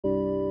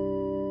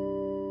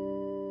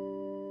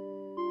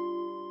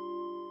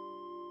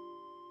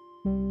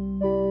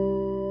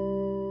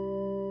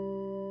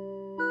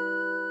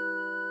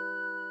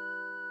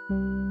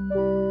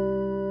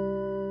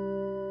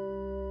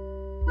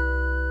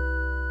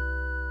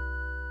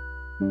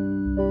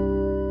Thank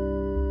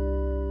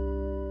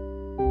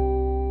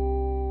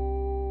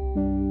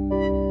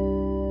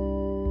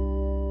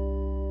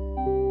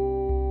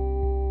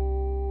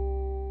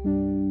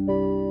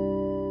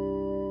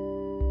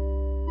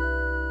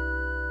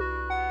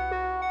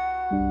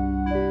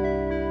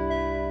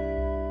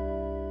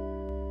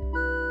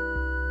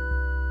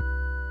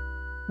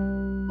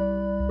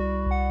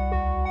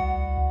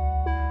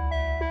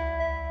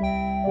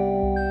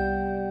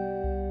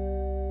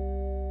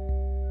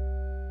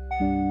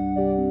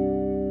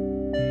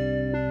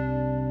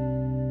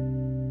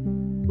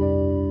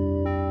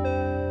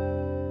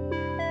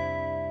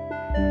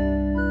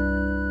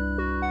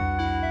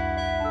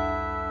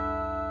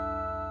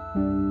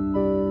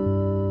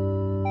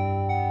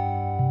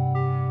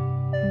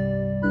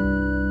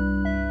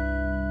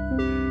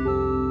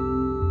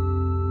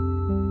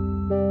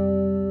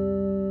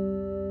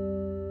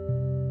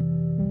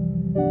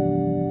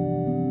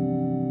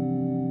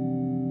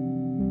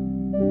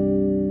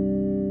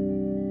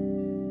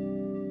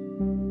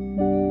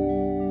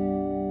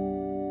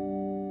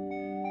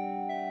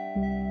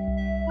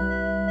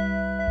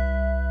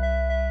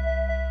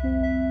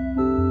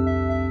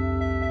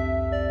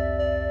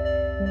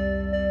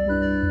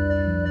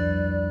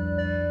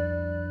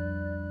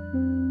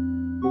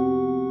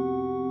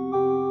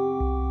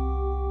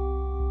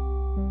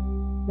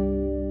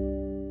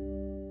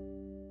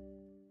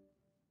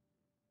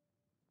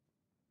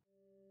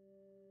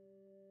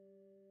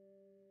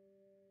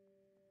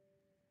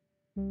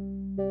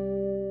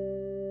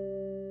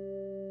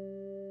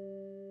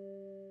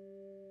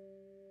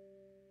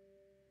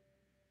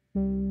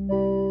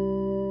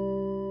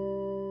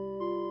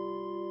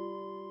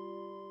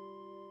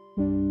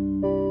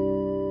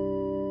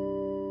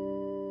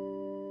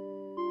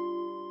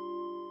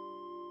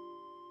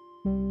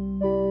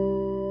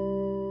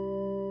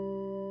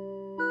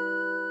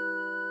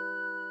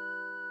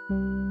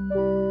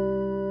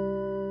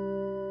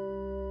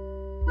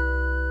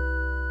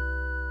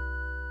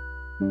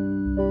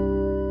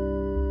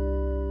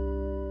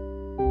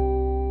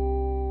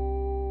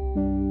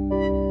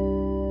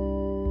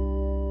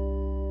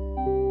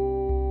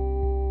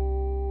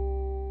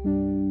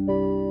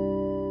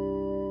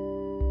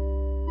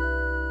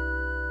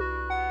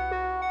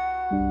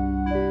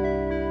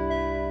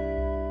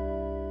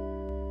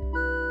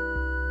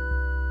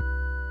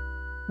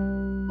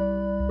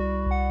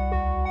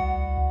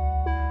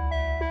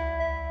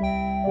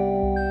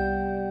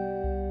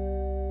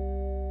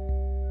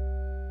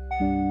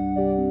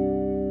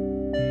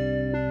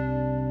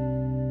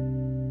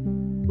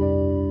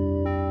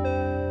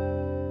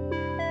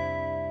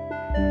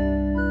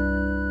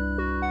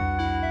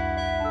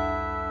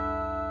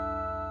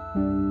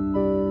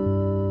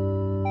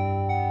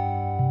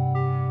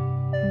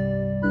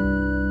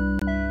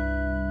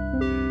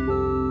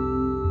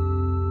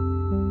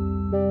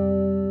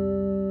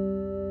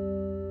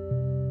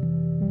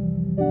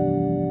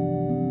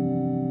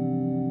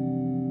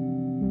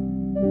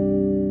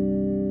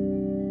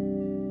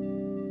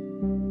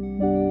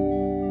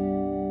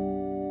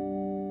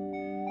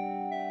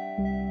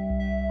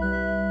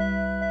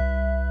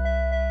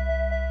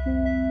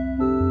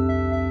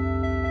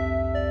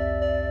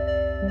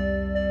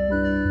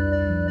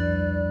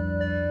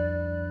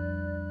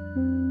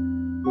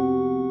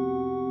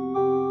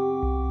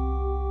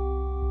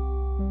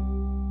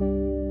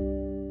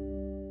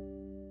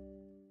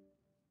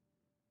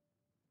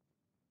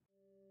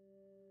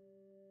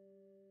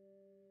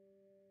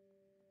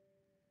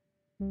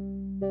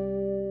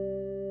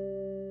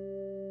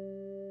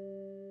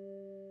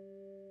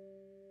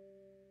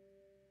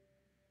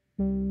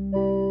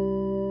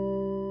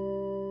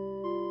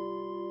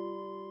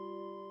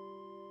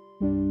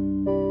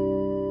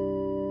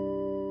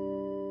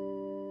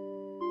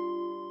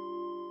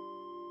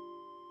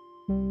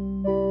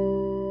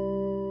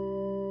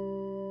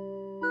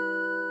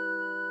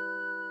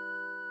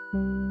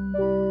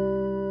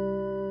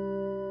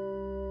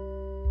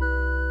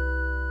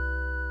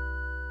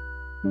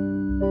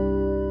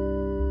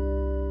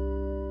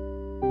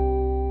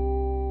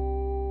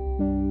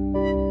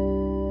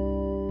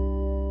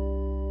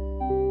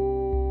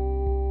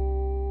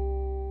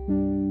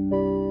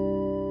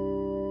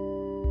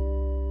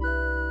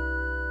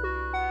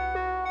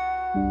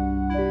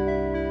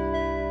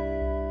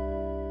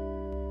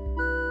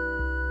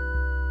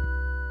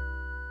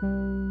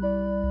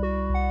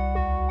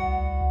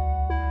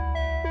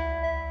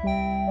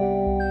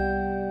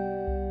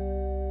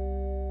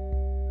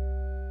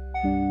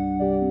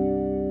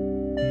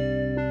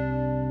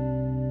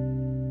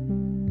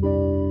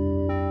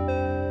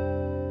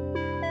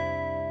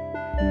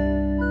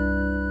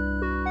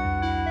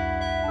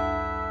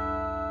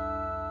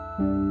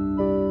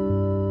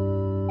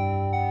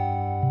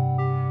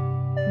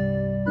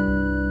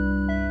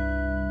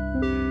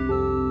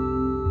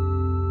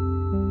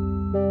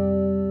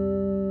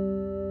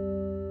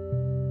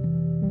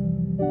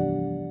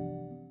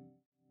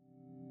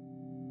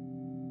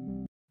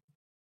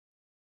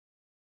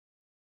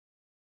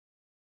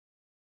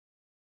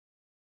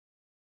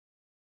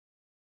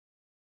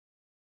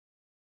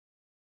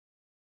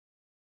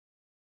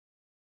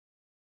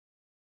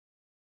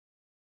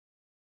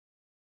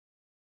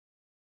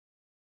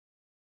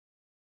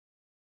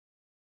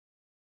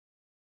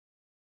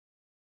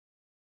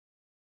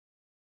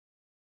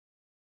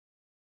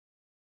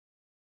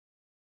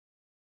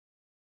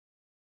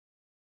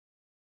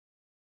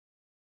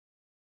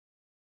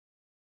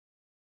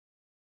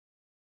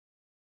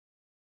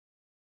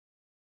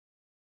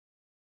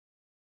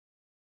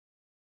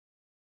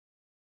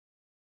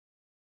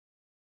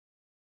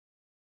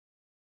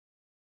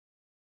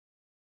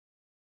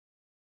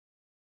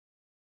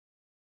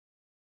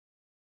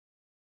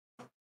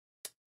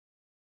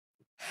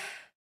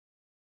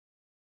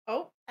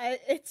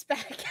It's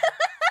back. That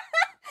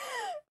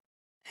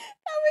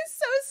was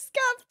so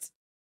scuffed.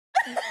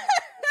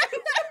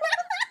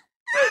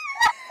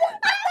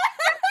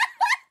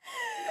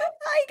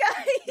 Hi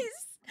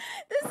guys!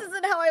 This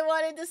isn't how I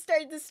wanted to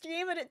start the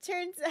stream, but it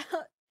turns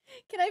out...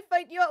 Can I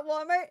fight you at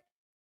Walmart?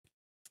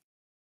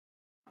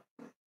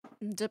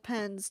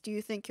 Depends. Do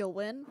you think you'll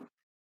win?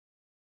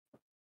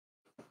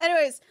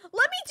 Anyways,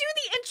 let me do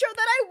the intro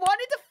that I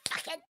wanted to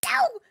fucking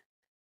do!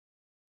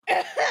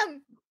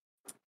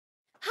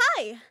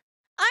 Hi!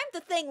 I'm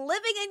the thing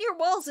living in your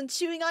walls and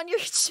chewing on your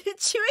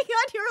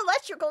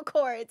electrical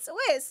cords.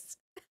 Whist!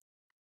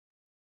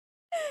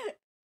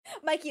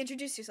 Mikey,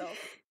 introduce yourself.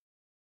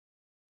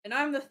 And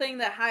I'm the thing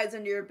that hides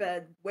under your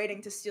bed,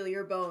 waiting to steal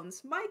your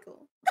bones.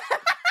 Michael.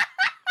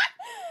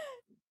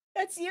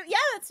 That's you? Yeah,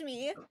 that's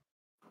me.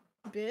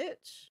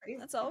 Bitch.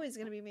 That's always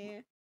gonna be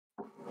me.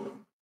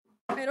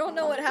 I don't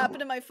know what happened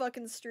to my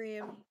fucking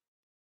stream.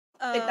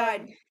 It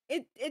died.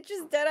 It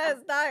just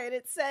deadass died.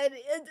 It said,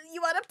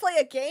 you wanna play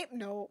a game?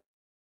 No.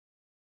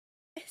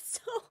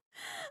 So,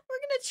 we're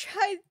gonna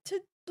try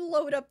to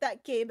load up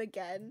that game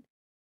again.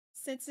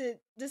 Since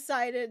it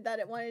decided that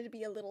it wanted to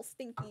be a little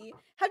stinky.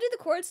 How do the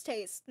cords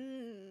taste?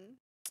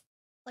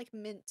 Like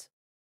mint.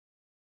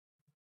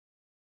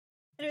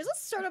 Anyways,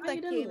 let's start up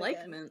that game like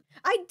again. mint.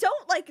 I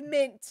don't like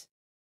mint!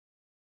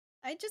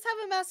 I just have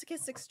a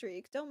masochistic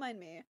streak. Don't mind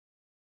me.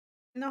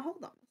 No,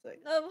 hold on a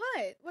second.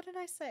 What? What did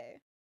I say?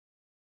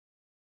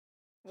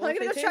 Well, I'm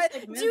gonna go try.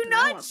 Like mint, do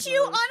not chew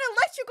on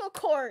electrical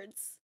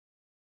cords!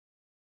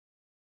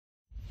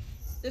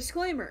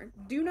 Disclaimer,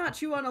 do not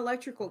chew on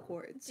electrical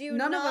cords. Do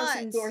None not. of us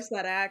endorse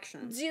that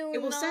action.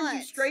 It will send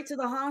you straight to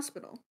the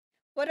hospital.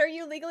 What, are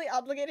you legally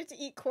obligated to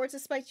eat cords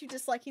despite you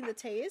disliking the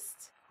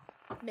taste?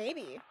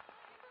 Maybe.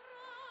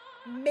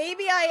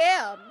 Maybe I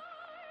am.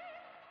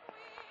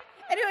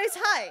 Anyways,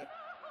 hi.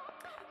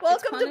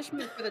 Welcome it's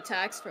punishment for the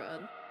tax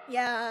fraud.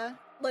 Yeah,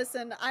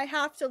 listen, I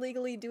have to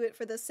legally do it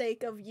for the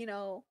sake of, you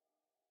know,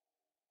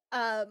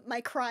 my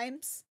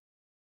crimes.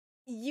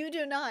 You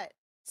do not.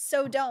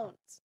 So don't.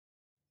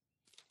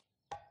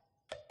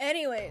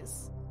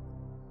 Anyways,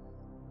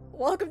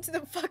 welcome to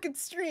the fucking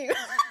stream.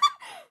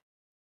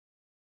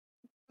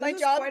 This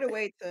is quite a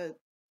way to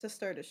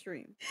start a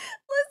stream.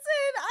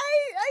 Listen,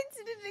 I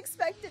didn't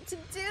expect it to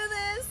do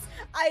this.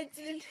 I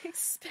didn't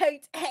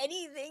expect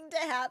anything to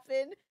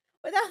happen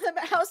without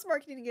the house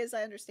marketing is.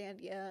 I understand,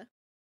 yeah.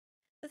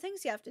 The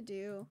things you have to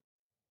do.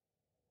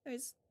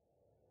 Is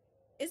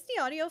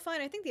the audio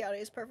fine? I think the audio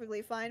is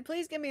perfectly fine.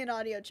 Please give me an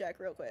audio check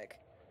real quick.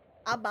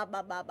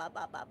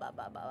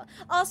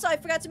 Also, I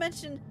forgot to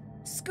mention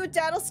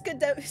Scoodle.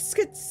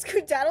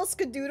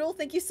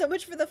 Thank you so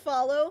much for the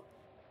follow.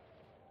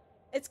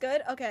 It's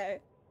good? Okay.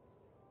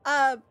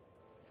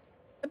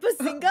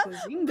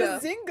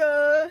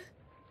 Bazinga.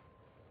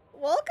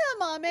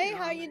 Welcome, Ame.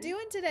 How you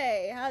doing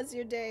today? How's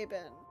your day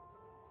been?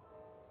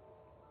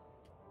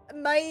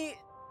 My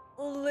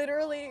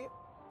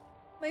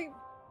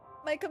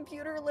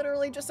computer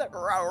literally just said,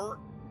 "Rawr."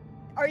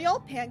 Are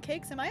y'all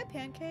pancakes? Am I a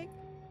pancake?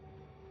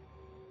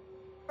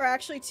 Or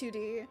actually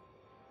 2D? I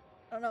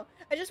don't know.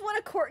 I just want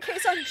a court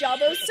case on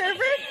Jabo's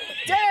server?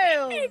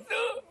 Damn!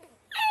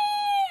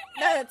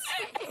 That's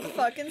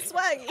fucking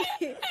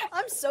swaggy.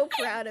 I'm so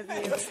proud of you.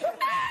 Am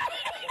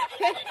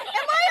I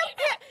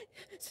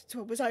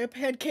was I a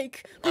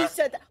pancake? Who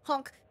said that?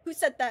 Honk. Who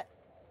said that?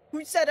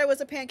 Who said I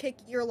was a pancake?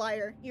 You're a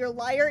liar. You're a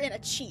liar and a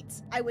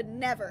cheat. I would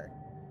never.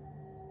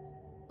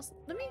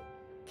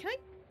 Can I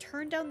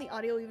turn down the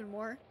audio even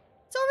more?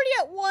 It's already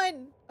at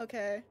 1.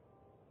 Okay.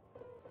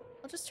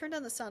 I'll just turn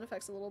down the sound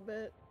effects a little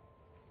bit.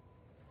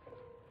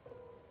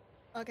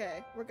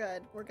 Okay, we're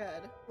good. We're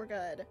good. We're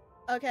good.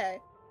 Okay.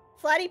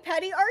 Flatty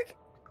Patty arc?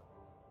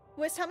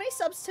 Whist, how many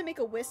subs to make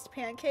a whist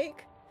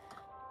pancake?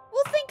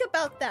 We'll think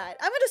about that.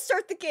 I'm gonna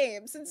start the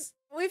game since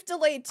we've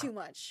delayed too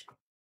much.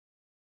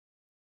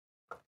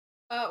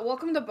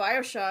 Welcome to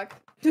Bioshock.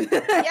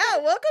 Yeah,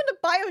 welcome to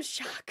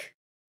Bioshock.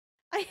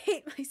 I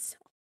hate myself.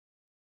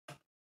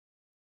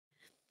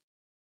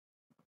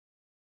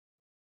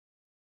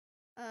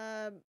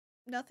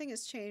 Nothing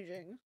is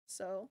changing,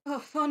 so. Oh,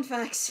 fun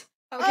facts.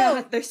 Oh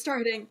god, they're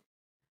starting.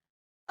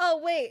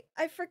 Oh wait,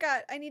 I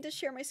forgot. I need to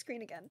share my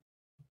screen again.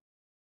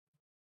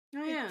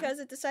 Oh yeah. Because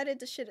it decided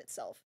to shit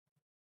itself.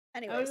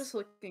 Anyways. I was just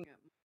looking at.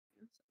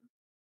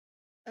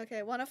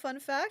 Okay, want a fun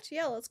fact?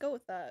 Yeah, let's go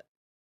with that.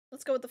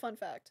 Let's go with the fun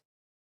fact.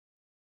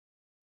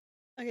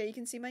 Okay, you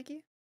can see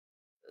Mikey?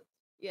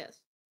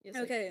 Yes. Yes.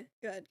 Okay,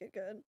 good.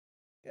 Good,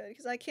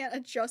 because I can't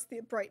adjust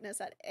the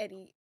brightness at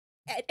any...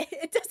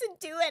 It doesn't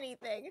do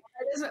anything. It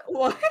doesn't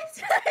what?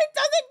 It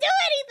doesn't do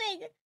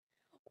anything!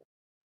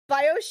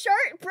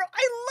 Bioshart? Bro,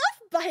 I love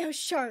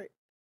Bioshart!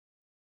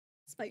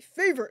 It's my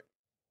favorite.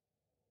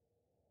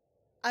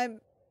 What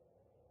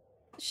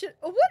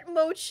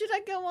mode should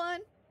I go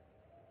on?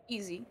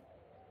 Easy.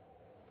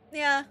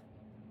 Yeah.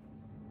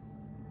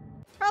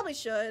 Probably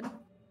should.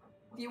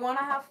 If you want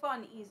to have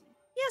fun, easy.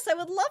 Yes, I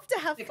would love to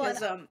have fun.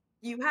 Because,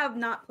 you have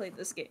not played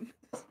this game.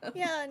 So.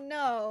 Yeah,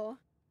 no.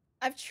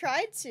 I've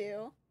tried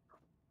to.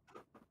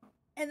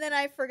 And then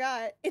I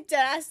forgot. It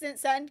deadass didn't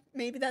send.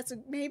 Maybe that's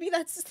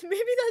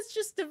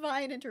just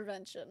divine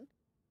intervention.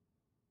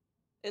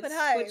 It But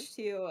hi. switched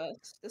to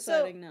us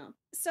deciding no.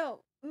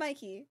 So,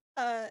 Mikey,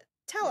 tell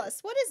Yes.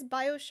 us, what is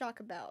BioShock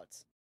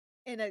about?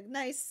 In a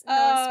nice,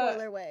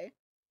 non-spoiler way.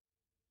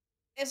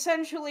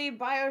 Essentially,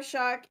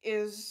 BioShock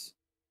is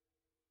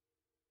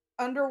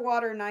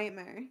underwater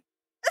nightmare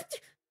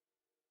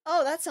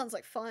Oh, that sounds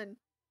like fun.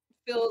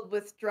 filled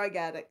with drug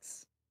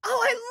addicts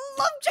Oh, I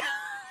love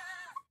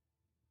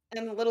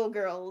and little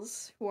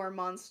girls who are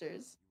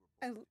monsters.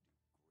 I'm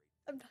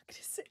not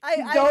gonna say.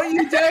 Don't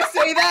you dare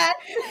say that!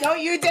 Don't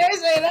you dare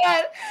say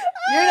that!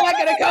 You're not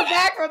gonna come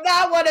back from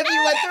that one if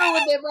you went through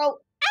with it, bro.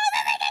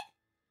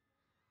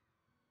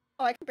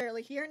 Oh, I can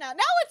barely hear now.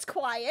 Now it's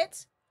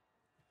quiet.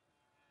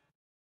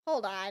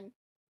 Hold on.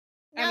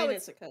 Now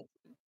it's a cut.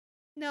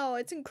 No,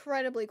 it's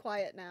incredibly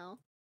quiet now.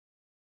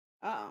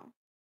 Oh.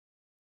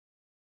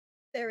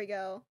 There we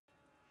go.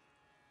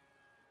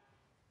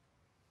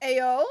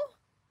 Ayo?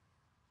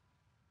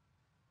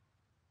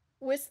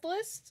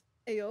 Wistlist?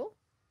 Ayo?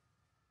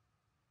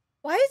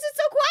 Why is it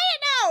so quiet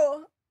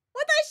now?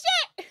 What the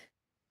shit?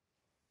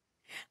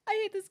 I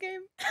hate this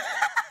game.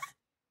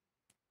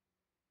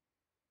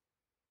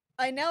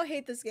 I now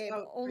hate this game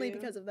only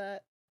because of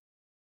that.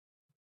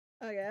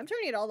 Okay, I'm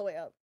turning it all the way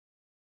up.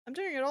 I'm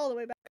turning it all the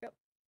way back up.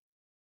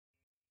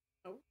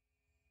 Oh.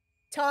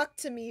 Talk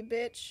to me,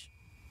 bitch.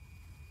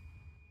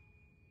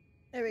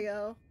 There we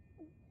go.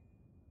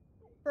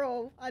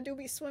 Bro, I do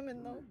be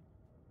swimming though.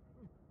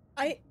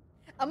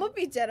 I'm gonna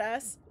be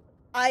deadass.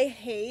 I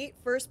hate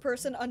first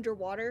person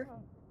underwater.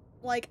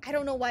 Like, I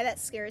don't know why that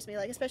scares me.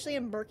 Like, especially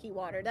in murky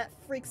water. That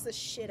freaks the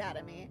shit out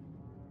of me.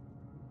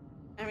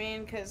 I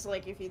mean, because,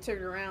 like, if you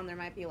turn around, there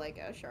might be, like,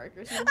 a shark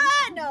or something.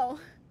 Ah, no!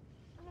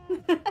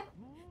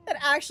 That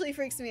actually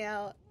freaks me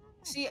out.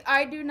 See,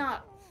 I do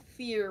not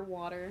fear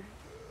water.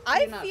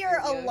 I fear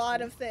a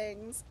lot of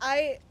things.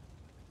 Where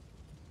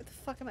the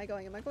fuck am I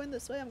going? Am I going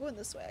this way? I'm going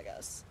this way, I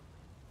guess.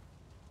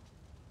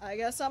 I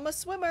guess I'm a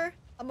swimmer.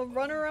 I'm a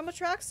runner, I'm a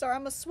track star,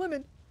 I'm a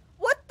swimming.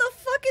 What the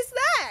fuck is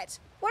that?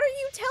 What are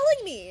you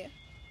telling me?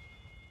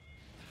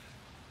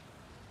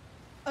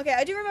 Okay,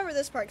 I do remember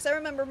this part, because I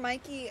remember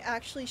Mikey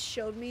actually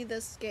showed me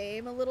this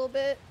game a little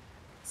bit.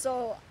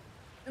 So,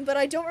 but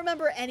I don't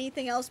remember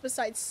anything else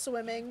besides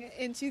swimming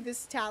into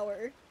this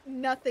tower.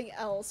 Nothing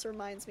else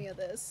reminds me of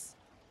this.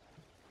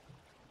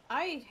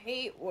 I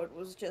hate what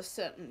was just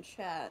sent in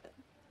chat.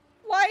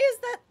 Why is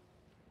that?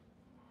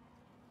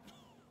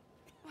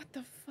 What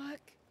the fuck?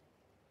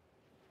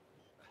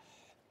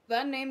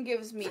 That name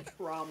gives me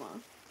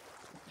trauma.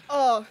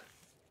 Oh.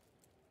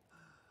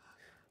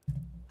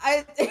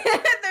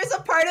 There's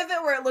a part of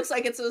it where it looks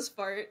like it's his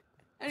fart.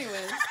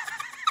 Anyways.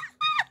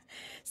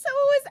 So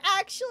it was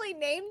actually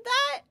named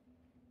that?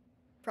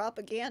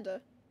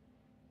 Propaganda.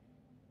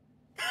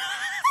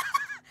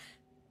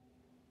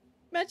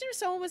 Imagine if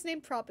someone was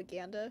named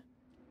Propaganda.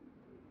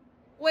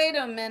 Wait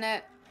a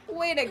minute.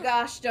 Wait a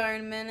gosh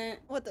darn minute.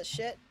 What the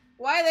shit?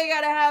 Why they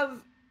gotta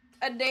have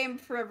a name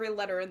for every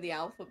letter in the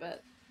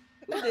alphabet?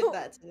 Who did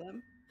that to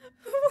them?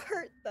 Who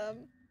hurt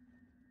them?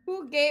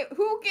 Who gave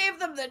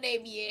them the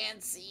name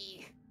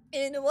Yancey?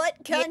 In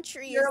what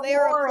country is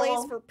there a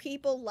place for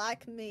people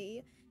like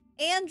me?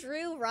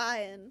 Andrew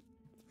Ryan.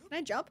 Can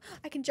I jump?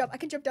 I can jump. I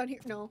can jump down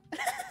here. No.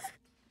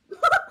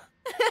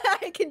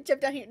 I can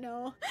jump down here.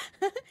 No.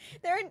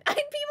 There are 9 people in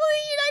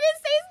the United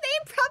States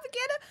named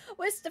Propaganda.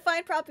 What's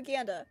define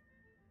propaganda?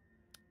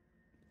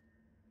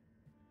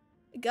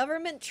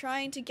 Government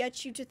trying to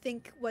get you to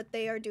think what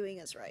they are doing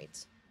is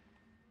right.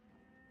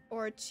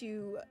 Or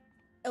to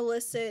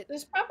elicit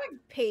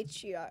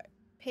patriotism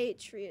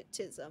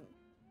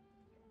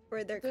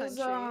for their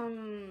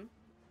country.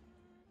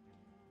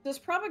 Does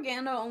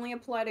propaganda only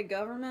apply to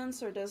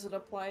governments, or does it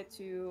apply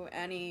to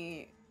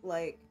any,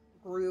 like,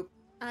 group?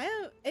 I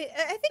think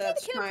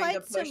it can apply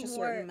to push a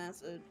certain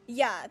message.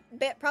 Yeah,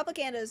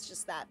 propaganda is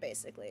just that,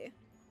 basically.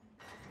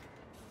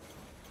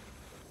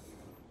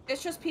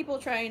 It's just people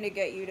trying to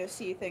get you to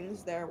see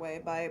things their way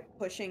by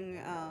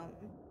pushing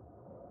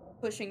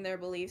their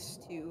beliefs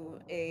to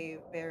a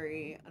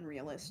very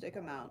unrealistic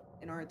amount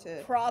in order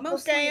to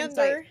mostly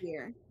incite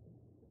fear.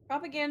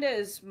 Propaganda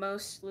is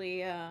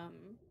mostly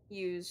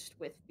used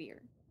with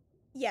fear.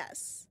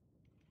 Yes.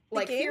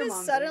 Like the game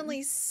is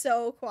suddenly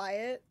so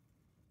quiet.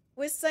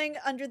 We're saying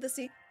under the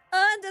sea.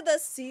 Under the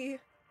sea.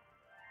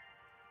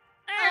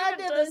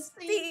 Under the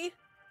sea.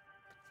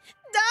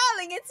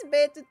 Darling, it's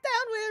better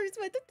down where it's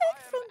better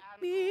take from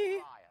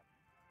me.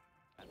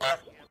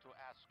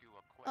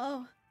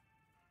 Oh.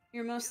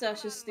 Your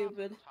mustache is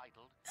stupid.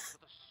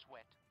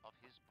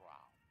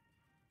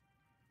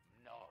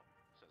 No,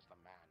 says the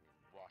man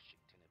in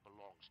Washington, it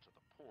belongs to the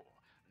poor.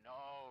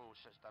 No,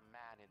 says the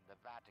man in the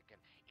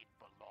Vatican, it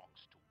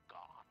belongs to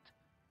God.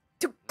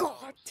 To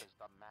God. No, says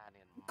the man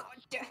in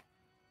Moscow,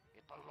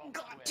 it belongs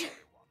to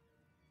everyone.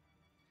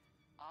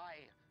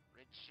 I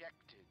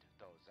rejected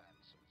those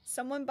answers.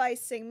 Someone by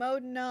sing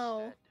mode?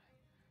 No. Instead,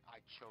 I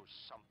chose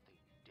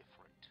something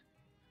different.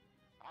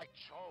 I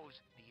chose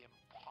the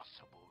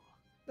impossible.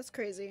 That's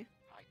crazy.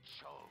 I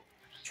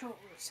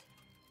Chose.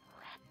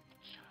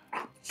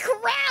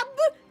 Crab!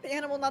 The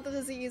animal, not the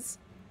disease.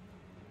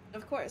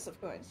 Of course, of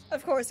course.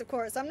 Of course, of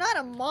course. I'm not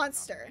a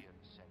monster.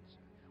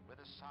 Where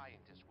the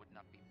scientists would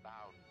not be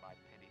bound by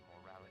petty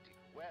morality.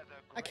 Where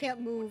the I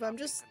can't move. I'm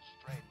just.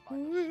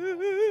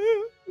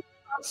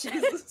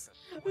 Jesus.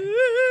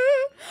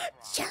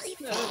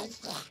 Jellyfish!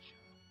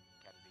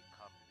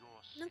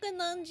 Look at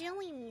them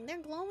jelly.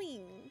 They're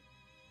glowing.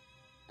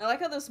 I like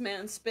how this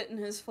man's spitting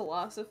his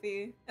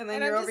philosophy, and then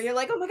And you're I'm over just- here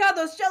like, oh my god,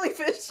 those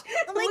jellyfish!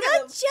 Oh my Look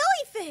god, at them.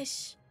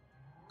 jellyfish!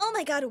 Oh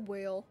my god, a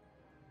whale.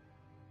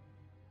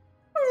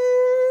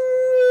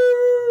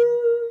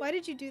 Why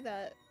did you do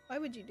that? Why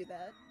would you do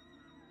that?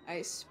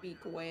 I speak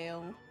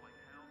whale.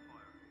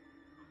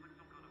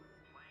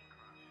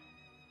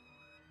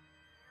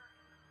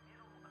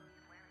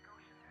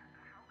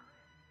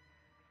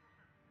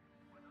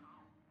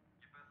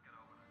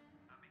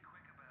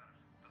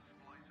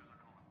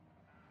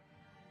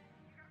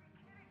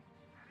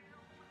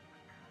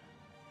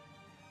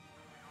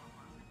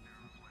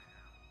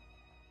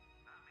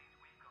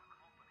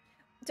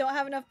 Don't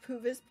have enough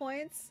Puvis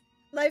points.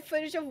 Live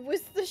footage of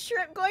Whisk the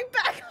Shrimp going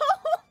back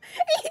home.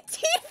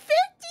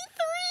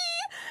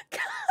 1853.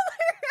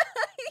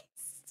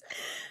 Colorized.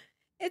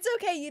 It's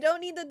okay. You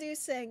don't need to do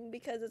sing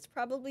because it's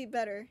probably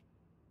better.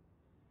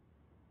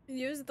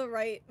 Use the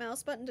right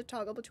mouse button to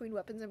toggle between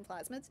weapons and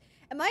plasmids.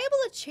 Am I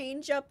able to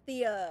change up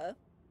the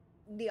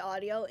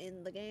audio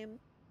in the game?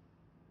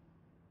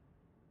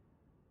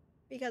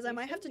 Because I You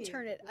might have to should be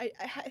turn it. I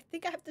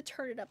think I have to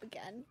turn it up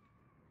again.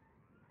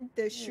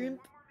 The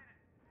shrimp.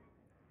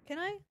 Can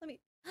I? Let me.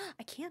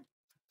 I can.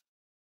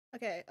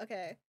 Okay,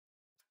 okay.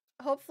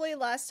 Hopefully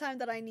last time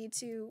that I need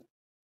to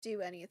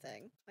do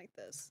anything like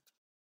this.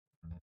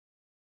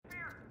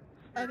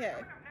 Okay.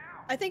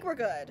 I think we're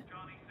good.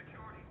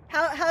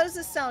 How does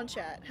this sound,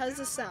 chat? How does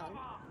this sound?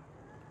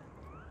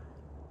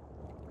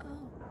 Oh.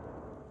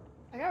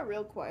 I got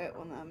real quiet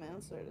when that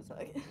man started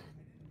talking.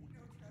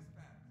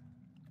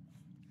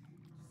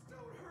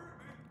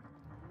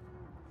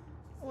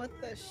 What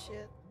the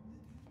shit?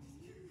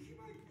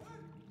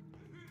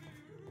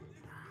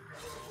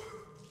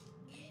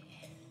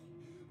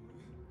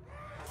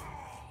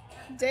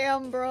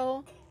 Damn,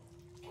 bro.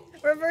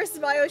 Reverse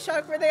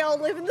Bioshock where they all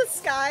live in the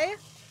sky.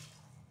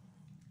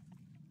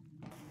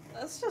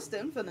 That's just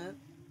infinite.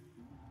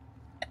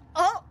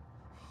 Oh!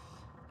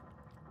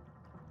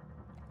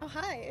 Oh,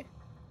 hi.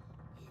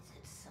 Is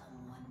it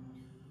someone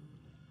new?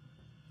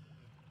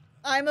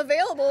 I'm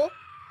available.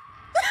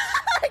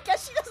 I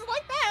guess she doesn't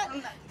like that.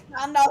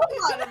 No,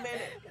 hold on a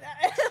minute.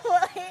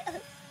 What?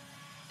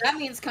 That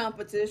means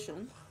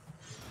competition.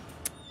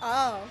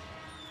 Oh.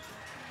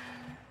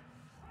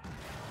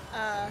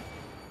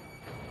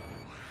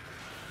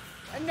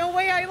 No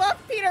way I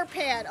left Peter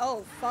Pan.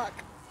 Oh, fuck.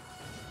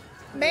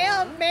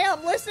 Ma'am,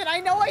 listen, I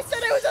know I said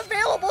I was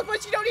available,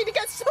 but you don't need to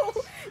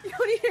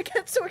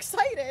get so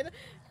excited.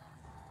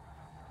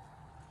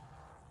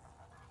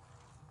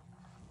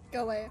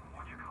 Go away.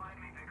 Would you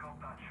kindly pick up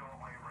that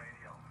shortwave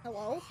radio?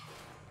 Hello?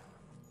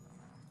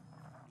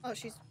 Oh,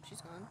 she's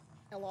gone.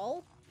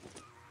 Hello? I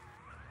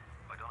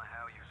don't know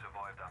how you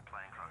survived that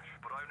plane crash,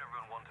 but I've never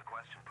been one to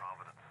question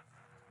Providence.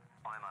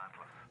 I'm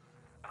Atlas,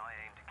 and I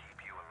aim to keep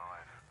you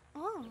alive.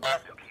 Oh.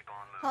 So keep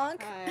on moving.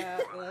 Honk. Hi,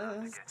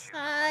 Atlas. Get you.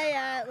 Hi,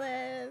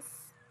 Atlas.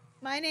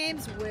 My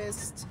name's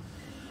Whist.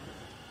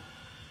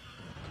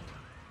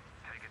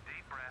 Take a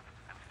deep breath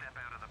and step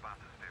out of the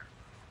bathysphere.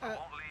 I Uh.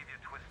 won't leave you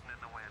twisting in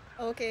the wind.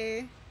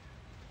 Okay.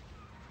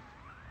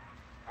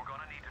 We're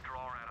gonna need to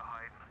draw her out of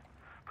hiding,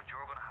 but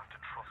you're gonna have to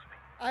trust me.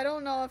 I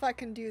don't know if I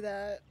can do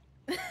that.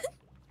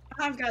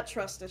 I've got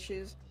trust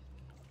issues.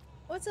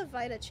 What's a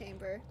Vita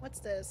chamber? What's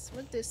this?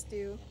 What'd this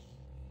do?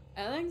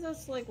 I think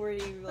that's like where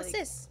you like. What's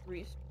this?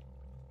 Re-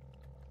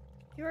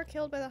 If you are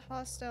killed by the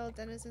hostile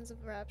denizens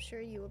of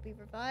Rapture, you will be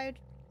revived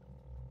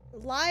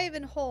live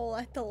and whole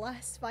at the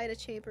last Vita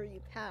chamber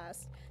you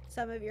pass.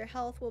 Some of your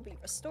health will be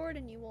restored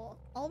and you will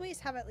always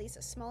have at least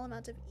a small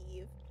amount of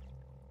Eve.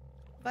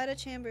 Vita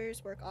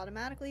chambers work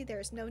automatically. There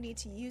is no need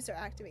to use or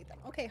activate them.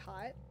 Okay,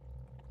 hot.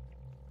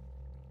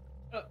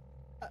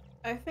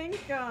 I think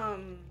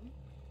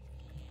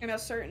in a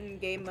certain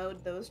game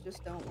mode those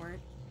just don't work.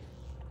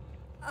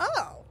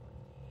 Oh.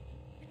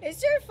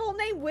 Is your full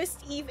name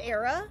Whist Eve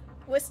Era?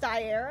 Whist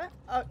I Era?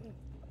 Oh,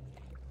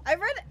 I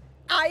read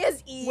I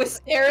as Eve.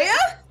 Wisteria?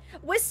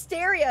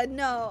 Wisteria,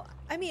 no.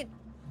 I mean,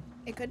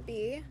 it could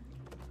be.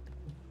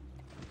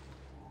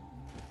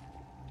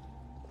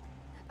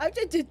 I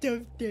did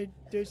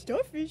the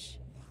starfish.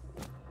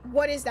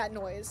 What is that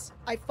noise?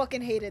 I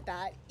fucking hated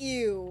that.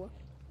 Ew.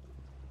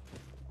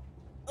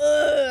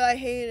 Ugh, I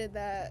hated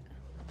that.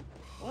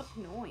 What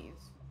noise?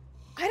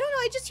 I don't know,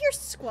 I just hear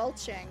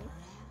squelching.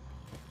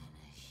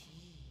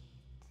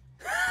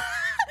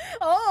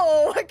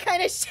 Oh, what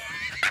kind of shit?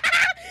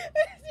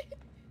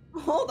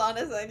 Hold on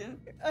a second.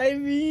 I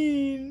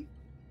mean...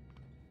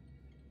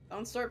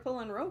 Don't start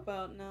pulling rope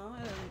out now.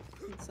 I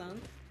didn't consent.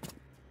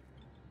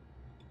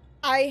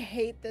 I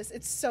hate this.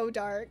 It's so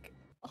dark.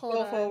 Hold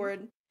Go on.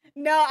 forward.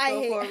 No, I Go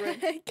hate forward.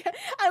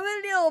 I'm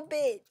a little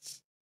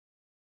bitch.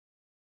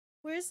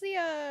 Where's the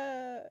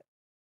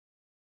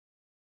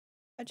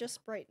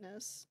adjust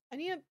brightness? I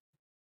need a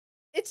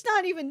It's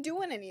not even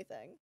doing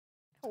anything.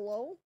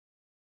 Hello?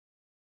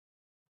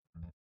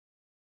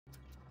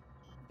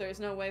 There's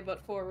no way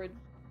but forward.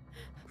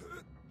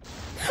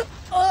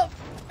 Oh!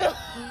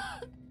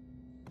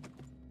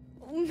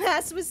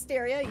 Mass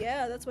hysteria,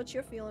 yeah, that's what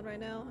you're feeling right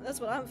now. That's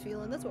what I'm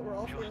feeling. That's what we're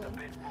all feeling. Just a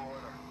bit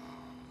further.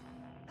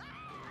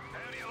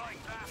 How do you like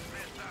that,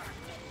 mister?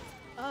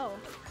 Oh.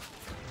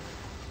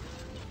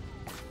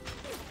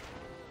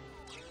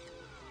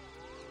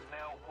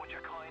 Now, would you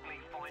kindly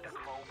find a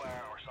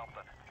crowbar or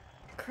something?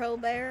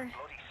 Crowbar.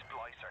 Bloody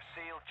splicer.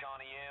 Seal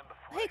Johnny in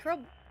before... Hey, Crow.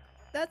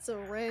 That's a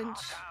wrench.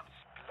 Oh,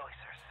 damn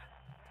splicers.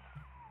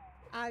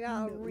 I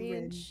got a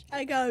wrench.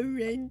 I got a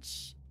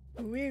wrench.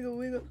 Wiggle,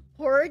 wiggle.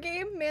 Horror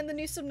game? Man, the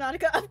new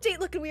Subnautica update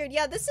looking weird.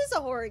 Yeah, this is a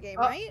horror game,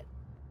 right?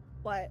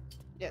 What?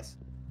 Yes.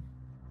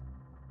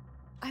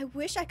 I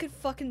wish I could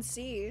fucking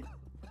see.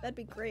 That'd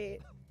be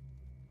great.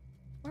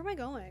 Where am I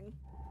going?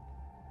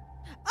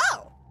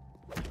 Oh!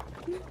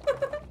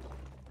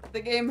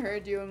 The game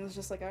heard you and was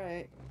just like,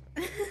 alright.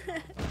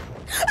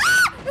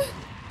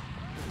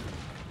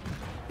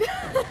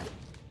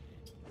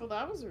 Well,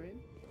 that was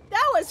rude.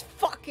 That was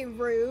fucking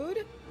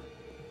rude.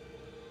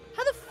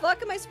 How the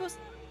fuck am I supposed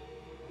to...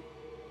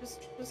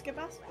 Just get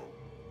past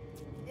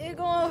it. It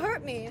gonna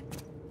hurt me.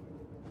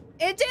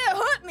 It did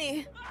hurt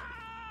me.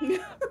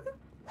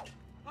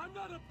 I'm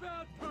not a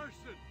bad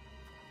person.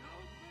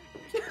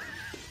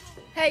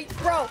 Hey,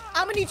 bro,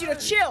 I'm gonna need you to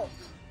chill.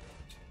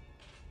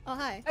 Oh,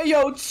 hi. Hey,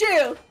 yo,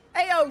 chill!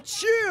 Hey, yo,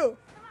 chill.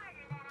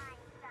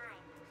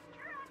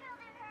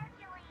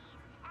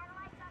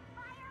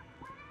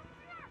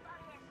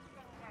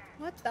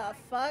 What the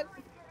fuck?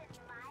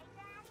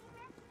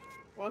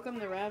 Welcome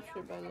to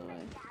Rapture, by the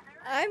way.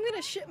 I'm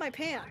gonna shit my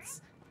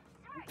pants.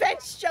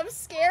 Bench jump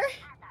scare?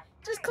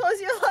 Just close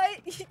your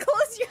light.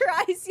 Close your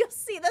eyes. You'll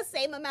see the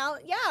same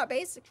amount. Yeah,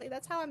 basically.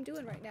 That's how I'm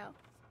doing right now.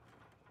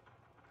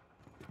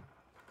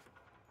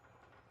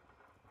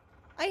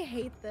 I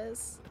hate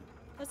this.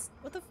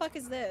 What the fuck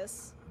is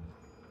this?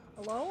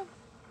 Hello?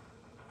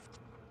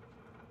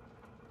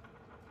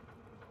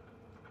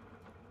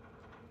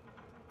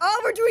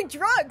 Oh, we're doing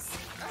drugs!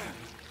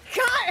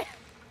 God!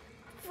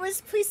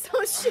 Please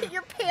don't shit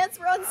your pants.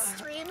 We're on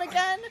stream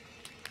again.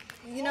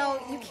 You know,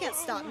 you can't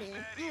stop me.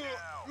 Steady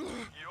now.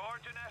 Your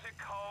genetic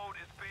code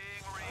is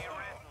being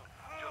rewritten.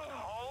 Just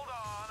hold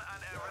on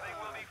and everything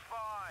will be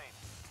fine.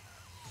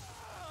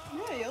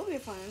 Yeah, you'll be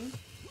fine.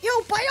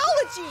 Yo,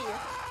 biology!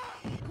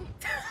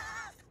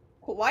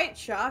 Quite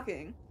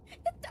shocking.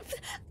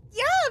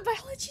 Yeah,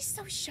 biology's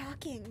so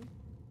shocking.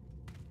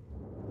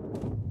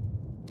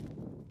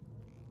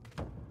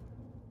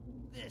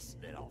 This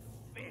little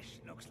fish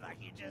looks like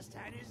he just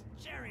had his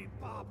cherry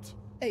popped.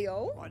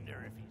 Ayo.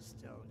 Wonder if he's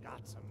still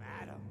got some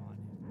Adam on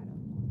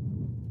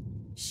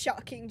him.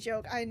 Shocking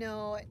joke, I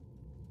know.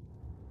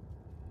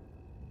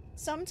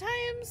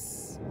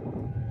 Sometimes...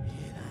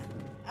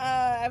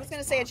 I was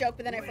gonna say a joke,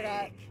 but then I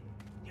forgot.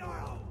 You're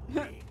a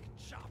wig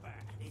chopper.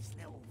 This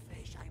little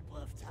fish ain't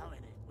worth towing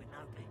it with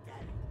no Big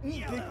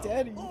Daddy. Big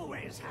Daddy.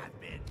 Always have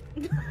been.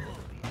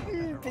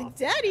 Big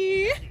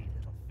Daddy!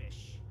 Little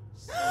fish.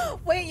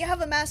 Wait, you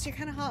have a mask, you're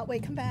kinda hot.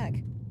 Wait, come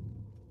back.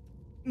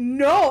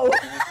 No!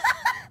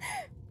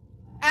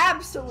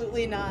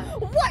 Absolutely not.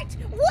 What?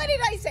 What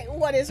did I say?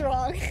 What is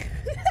wrong?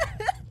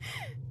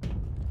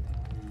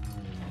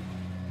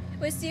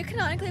 Wait, so you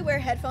canonically wear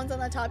headphones on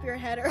the top of your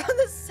head or on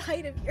the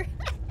side of your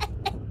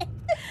head?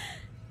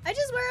 I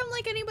just wear them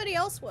like anybody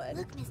else would.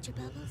 Look, Mr.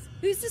 Bubbles.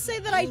 Who's to say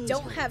that I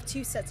don't have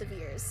two sets of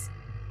ears?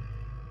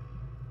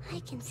 I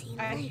can see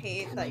I light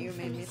hate that coming you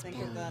from made me his think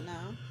of that belly.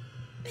 now.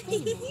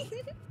 Wait a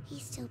minute.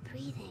 He's still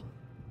breathing.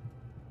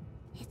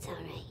 It's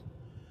alright.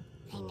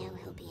 I know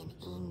he'll be an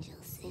angel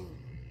soon.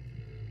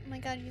 Oh my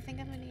god, you think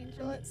I'm an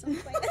angel at some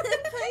point? I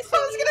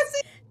was gonna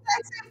say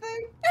that same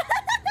thing.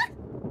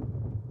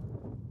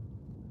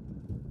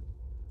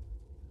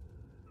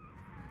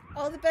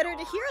 All the better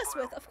to hear us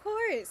with, of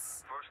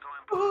course. First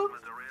time pulling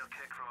with the real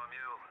kick from a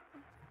mule.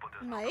 But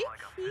there's nothing Mike?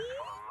 like a fist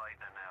full of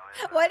lightning now, is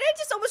there? Why did I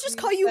just almost just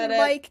call you said it.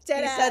 Mike, You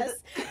said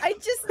deadass? I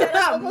just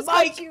deadass almost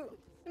Mike. called you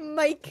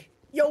Mike.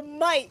 Yo,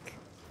 Mike.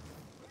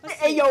 Let's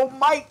Hey, see. yo,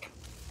 Mike!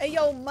 Hey,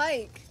 yo,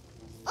 Mike.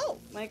 Oh.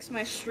 Mike's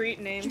my street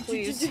name,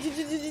 please.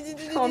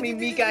 Call me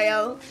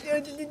Mikael.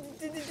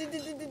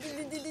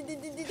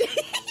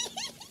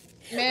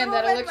 Man, Little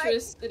that Red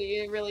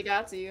electricity really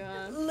got to you,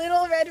 huh?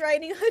 Little Red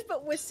Riding Hood,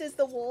 but Whist is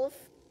the wolf.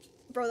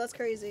 Bro, that's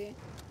crazy.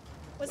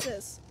 What's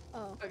this?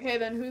 Oh. Okay,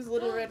 then who's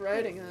Little Red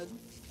Riding Hood?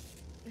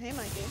 Hey,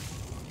 Mikey.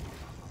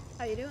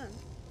 How you doing?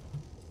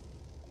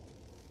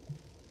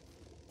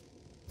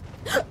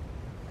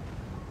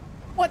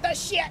 What the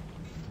shit?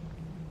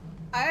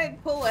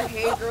 I'd pull a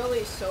Hey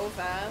Girlie so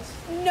fast.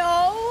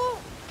 No.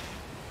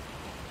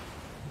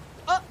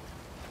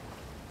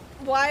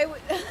 Why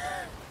would?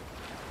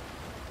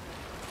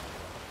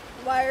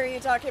 Why are you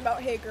talking about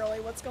Hey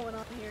Girlie? What's going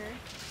on here?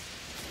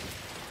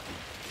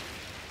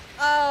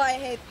 Oh, I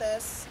hate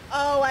this.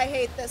 Oh, I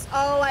hate this.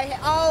 Oh, I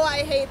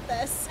hate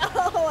this.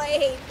 Oh, I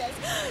hate this.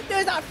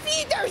 There's a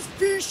feed. There's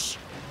fish.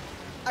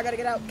 I gotta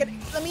get out.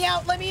 Let me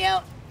out. Let me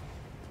out.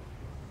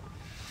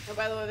 Oh,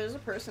 by the way, there's a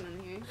person in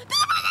here.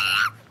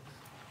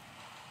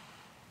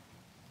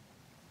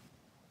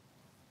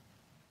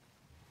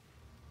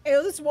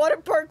 Ew, this water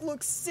park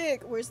looks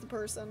sick. Where's the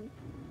person?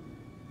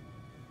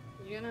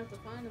 You're gonna have to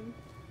find him.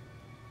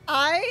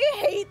 I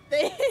hate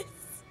this.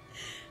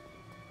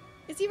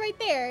 Is he right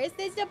there? Is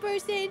this the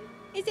person?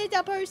 Is this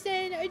the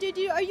person? Are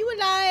you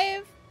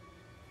alive?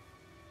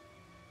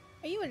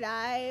 Are you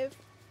alive?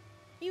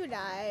 Are you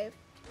alive?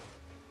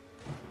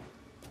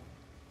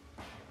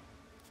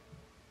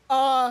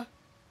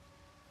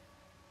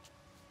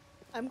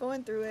 I'm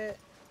going through it.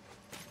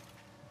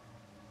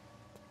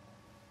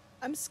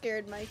 I'm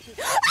scared, Mikey.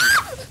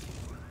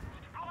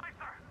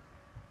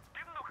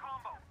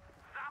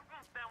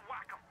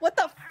 What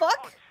the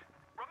fuck?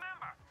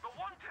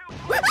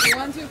 The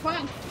 1-2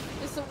 punch.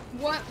 It's the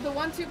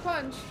 1-2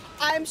 punch.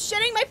 I'm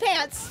shitting my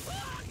pants.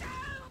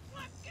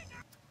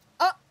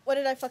 Oh, what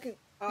did I fucking?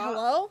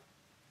 Hello?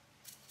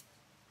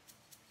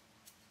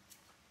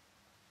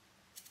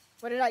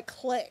 What did I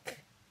click?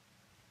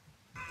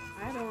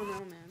 I don't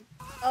know, man.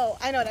 Oh,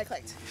 I know what I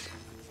clicked.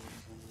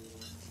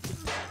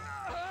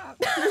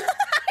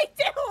 I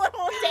did a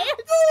little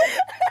dance.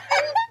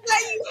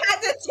 That you had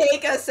to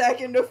take a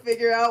second to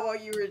figure out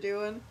what you were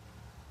doing.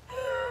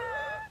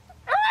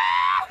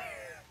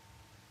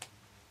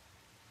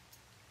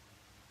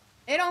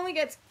 It only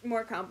gets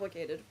more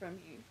complicated from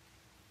here.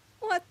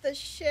 What the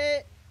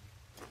shit?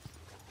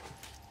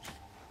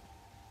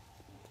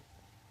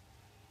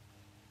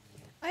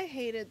 I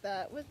hated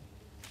that. With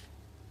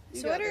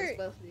You so got what this, are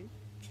Buffy.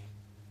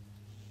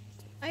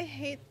 I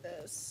hate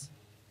this.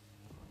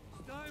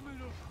 Diamond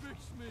will fix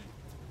me.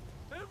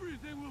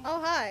 Everything will. Oh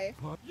hi.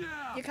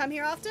 Yeah. You come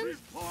here often?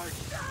 Report.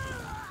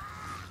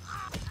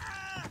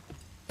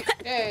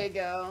 There you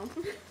go.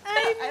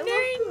 I'm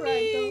learning. I'm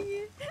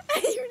learning.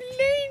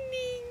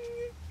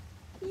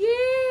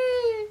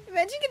 Yay!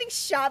 Imagine getting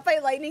shot by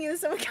lightning and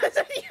someone comes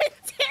up to you and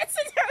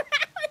dances around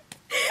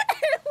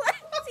and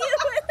lets you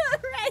with a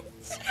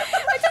wrench.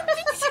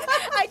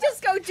 I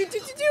just go do do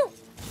do do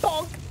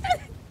bonk.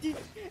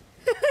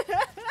 Tell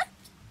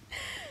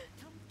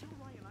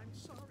Ryan I'm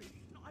sorry.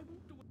 No, I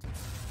won't do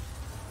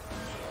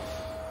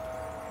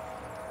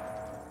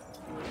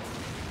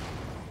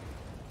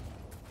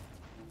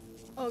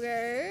it.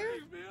 Okay.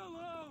 Leave me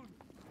alone.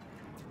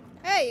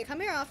 Hey, you come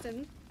here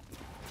often.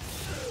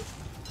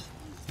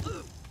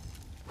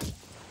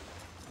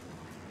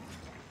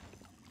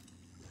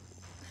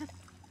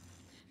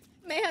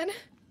 Man.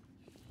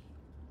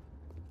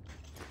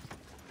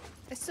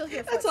 I still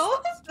hear That's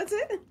all? That's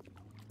it?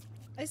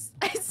 I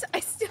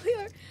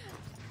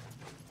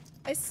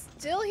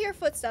still hear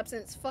footsteps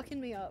and it's fucking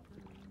me up.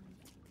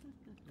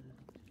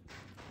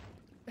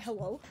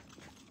 Hello?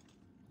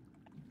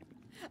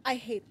 I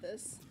hate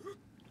this.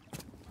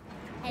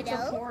 It's a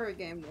horror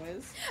game,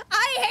 Wiz.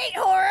 I hate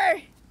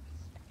horror!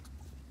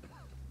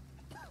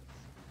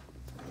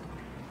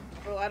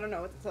 Well, I don't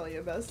know what to tell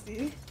you,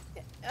 bestie.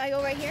 I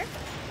go right here?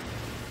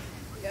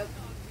 Yep.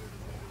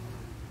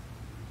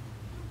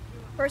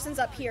 Person's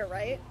up here,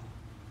 right?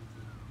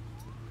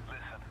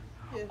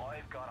 Listen,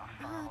 I've got a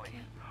family.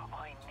 Okay.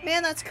 I need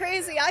Man, that's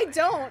crazy. I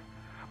don't.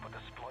 But the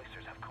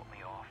splicers have cut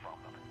me off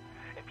from them.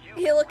 If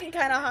You're looking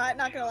kind of hot,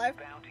 not gonna lie.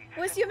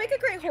 Wiz, you make a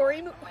great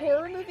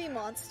horror movie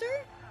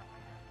monster?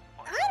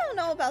 I don't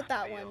know about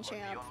that one,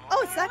 champ.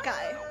 Oh, it's that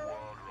guy.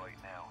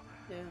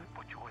 Yeah.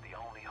 But you're the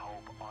only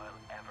hope I'll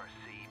ever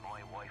see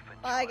my wife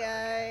and Bye, child.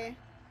 guy.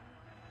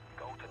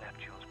 Go to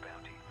Neptune's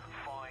bounty.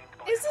 Find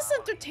my Is this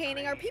family,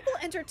 entertaining? Are please. people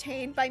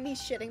entertained by me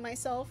shitting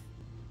myself?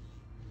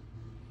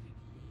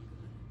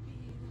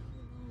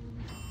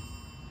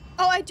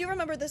 Oh, I do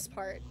remember this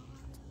part.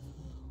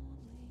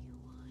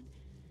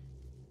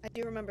 I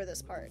do remember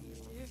this part.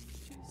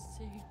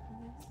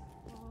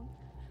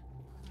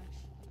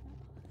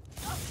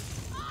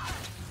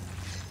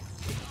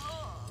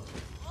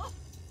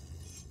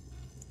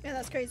 Yeah,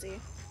 that's crazy.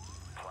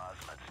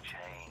 Plasma's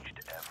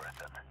changed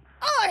everything.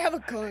 Oh, I have a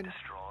gun.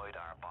 Destroyed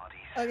our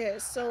bodies. Okay,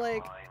 so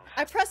like, minds.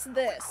 I press Couldn't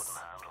this.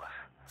 handle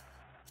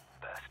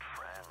it. Best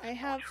friends I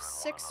have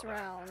butchering 6 one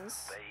another.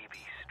 rounds.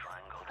 Babies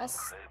strangled I'll in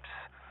cribs.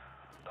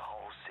 The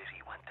whole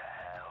city went to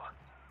hell.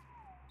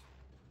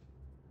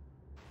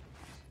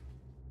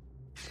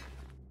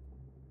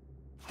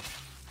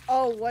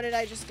 Oh, what did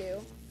I just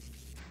do?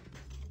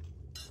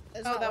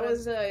 Is Oh, that what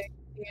was a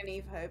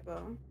Eve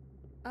hypo.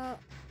 Oh,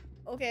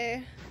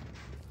 okay.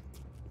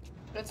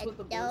 That's what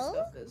the blue Hello?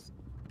 stuff is.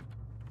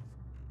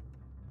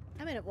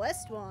 I'm in a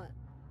Westmont.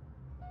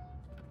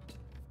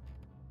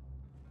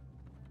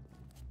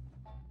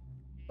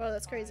 Bro,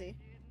 that's crazy.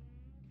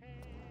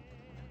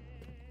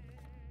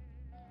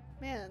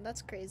 Man,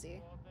 that's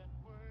crazy.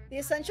 The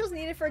essentials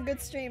needed for a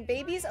good stream.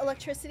 Babies,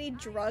 electricity,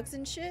 drugs,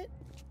 and shit?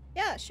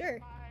 Yeah, sure.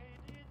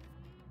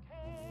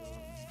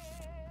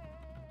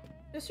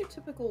 Just your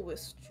typical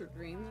Wistra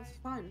dream, that's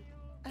fine.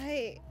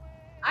 I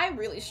I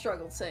really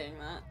struggled saying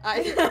that.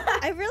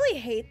 I really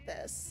hate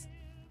this.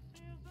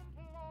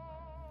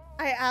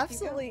 I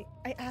absolutely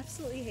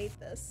hate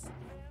this.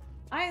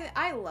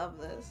 I love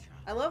this.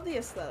 I love the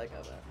aesthetic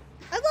of it.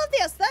 I love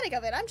the aesthetic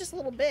of it. I'm just a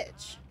little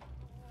bitch.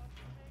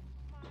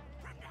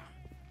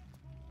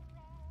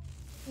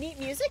 Neat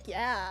music?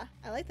 Yeah.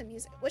 I like the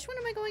music. Which one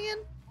am I going in?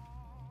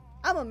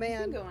 I'm a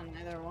man. You can go in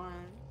either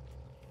one.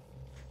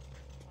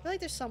 I feel like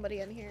there's somebody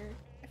in here.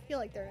 I feel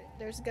like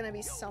there's gonna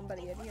be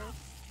somebody in here.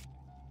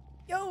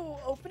 Yo,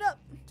 open up.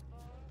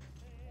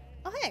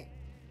 Oh, hey.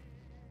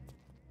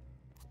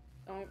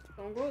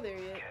 Don't go there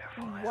yet.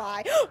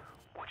 Why?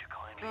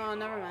 Oh,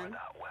 never mind.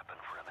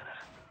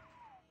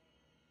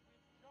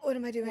 What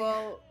am I doing?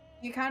 Well,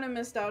 you kind of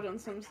missed out on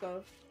some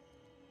stuff.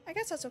 I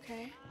guess that's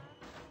okay.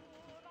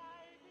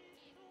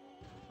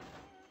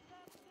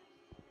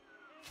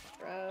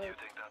 You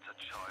think that's a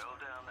child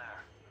down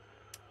there?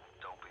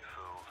 Don't be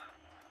fooled.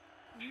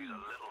 She's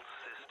a little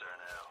sister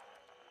now.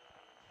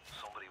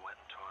 Somebody went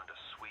and turned a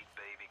sweet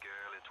baby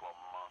girl into a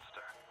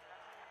monster.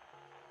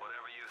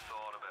 Whatever you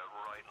thought about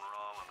right and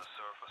wrong on the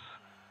surface,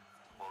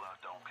 well, that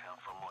don't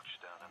count for much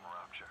down in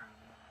Rapture.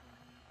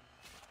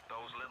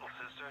 Those little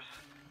sisters,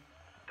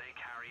 they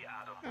carry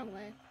Adam. Wrong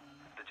way.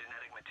 The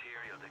genetic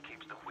material that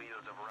keeps the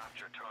wheels of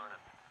Rapture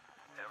turning.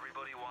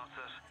 Everybody wants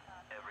it,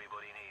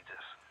 everybody needs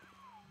it.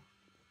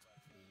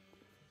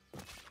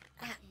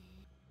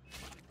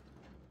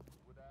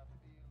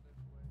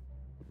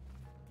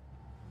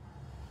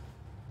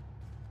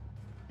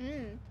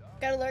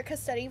 Got alert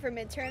cause studying for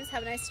midterms.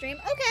 Have a nice stream.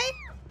 Okay.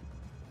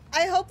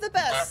 I hope the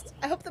best.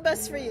 I hope the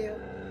best for you.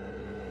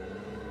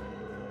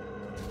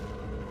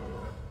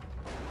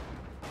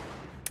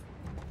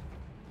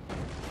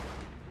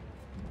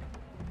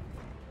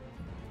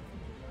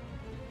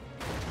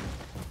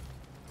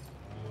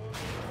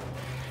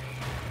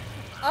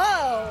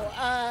 Oh,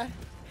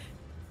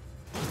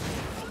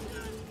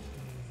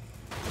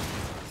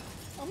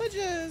 I'ma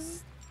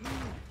just...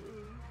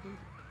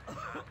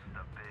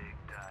 The big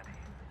daddy.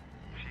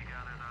 She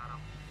got it,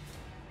 Adam.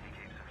 He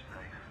keeps her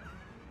safe.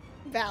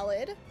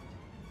 Valid.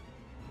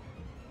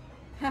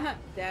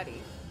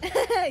 Daddy.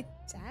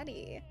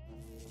 Daddy.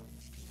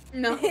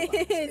 No.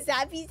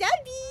 Zappy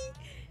zappy.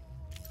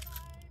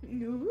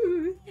 No.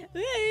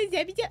 Zappy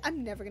zappy.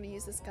 I'm never gonna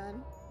use this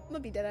gun. I'm gonna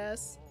be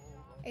deadass.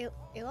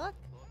 A-lock?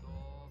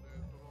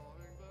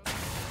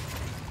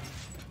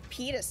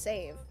 P to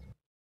save.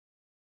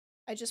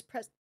 I just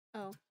pressed.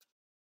 Oh.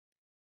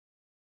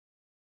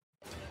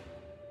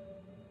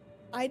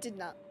 I did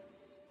not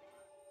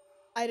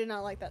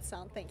like that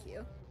sound. Thank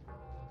you.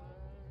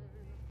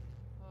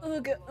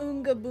 Ooga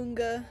oonga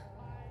boonga.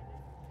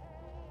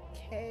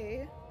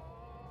 Okay.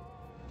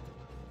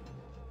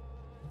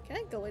 Can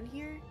I go in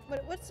here?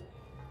 What's...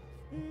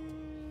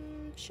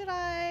 should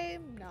I?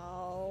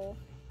 No.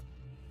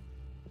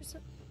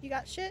 You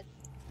got shit?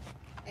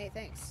 Hey,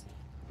 thanks.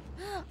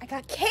 I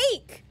got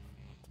cake!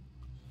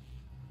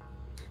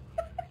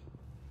 I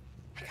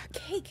got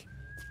cake!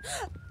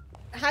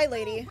 Hi,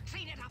 lady.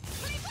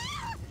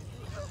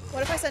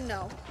 What if I said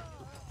no?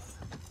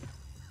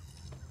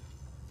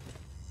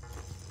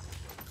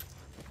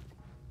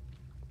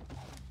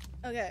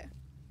 Okay.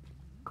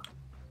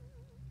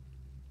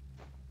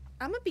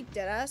 I'm gonna be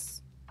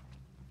deadass.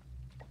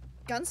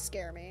 Guns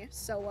scare me,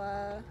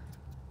 so,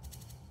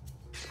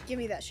 give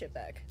me that shit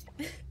back.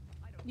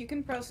 You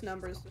can press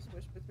numbers to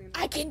switch between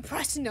them. I can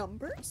press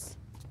numbers?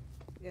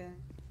 Yeah.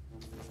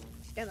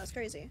 Damn, that's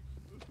crazy.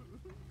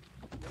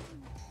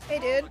 Hey,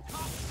 dude.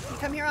 You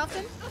come here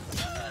often?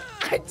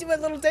 I do a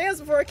little dance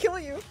before I kill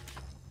you.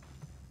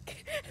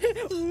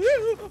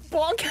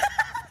 Bonk.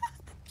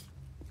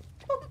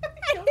 Oh my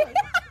god.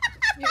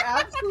 You're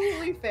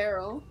absolutely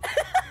feral.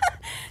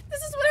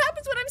 This is what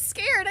happens when I'm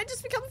scared. I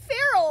just become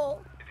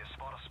feral.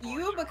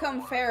 You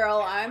become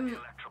feral. I'm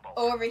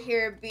over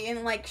here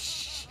being like,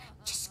 shh,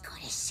 just go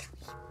to sleep.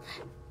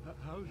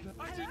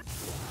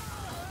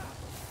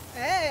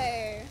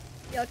 Hey.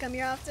 Y'all come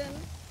here often?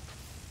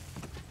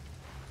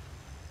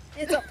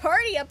 It's a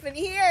party up in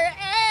here.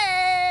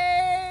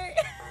 Hey.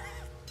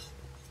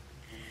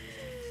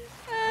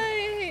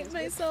 I hate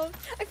myself.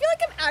 I feel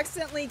like I'm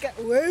accidentally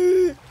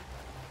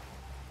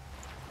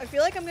I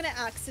feel like I'm gonna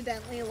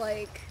accidentally,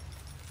 like,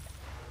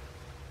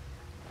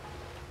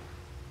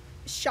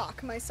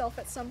 shock myself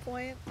at some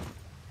point.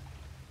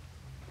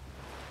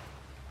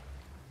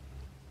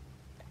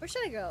 Where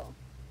should I go?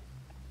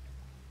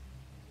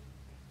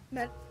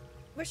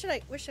 Where should I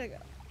go?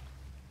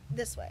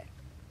 This way.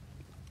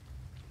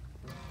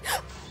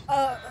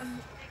 What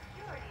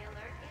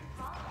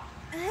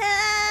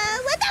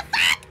the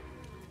fuck?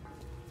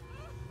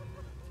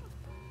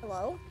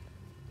 Hello?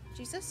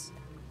 Jesus?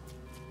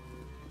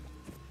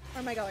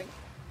 Where am I going?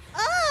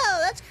 Oh,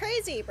 that's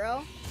crazy,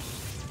 bro.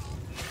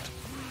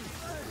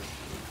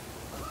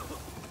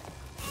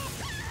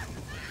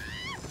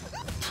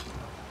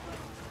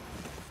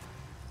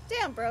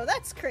 Damn, bro,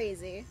 that's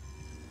crazy.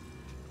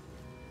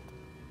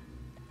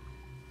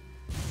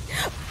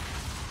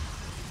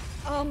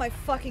 Oh my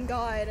fucking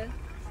god.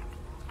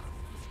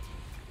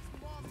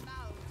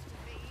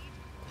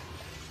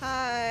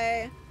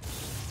 Hi.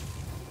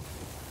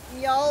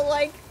 Y'all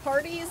like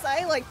parties?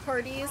 I like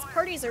parties.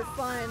 Parties are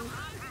fun.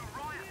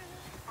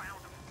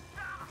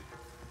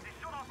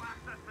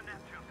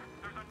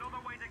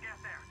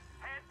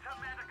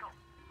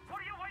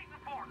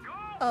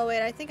 Oh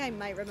wait, I think I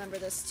might remember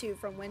this too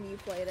from when you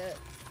played it.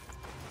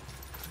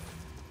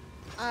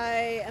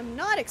 I am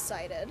not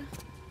excited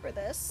for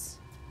this.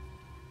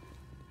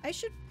 I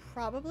should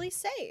probably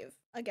save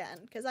again,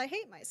 because I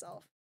hate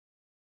myself.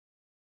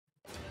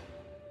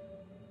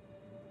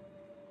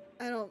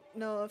 I don't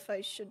know if I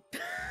should.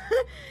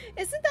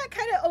 Isn't that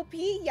kind of OP?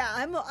 Yeah,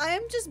 I'm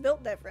just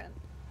built different.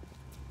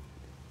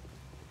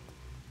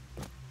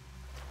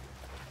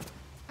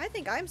 I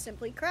think I'm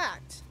simply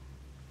cracked.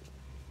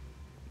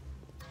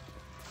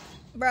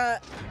 Bruh.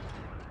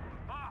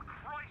 Oh,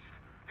 Christ!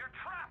 You're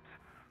trapped!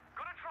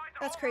 Gonna try to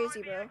That's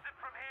crazy, bro. exit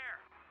from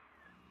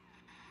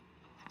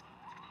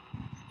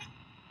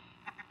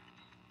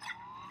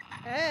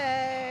here.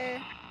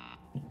 Hey.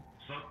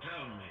 So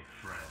tell me,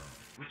 friend,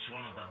 which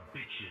one of the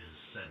bitches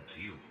sent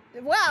you?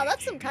 Wow,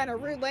 that's some kind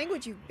of rude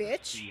language, you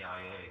bitch.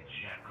 CIA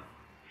jackal.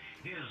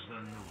 Here's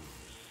the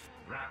news.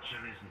 Rapture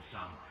isn't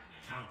some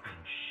sunken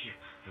ship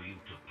for you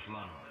to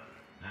plunder.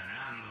 And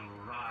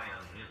Andrew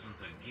Ryan isn't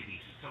a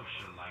giddy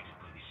socialite who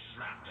can be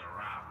slapped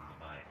around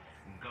by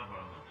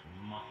government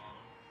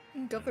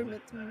muscle.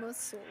 Government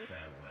muscle.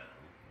 Farewell,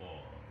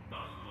 or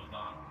До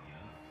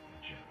свидания,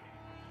 Jerry.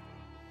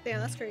 Damn,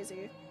 that's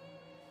crazy.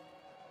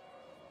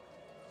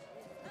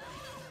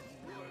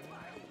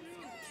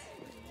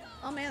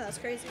 Oh man, that's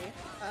crazy.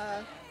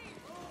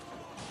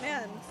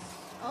 Man.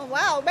 Oh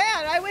wow,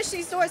 man, I wish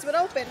these doors would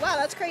open. Wow,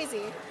 that's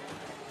crazy.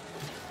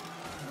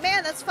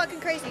 Man, that's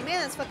fucking crazy.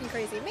 Man, that's fucking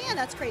crazy. Man,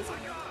 that's crazy.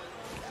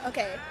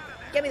 Okay,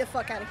 get me the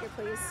fuck out of here,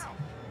 please.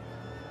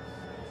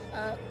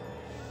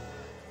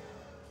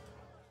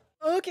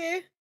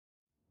 Okay.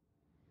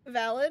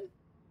 Valid.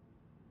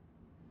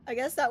 I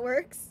guess that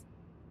works.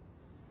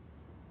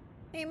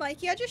 Hey,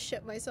 Mikey, I just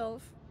shit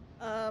myself.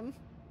 Oh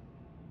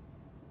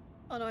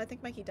no, I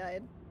think Mikey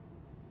died.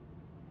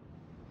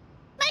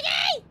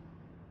 Mikey!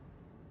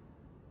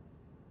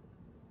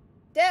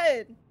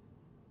 Dead!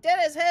 Dead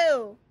as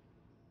hell!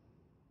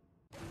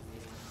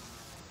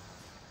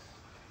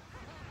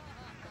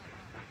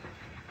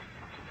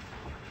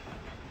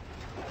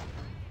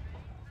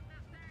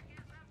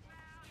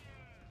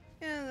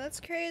 Yeah, that's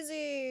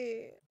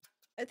crazy.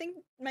 I think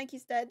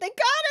Mikey's dead. They got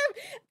him!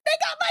 They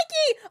got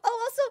Mikey! Oh,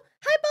 also,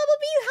 hi,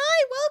 Bumblebee!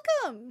 Hi,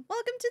 welcome!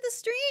 Welcome to the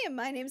stream!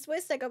 My name's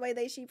Wiz, I go by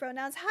they, she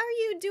pronouns. How are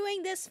you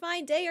doing this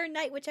fine day or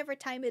night, whichever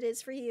time it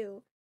is for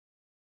you?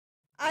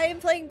 I am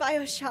playing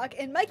Bioshock,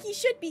 and Mikey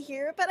should be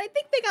here, but I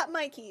think they got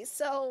Mikey,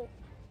 so...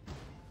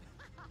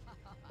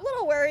 a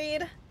little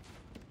worried.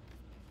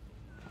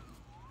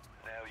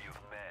 Now you've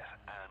met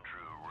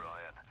Andrew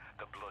Ryan,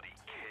 the bloody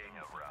king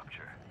of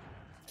Rapture.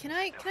 Can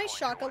I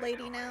shock a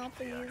lady now,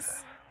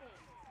 please?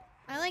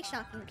 I like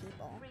shocking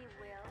people.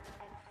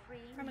 Where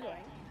am I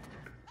going?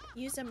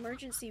 Use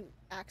emergency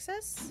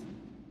access?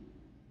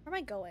 Where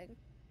am I going?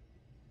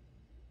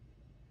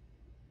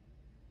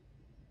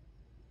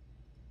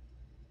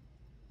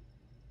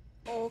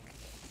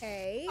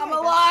 Okay. I'm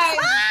alive!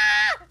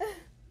 Ah!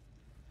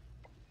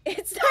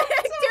 It's not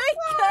doing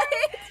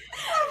good!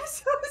 I'm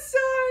so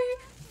sorry!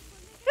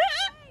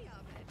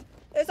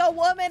 There's a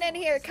woman in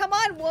here. Come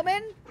on,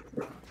 woman!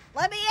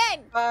 Let me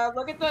in!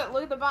 Look at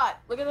the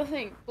bot. Look at the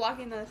thing.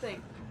 Blocking the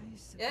thing.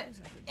 Yeah.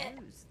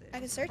 I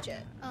can search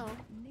it. Oh.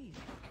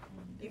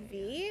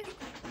 V?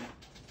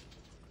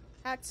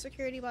 Hacked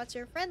security bots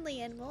are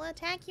friendly and will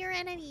attack your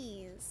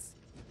enemies.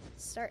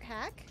 Start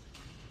hack?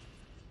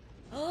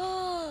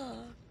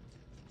 Oh!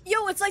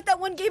 Yo, it's like that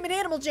one game in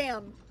Animal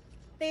Jam!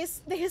 They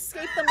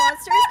escaped the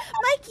monsters.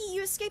 Mikey,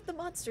 you escaped the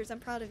monsters. I'm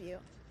proud of you.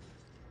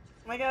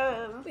 Oh my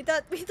god. We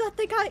thought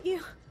they got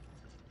you.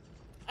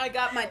 I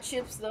got my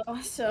chips though,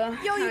 so.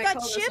 Yo, you I got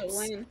call this a chips?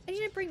 win. And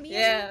you didn't bring me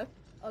Yeah. in?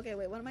 Okay,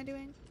 wait, what am I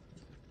doing?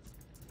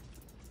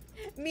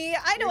 Me,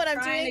 I know what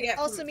I'm doing.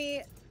 Also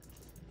me,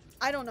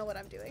 I don't know what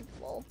I'm doing.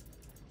 Lol.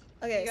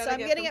 Okay, so I'm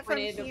getting it from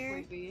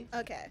here.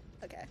 Okay,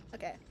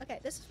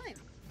 this is fine.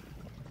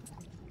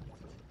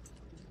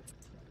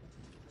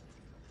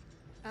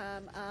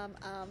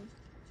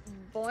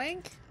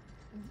 Boink.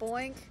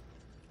 Boink.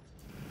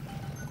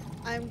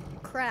 I'm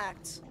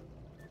cracked.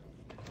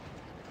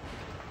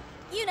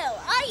 You know,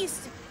 I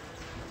used to...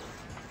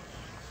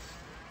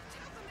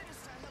 Tell the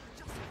minister he'll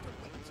just have to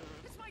wait.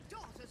 It's my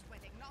daughter's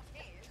wedding, not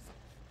his.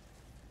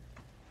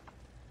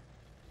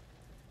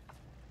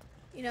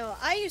 You know,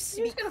 I used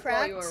to be gonna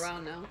cracked. follow you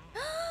around now.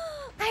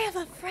 I have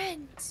a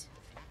friend.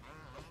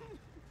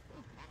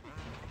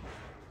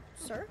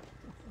 Sir?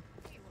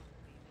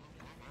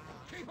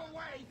 Keep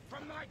away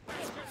from my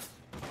bastards!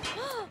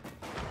 Oh.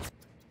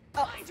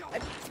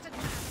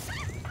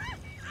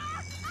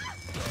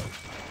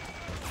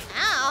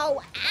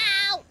 Ow!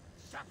 Ow!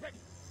 Serpent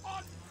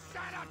on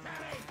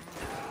sanitary!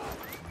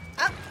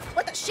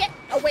 What the shit?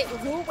 Oh wait,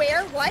 who?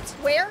 Where? What?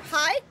 Where?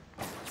 Hi?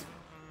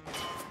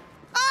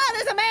 Ah,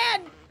 there's a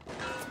man!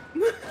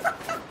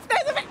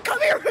 There's a man!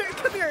 Come here!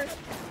 Come here!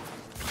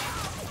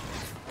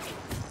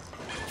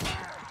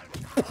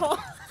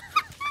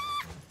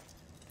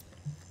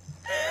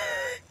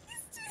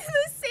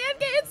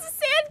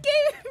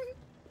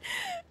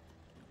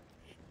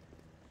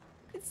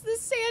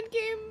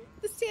 game,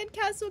 the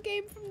sandcastle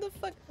game from the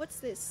fuck. What's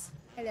this?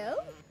 Hello?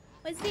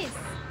 What's this?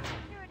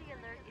 Security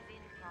alert is in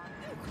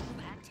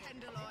progress.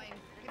 Tenderloin.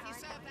 If you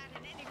serve that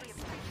in any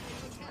respectable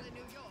hotel in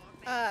New York,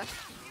 If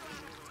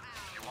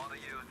you want to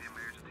use the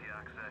emergency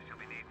access, you'll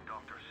be needing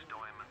Dr.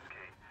 Steinman's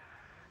key.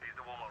 He's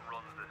the one that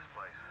runs this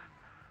place.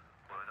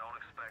 But I don't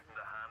expect him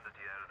to hand it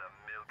to you out of the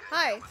milk.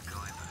 Hi.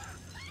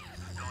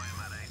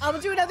 Steinman ain't I'm gonna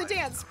do another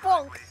dance.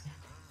 Bonk.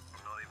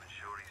 I'm not even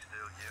sure he's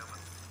still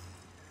human.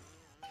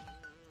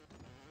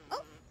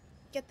 Oh,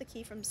 get the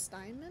key from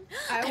Steinman.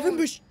 I I have a will-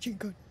 machine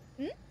gun.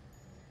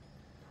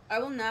 I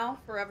will now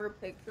forever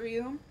picture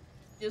you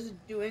just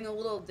doing a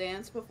little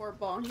dance before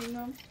bonking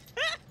them.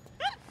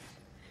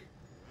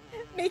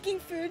 Making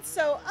food.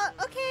 So,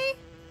 okay.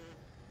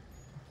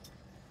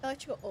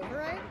 Electrical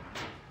override.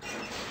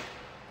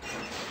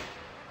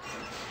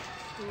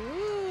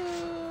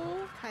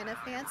 Ooh, kind of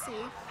fancy.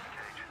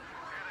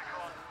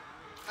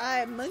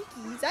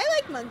 Monkeys. I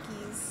like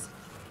monkeys.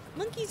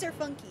 Monkeys are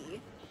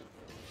funky.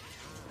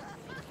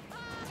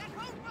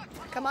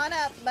 Come on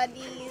up,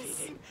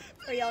 buddies.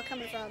 Where y'all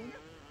coming from?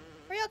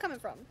 Where y'all coming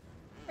from?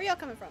 Where y'all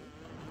coming from?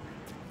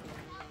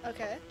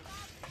 Okay.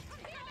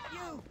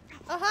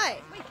 Oh,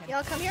 hi.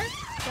 Y'all come here?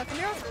 Y'all come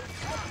here?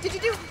 Did you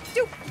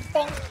do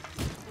bonk?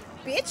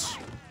 Bitch.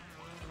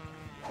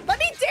 Let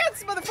me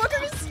dance,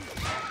 motherfuckers!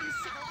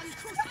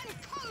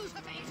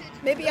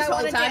 Maybe This I whole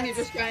want to time dance. you're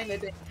just trying to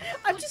dance.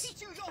 I'm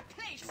just...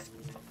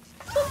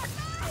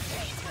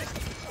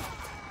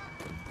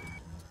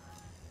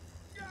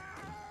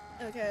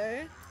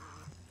 Okay.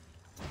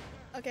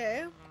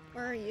 Okay.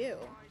 Where are you?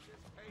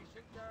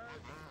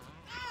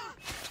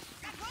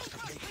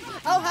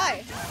 Oh,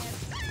 hi.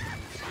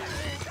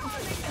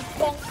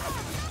 Bonk.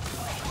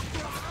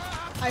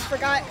 I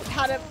forgot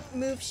how to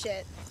move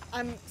shit.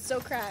 I'm so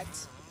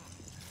cracked.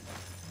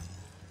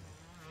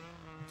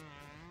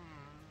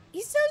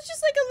 He sounds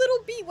just like a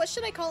little bee. What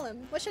should I call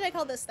him? What should I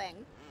call this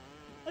thing?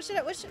 What should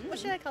I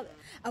call it?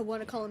 I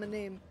want to call him a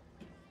name.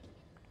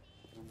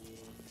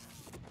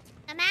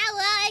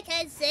 Amala, I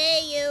can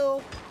see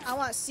you. I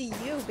want to see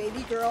you,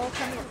 baby girl.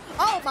 Come here.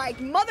 Oh my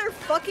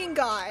motherfucking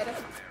god.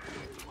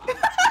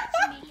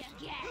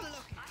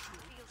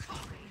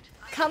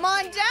 Come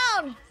on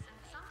down.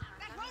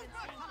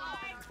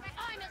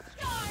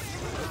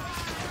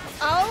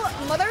 Oh,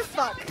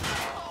 motherfuck.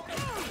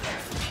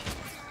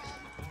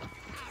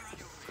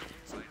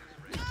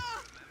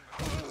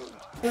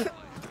 No!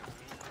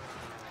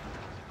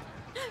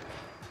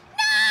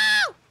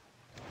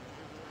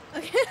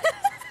 Okay.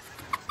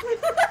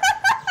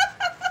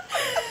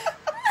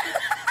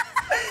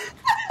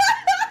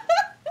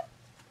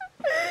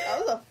 That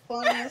was the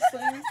funniest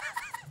thing.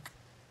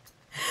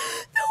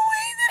 The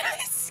way that I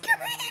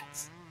screamed.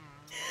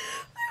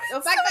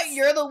 The fact that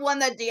you're the one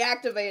that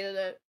deactivated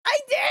it. I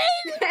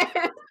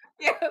did.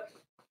 Yeah.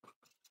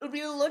 If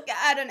you look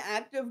at an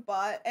active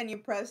bot and you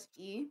press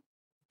E,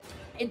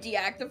 it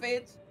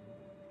deactivates.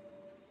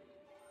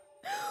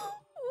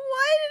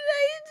 Why did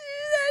I do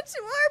that to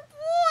our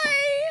boy?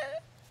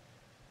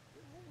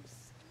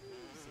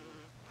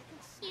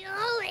 You're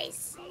always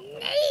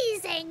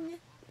sneezing.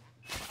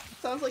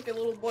 Sounds like a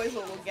little boy's a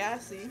little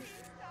gassy.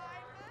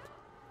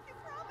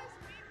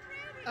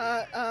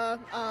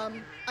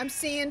 I'm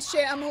seeing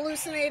shit. I'm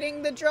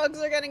hallucinating. The drugs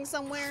are getting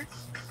somewhere.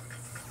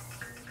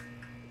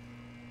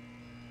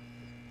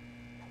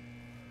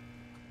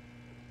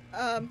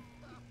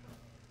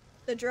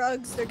 The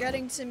drugs, they're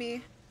getting to me.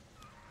 You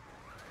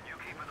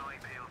keep an eye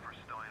peeled for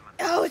Steinman.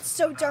 Oh, it's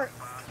so dark.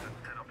 Fast and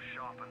set up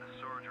shop in the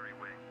surgery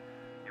wing.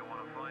 You want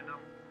to find him?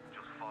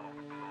 Just follow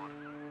the blood.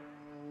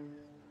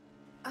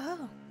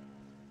 Oh.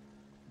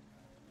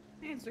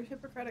 Hey, it's their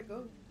Hippocratic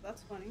Oath.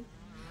 That's funny.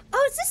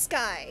 Oh, it's this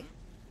guy.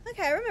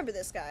 Okay, I remember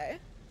this guy.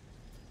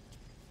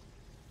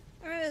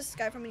 I remember this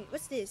guy from...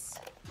 What's this?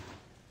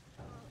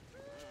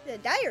 The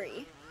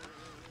diary.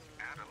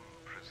 Adam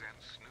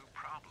presents new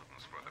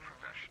problems for the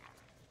professional.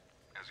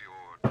 As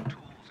your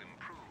tools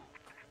improve,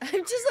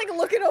 I'm just like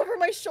looking over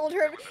my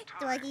shoulder.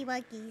 Doggy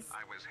wuggies.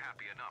 I was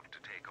happy enough to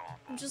take off.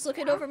 I'm just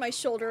looking over my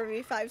shoulder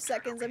every 5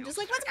 seconds. I'm just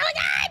like, what's going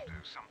on? Do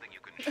something you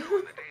can show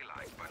in the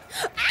daylight, but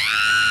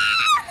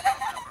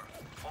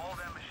All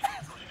them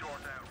machines will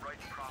short out right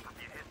proper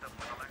if you hit them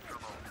with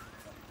electrovolt.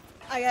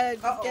 I gotta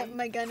get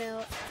my gun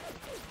out.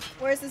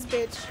 Where's this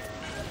bitch?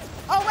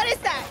 Oh, what is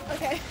that?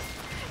 Okay.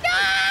 No,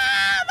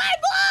 my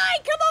boy!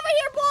 Come over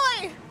here, boy!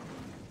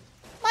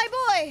 My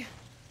boy!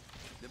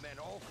 The men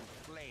all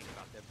complain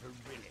about their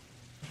virility,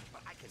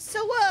 but I can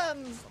So,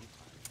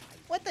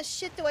 what the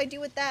shit do I do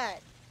with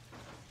that?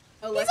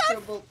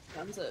 Electrobolt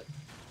guns it.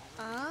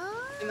 Ah.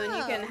 And then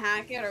you can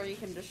hack it or you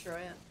can destroy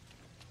it.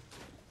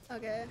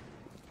 Okay.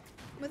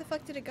 Where the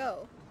fuck did it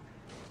go?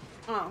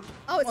 Oh.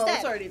 Oh, it's well, dead.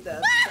 it's already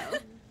dead. So.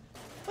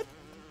 What?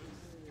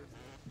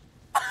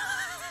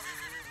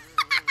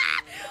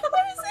 What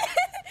was it?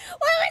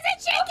 Why was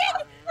it shaking?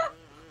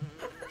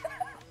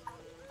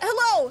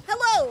 Hello,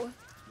 hello.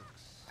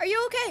 Are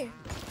you okay?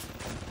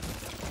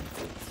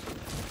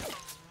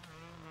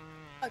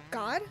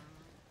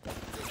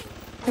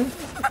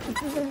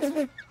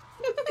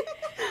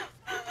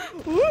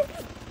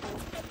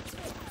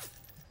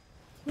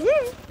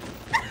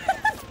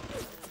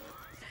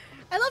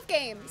 I love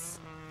games.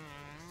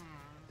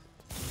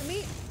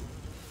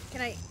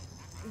 Can I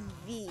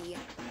V?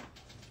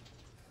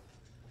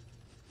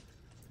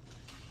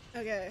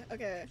 Okay,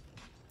 okay.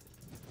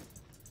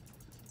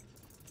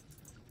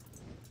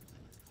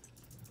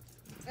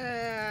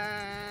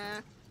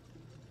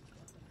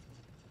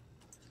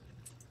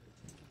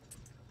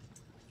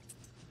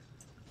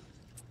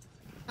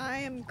 I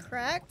am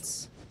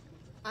cracked.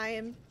 I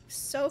am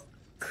so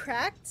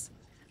cracked.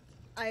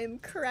 I am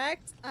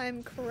cracked.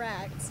 I'm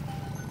cracked.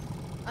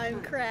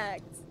 I'm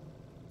cracked.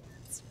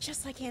 It's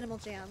just like Animal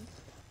Jam.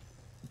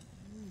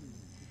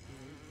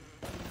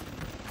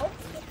 Oh.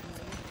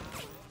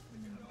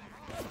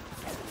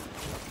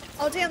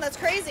 Oh damn, that's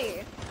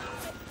crazy.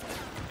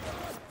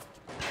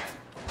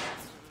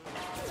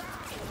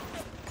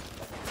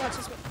 Watch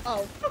this.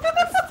 Oh.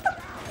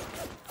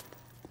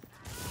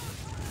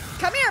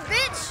 Come here,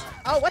 bitch!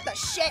 Oh, what the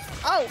shit?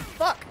 Oh,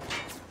 fuck.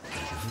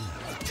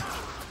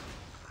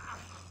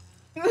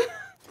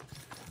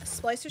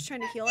 Splicer's trying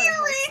to heal it.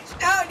 You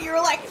reached out and you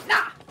were like,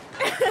 nah!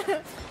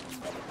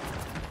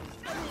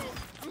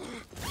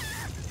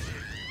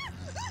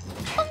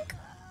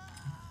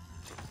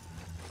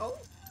 Oh.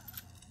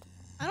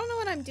 I don't know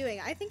what I'm doing.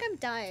 I think I'm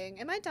dying.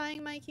 Am I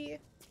dying, Mikey?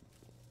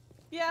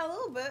 Yeah, a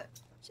little bit.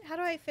 How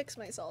do I fix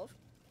myself?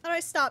 How do I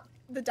stop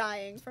the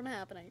dying from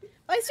happening?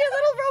 Why is your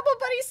little Robo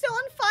Buddy still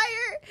on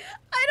fire?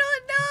 I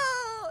don't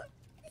know!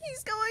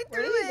 He's going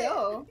through it. Where did he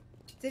go?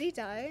 Did he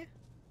die?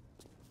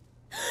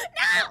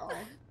 No!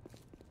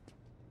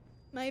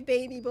 My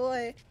baby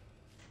boy.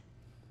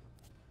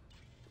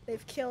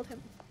 They've killed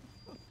him.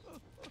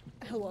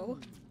 Hello?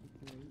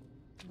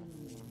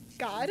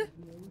 God?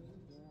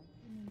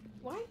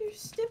 Why are your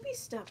stippy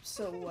steps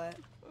so wet?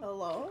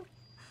 Hello?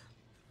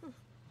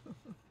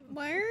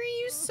 Why are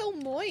you so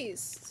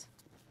moist?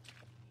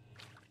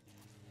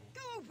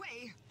 Go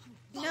away.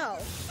 No.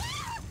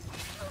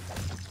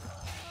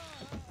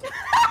 Go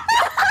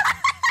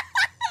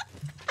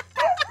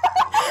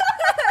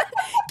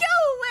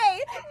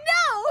away! No!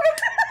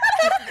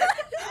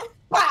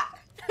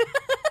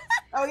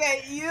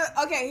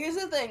 Okay, here's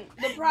the thing.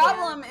 The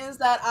problem is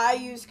that I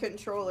use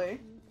controller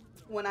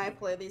when I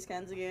play these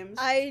kinds of games.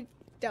 I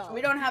don't.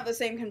 We don't have the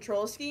same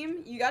control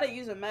scheme. You gotta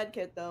use a med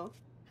kit though.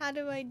 How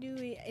do I do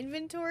it?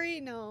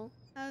 Inventory? No.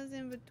 How does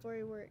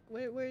inventory work?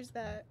 Where's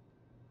that?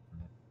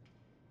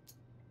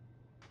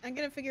 I'm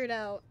gonna figure it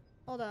out.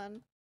 Hold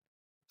on.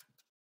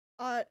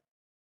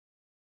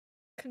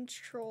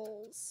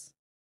 Controls.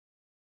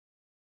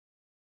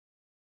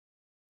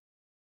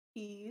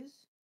 Keys.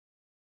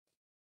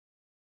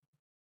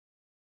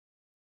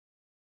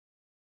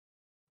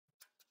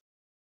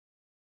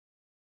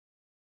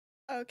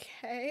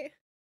 Okay.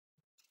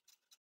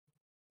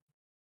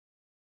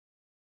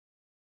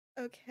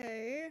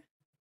 Okay.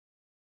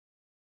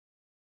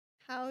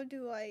 How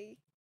do I...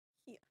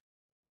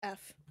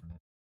 F.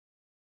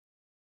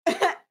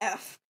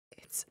 F.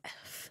 It's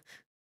F.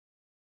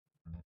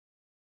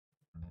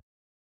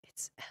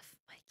 It's F,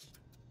 Mikey.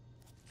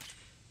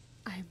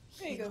 I'm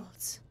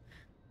healed.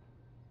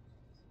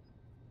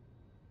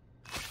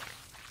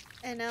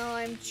 And now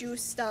I'm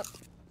juiced up.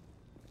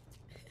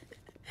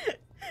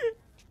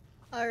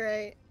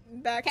 Alright.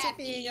 Back to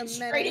being a menace.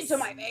 Straight into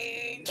my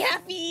veins.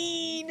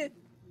 Caffeine!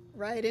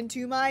 Right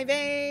into my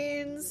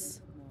veins.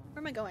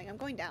 Where am I going? I'm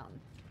going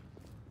down.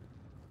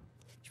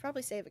 Should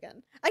probably save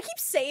again. I keep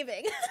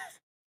saving.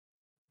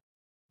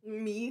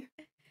 Me?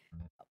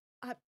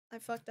 I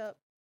fucked up.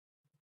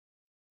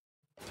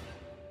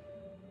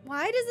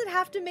 Why does it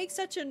have to make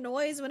such a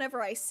noise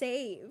whenever I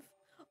save?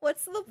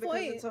 What's the point?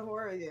 Because it's a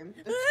horror game.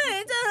 It's a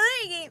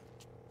horror game.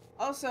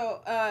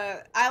 Also,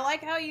 I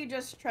like how you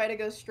just try to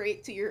go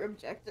straight to your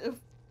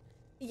objective.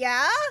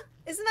 Yeah?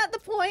 Isn't that the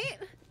point?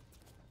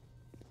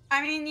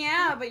 I mean,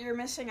 yeah, but you're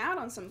missing out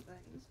on some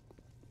things.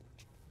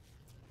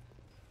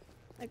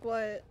 Like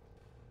what?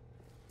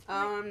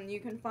 You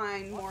can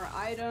find more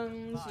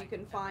items, you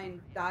can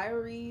find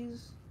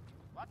diaries.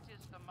 What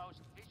is the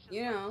most vicious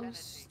You know, brutality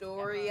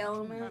story ever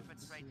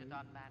elements. perpetrated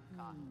on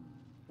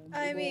mankind?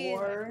 I mean,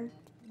 War.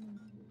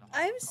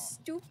 I'm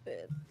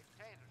stupid.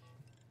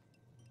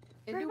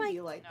 It Where do am I? be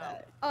like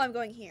that. Oh, I'm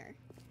going here.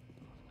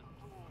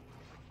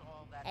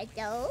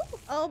 Hello?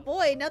 Oh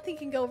boy, nothing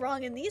can go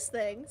wrong in these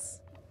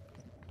things.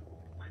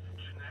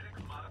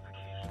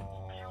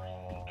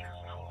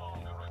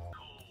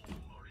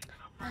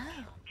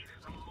 Oh.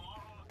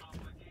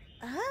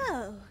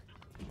 Oh.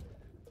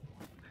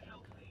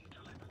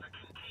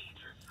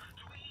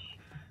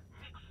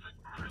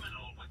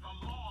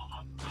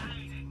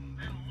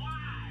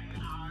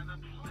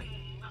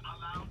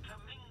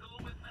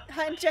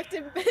 Inject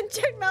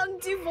Mountain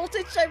Dew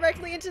voltage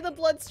directly into the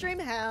bloodstream.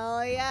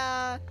 Hell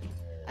yeah.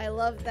 I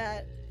love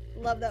that.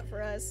 Love that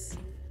for us.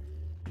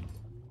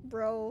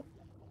 Bro.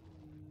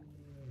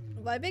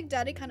 My Big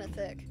Daddy kind of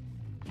thick.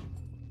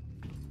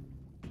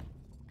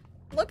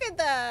 Look at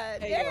that.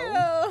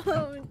 Damn.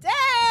 Damn.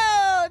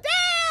 Damn.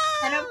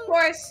 And of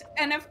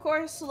of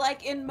course,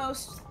 like in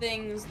most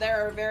things,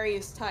 there are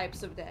various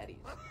types of daddies.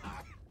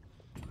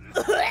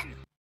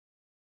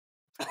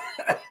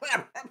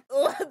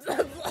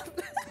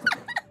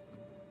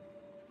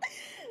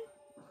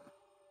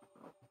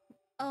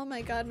 Oh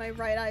my god, my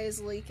right eye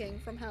is leaking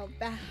from how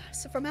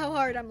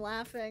hard I'm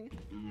laughing.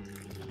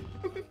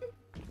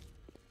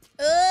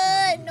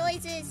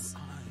 Noises.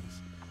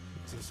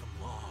 There's a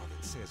law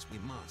that says we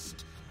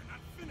must. We're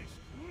not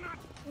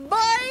finished.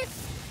 Bye.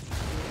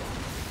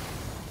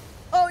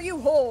 Oh, you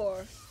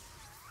whore.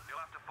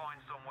 You'll have to find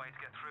some way to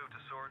get through to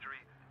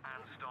surgery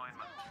and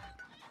Steinman.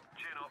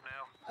 Chin up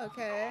now.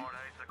 Okay.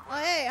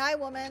 Oh, hey, hi,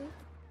 woman.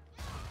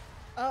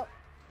 Oh.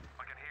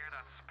 I can hear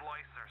that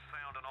splicer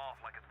sounding off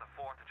like it's the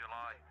 4th of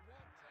July.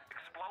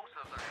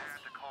 Explosives are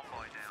hard to come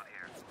by down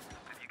here.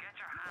 If you get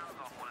your hands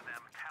on one of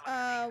them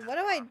what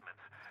do I...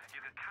 you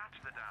can catch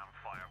the damn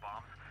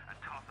firebombs and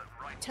toss it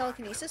right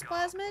Telekinesis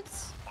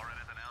plasmids? or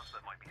anything else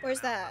that might be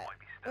Where's that?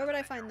 Where would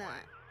I find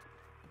that?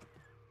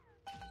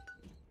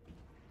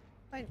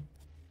 Fine.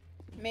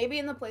 Maybe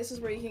in the places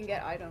where you can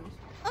get items.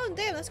 Oh,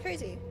 damn, that's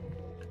crazy.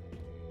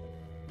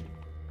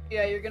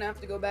 Yeah, you're gonna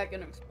have to go back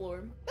and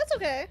explore. That's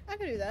okay. I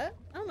can do that.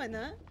 I don't mind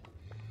that.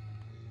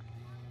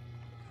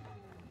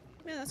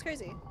 Man, that's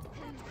crazy.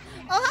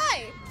 Oh,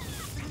 hi!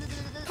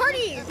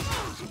 Party!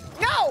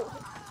 No!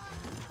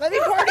 Let me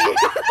party!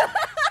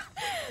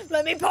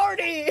 Let me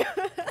party!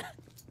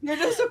 You're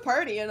just a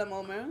party in a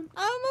moment.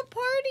 I'm a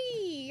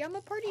party! I'm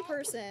a party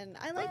person.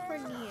 I like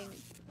partying.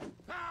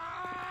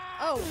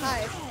 Oh,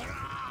 hi.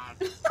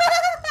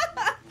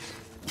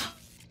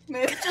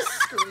 Man, just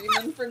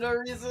screaming for no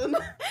reason.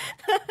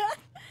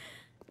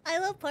 I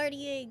love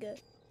partying.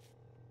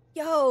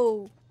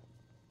 Yo!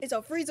 It's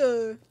a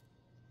freezer!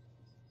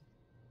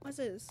 What's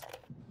this?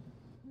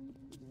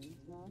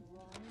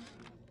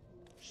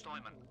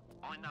 Steinman,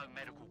 I know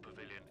Medical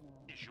Pavilion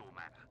is your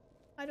manor.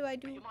 How do I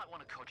do? You might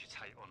want to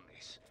cogitate on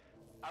this.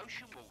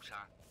 Ocean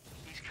water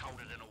is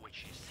colder than a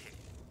witch's tit.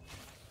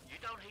 You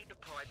don't heat the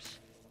pipes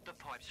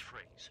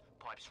freeze.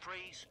 Pipes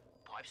freeze,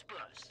 pipes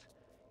burst.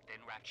 Then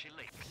Rapture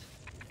leaks.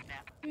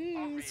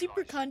 Now,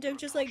 super content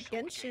just like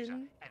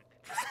Genshin.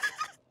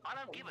 I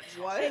don't give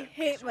a What? I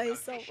hate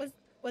myself.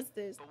 What's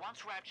this? But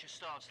once Rapture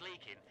starts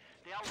leaking,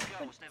 the old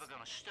girl's never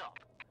gonna stop.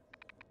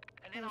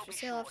 And then Items I'll for be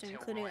sale sure often to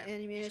tell including Ryan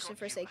ammunition he's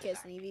for got say you kids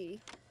back. and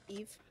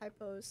Eve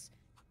hypos.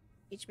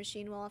 Each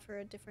machine will offer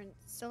a different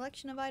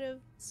selection of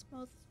items.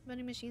 Most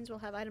vending machines will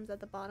have items at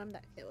the bottom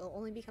that it will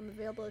only become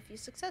available if you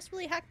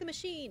successfully hack the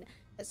machine.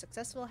 A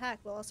successful hack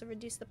will also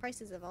reduce the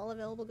prices of all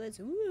available goods.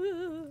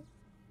 Ooh.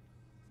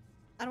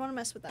 I don't want to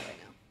mess with that right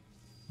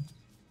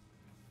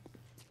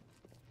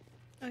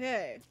now.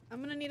 Okay,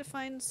 I'm gonna need to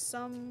find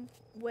some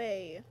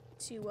way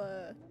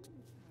to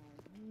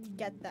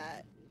get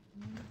that.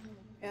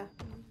 Yeah.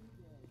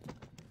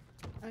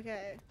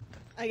 Okay.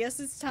 I guess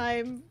it's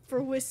time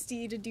for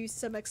Wisty to do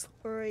some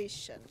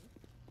exploration.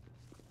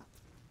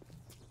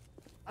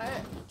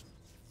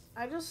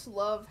 I just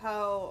love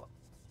how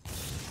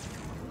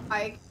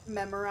I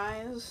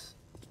memorize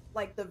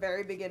like the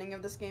very beginning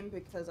of this game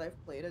because I've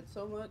played it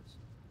so much.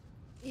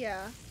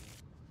 Yeah.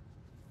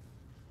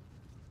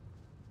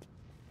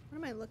 What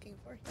am I looking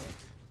for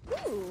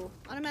here? Ooh,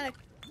 automatic.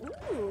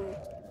 Ooh.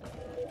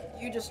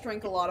 You just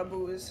drink a lot of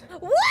booze.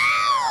 Woo!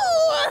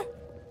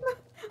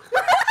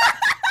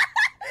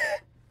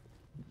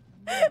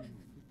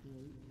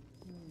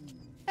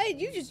 Hey,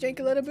 you just drank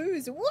a lot of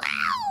booze.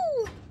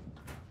 Wow!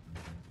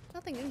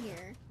 Nothing in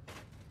here.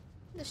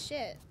 What the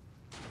shit?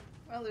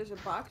 Well, there's a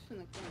box in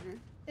the corner.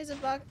 There's a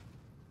box.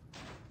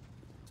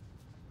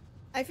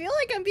 I feel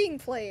like I'm being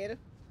played.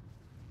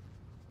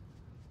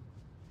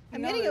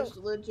 I'm getting there's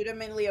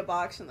legitimately a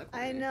box in the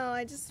corner. I know,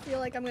 I just feel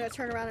like I'm gonna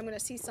turn around and I'm gonna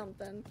see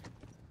something.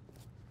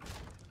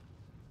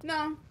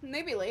 No,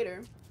 maybe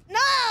later.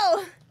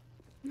 No!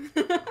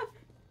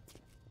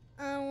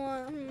 I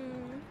want...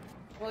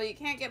 Well, you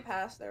can't get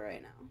past there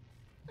right now.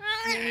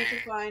 You need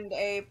to find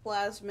a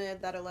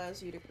plasmid that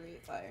allows you to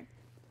create fire.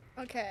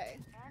 Okay.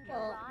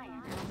 Well...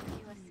 Ryan asks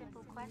you a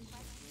simple question.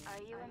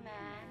 Are you a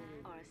man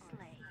or a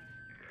slave?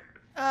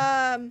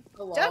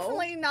 Hello?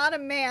 Definitely not a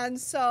man,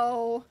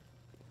 so...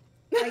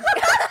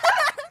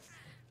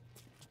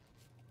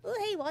 Oh,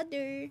 hey,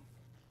 Wonder.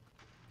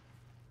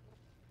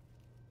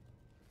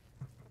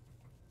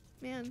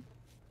 Man.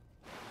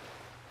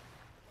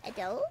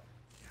 Hello?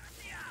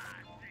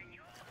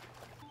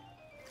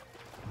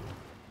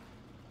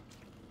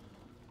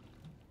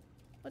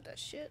 What the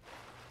shit?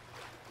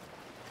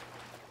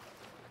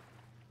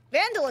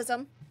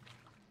 Vandalism?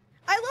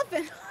 I love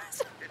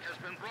vandalism. It has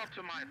been brought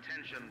to my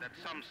attention that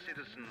some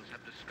citizens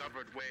have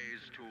discovered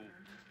ways to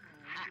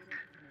hack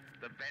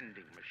the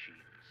vending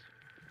machines.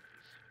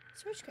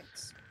 Search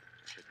kits.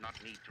 Should not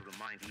need to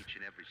remind each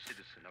and every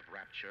citizen of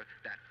Rapture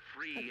that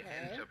free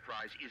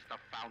enterprise is the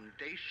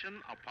foundation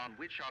upon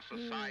which our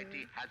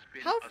society has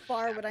been How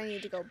far would I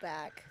need to go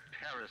back?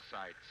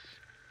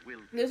 Parasites will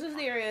This is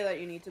the area that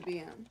you need to be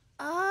in.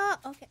 Ah,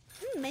 okay.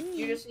 Menu.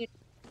 You just need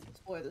to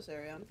explore this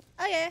area.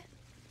 Okay.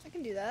 I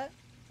can do that.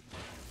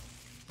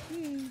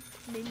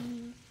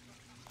 Menu.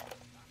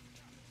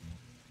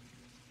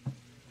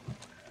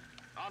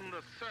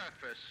 the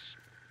surface,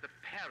 the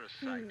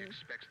parasite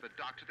expects the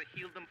doctor to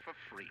heal them for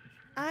free.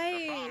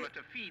 The farmer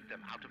to feed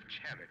them out of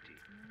charity.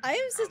 I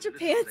am such a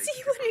pansy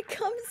when it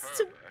comes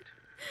to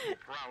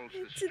Prowls the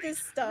to this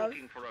streets stuff.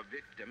 looking for a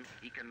victim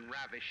he can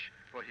ravish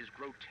for his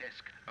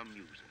grotesque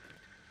amusement.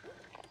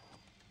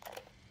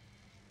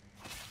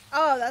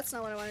 Oh, that's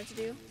not what I wanted to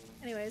do.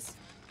 Anyways.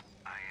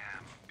 I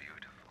am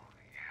beautiful,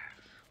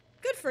 yes.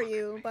 Good for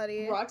you,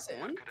 buddy. Roxanne.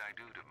 What could I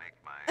do to make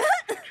my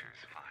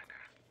features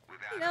finer?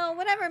 You know,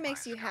 whatever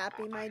makes you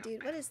happy, my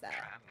dude. What is that?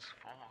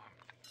 Transformed.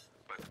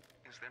 But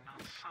is there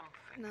not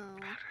something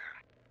better?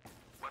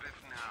 What if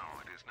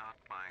now it is not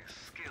my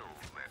skill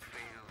that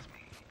fails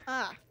me,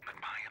 but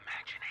my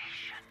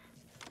imagination?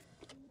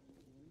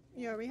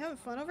 Yo, are we having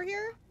fun over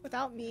here?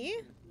 Without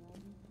me?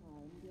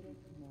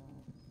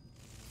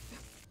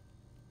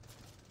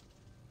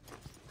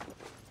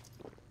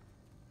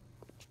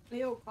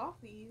 Yo,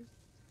 coffees.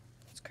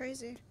 It's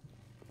crazy.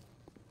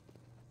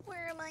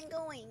 Where am I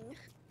going?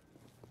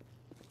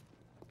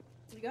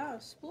 You gotta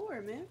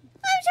explore, man.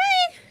 I'm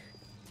trying!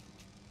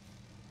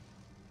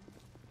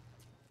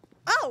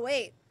 Oh,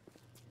 wait.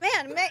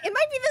 Man, it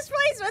might be this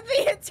place with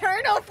the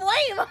eternal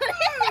flame on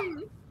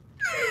it!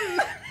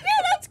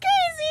 Man, that's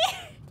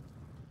crazy!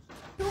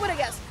 Who would have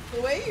guessed?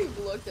 The way you've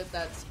looked at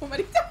that so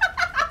many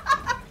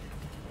times.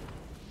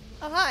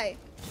 Oh, hi.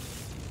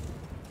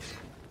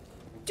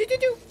 Do.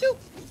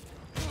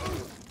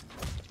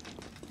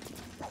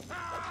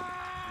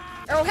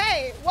 Oh,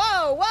 hey!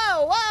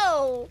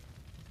 Whoa!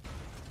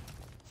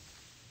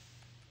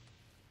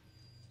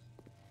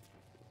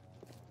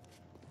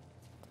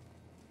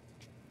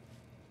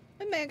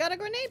 That man got a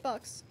grenade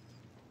box.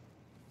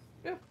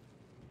 Yeah.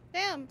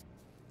 Damn.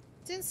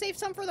 Didn't save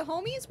some for the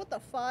homies? What the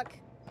fuck?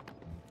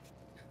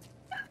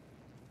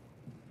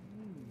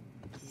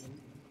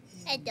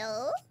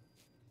 Hello?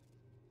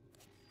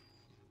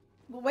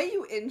 The way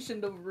you inch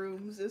into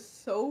rooms is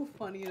so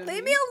funny to me.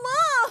 Leave me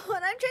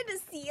alone! I'm trying to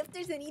see if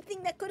there's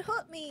anything that could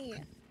hurt me.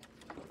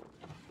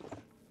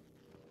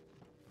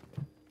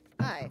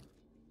 Hi.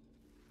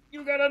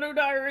 You got a new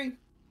diary.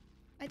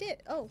 I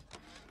did. Oh.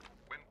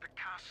 When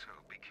Picasso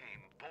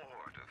became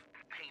bored of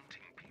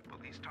painting people,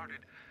 he started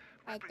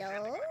I representing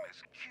know. them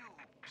as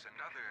cubes and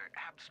other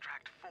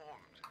abstract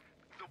forms.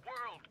 The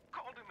world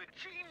called him a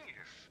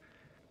genius.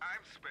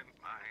 I've spent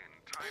my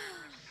entire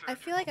I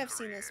feel like I've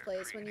seen this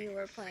place when you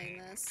were playing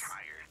this.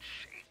 tired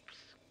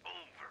shapes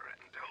over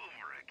and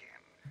over again.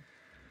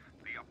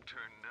 The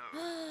upturned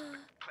nose,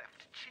 the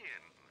cleft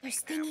chin, There's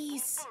the ample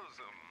thingies.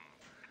 bosom.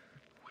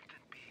 Wouldn't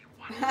it be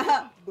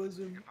wonderful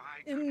Bosom. if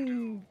I could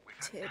do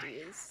with a knife?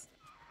 Titties.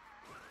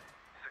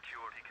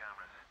 Security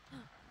cameras.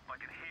 I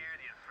can hear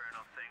the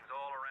infernal things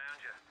all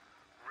around you.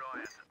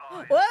 Ryan's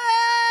eyes.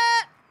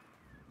 What?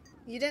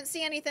 You didn't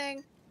see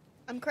anything.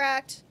 I'm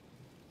cracked.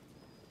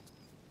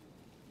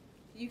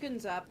 You can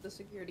zap the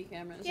security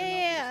cameras. and Yeah,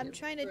 they'll I'm just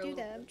trying to throw do a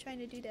that. little- I'm trying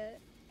to do that.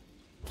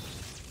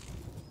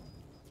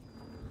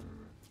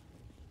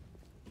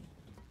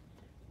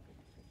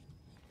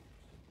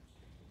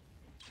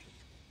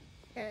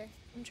 Okay,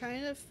 I'm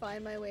trying to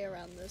find my way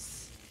around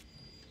this.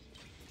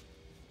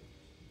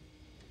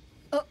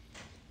 Oh!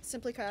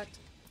 Simply cracked.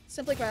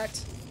 Simply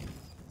cracked.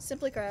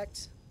 Simply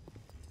cracked.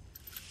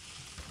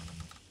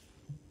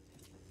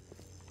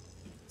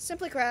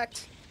 Simply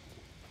cracked.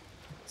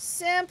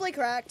 Simply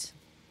cracked.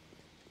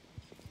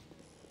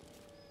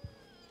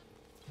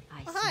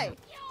 Oh, hi.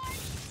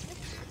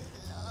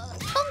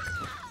 Punk.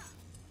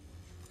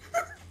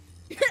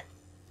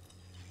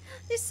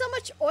 There's so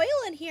much oil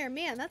in here,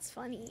 man. That's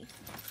funny.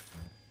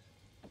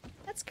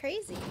 That's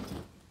crazy.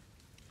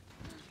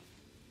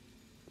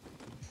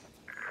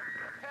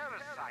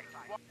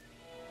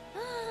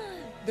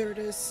 There it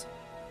is.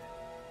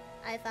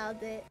 I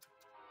found it.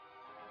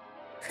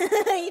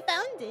 He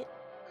found it.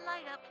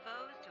 Light up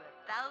foes to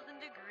 1,000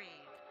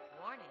 degrees.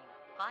 Warning,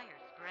 fire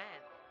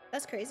spreads.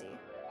 That's crazy.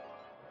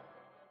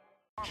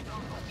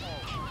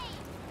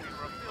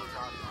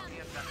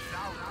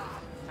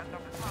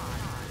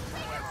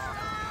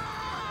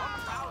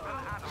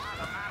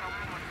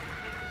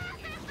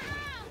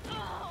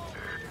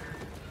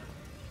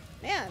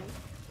 Man.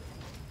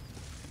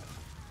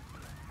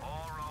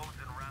 All roads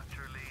in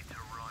Rapture lead to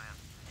Ryan.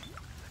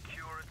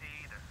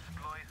 Security, the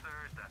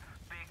splicers, the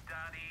big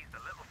daddies, the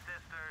little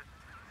sisters.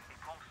 He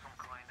pumps some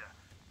kind of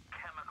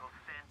chemical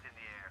scent in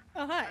the air.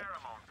 Oh, hi.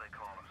 Pheromones, they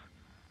call it.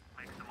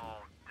 Makes them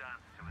all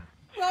dance to his...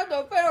 Not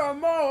the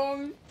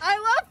pheromones. I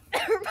love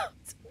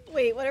pheromones.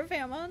 Wait, what are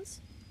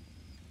pheromones?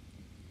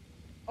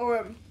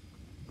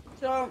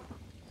 So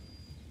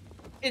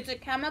it's a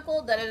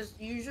chemical that is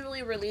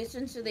usually released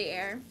into the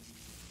air,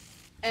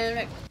 and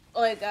it,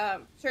 like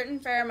certain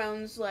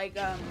pheromones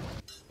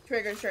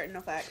trigger certain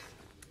effects.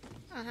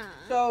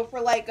 So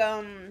for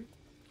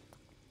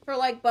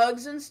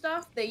bugs and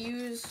stuff, they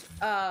use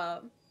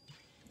well,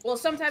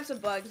 some types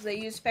of bugs, they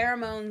use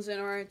pheromones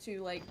in order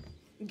to like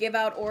give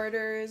out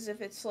orders.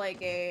 If it's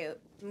like a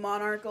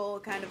monarchical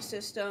kind of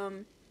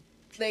system,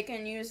 they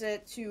can use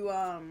it to,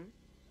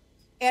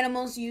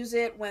 animals use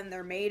it when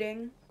they're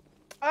mating.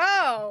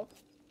 Oh!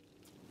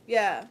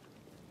 Yeah.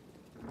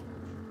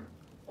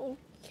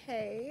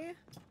 Okay.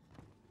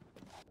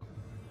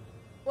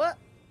 What?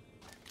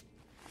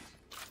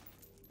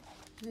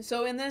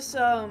 So in this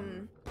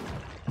situation,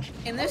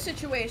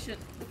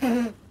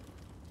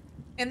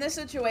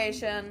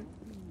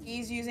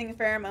 he's using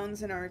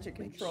pheromones in order to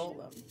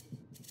control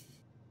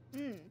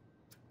them.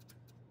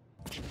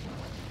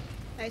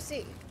 I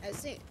see. I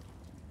see.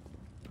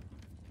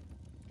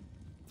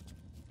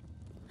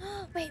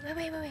 Wait.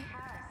 Parasite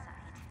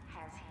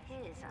has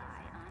his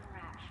eye on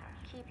Rapture.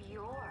 Keep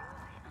your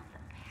eye on the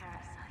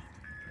parasite.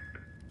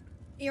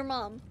 Your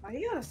mom. Why do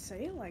you gotta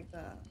say it like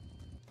that?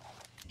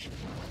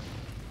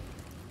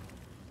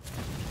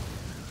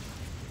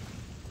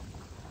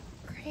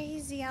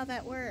 Crazy how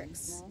that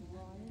works.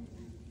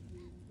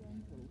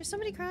 There's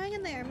somebody crying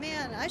in there.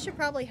 Man, I should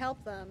probably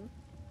help them.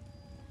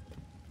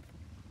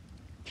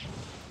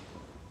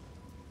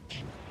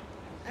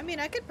 I mean,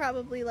 I could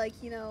probably, like,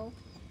 you know...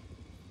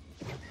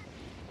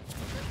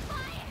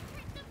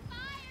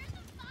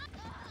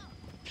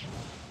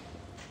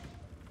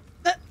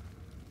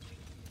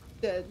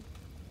 Dead.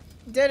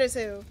 Dead as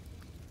who?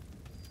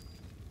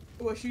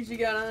 What shoes you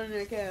got on in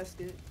their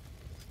casket?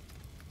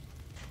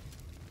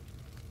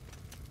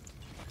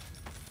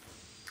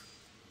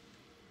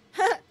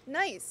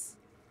 Nice.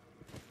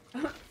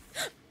 The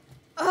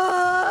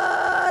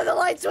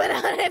lights went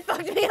out and it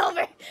fucked me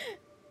over.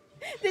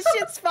 This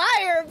shit's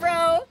fire,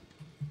 bro.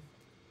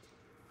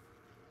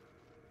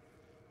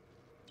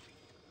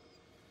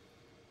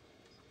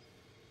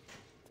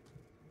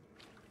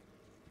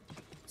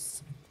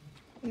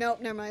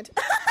 Nope, never mind.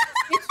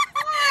 It's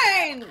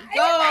fine!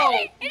 Go!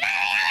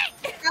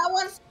 That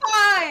one's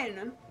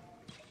fine!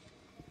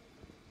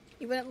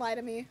 You wouldn't lie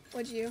to me,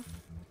 would you?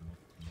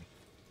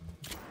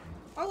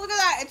 Oh, look at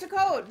that! It's a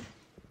code!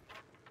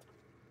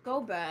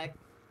 Go back.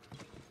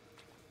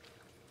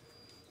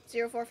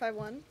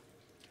 0451?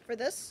 For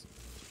this?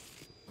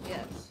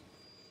 Yes.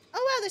 Oh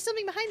wow, there's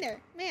something behind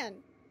there. Man.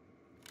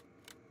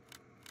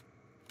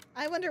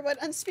 I wonder what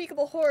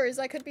unspeakable horrors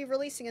I could be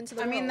releasing into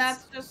the world. I mean,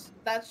 that's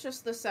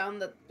just the sound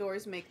that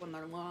doors make when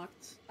they're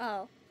locked.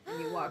 Oh.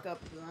 When you walk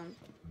up to them.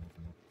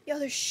 Yo,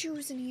 there's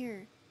shoes in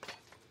here.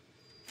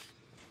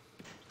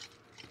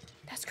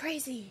 That's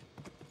crazy.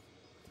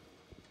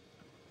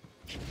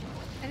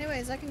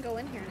 Anyways, I can go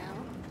in here now.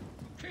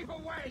 Keep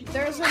away!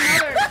 There's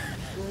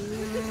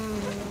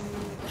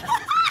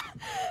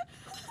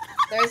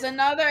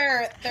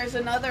another... There's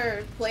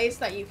another place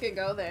that you could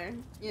go there,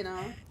 you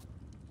know?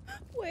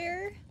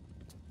 Where?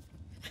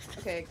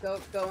 Okay, go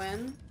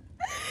in.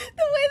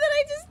 The way that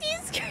I just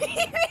keep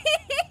screaming!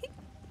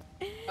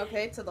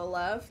 Okay, to the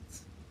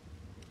left.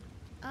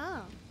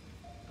 Oh.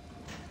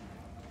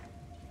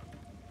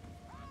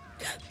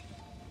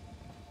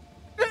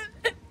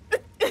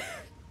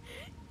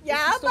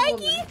 Yeah,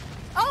 Mikey?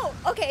 Oh,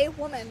 okay,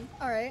 woman.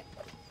 Alright.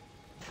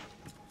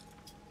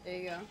 There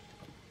you go.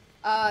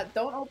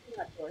 Don't open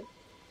that door.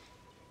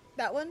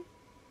 That one?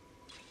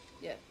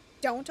 Yeah.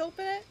 Don't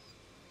open it?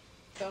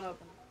 Don't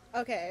open it.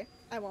 Okay,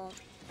 I won't.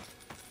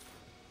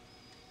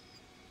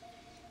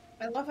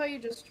 I love how you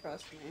just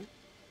trust me.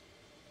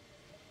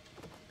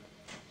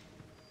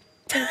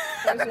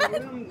 There's a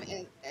room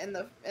in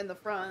the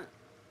front.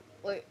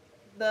 Like,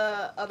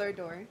 the other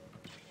door.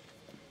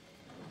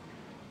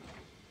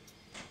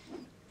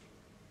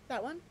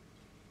 That one?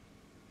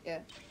 Yeah.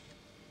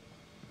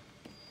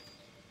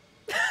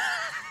 The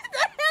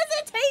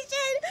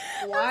hesitation!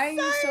 Why I'm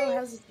are you so sorry.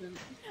 hesitant?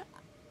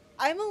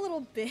 I'm a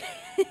little bitch.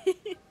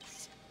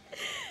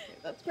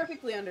 That's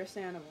perfectly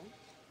understandable.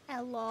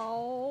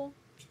 Hello?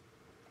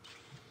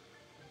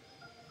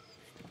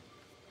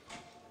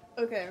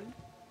 Okay.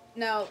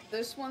 Now,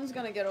 this one's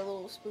gonna get a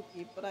little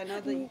spooky, but I know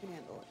that you can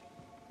handle it.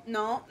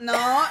 No,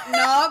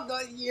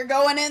 you're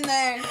going in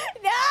there.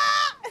 No!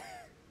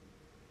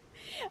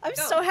 I'm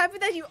so happy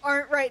that you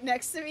aren't right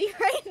next to me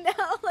right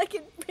now, like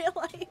in real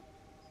life.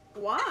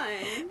 Why?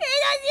 Hey, you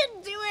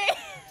didn't do it!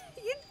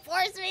 You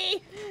forced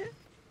me!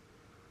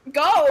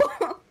 Go!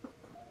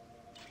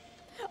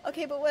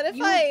 Okay, but what if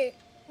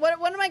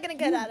what am I gonna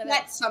get out of it?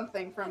 Get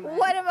something from it.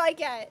 What am I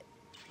get?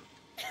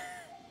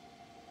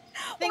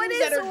 Things What is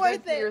that are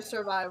worth good for it? your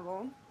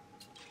survival.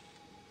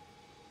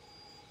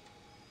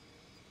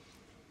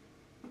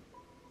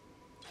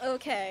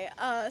 Okay,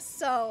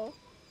 so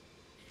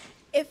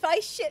if I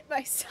shit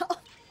myself,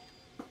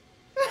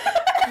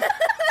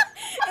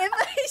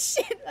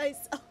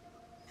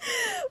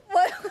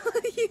 what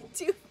will you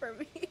do for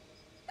me?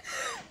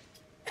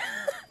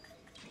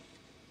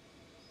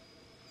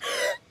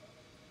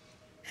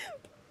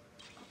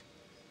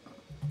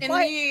 In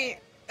the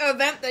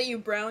event that you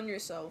brown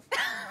yourself.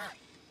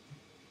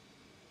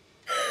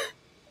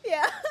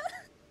 Yeah.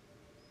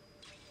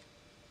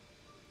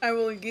 I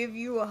will give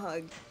you a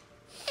hug.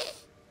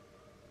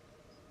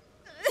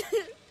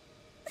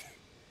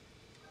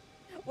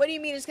 What do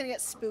you mean it's gonna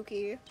get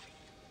spooky?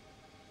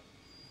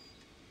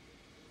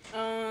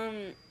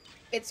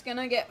 It's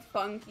gonna get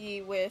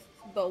funky with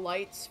the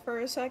lights for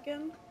a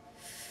second.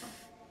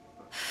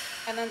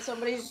 And then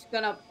somebody's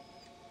gonna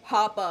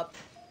pop up.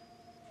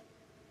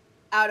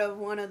 out of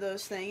one of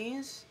those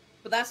thingies,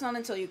 but that's not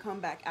until you come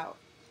back out.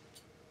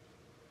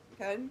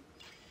 Okay?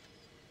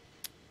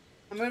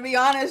 I'm gonna be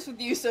honest with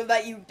you so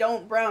that you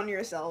don't brown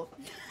yourself.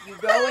 You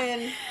go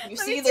in, you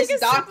see this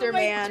doctor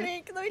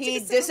man, he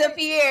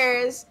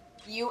disappears,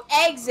 you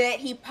exit,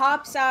 he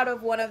pops out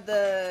of one of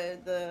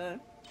the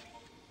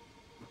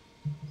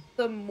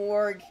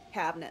morgue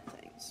cabinet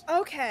things.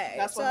 Okay,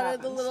 That's so what out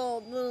of the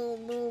happens.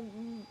 little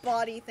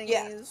body thingies.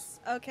 Yes.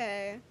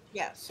 Okay.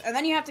 Yes, and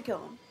then you have to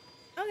kill him.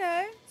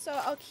 Okay, so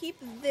I'll keep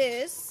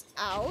this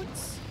out.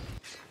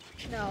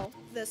 No,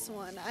 this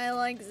one. I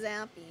like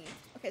Zappy.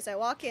 Okay, so I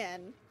walk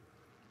in.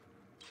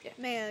 Yeah.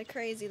 Man,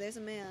 crazy, there's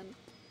a man.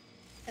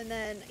 And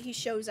then he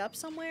shows up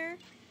somewhere.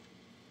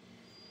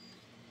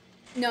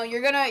 No,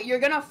 you're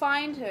gonna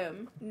find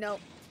him.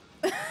 Nope.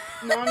 No,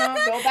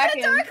 go back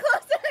in. The door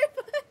closed and I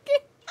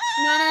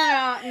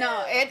fucking...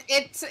 No.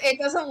 It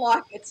doesn't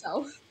lock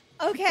itself.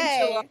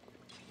 Okay.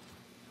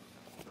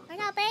 I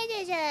got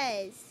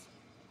bandages.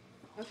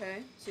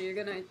 Okay, so you're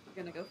gonna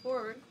go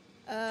forward.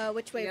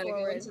 Which way You gotta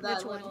forward? go into that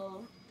Which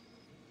one?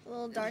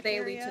 little dark they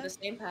area? lead to the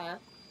same path.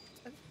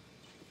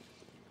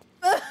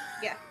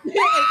 Yeah. It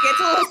gets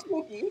a little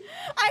spooky.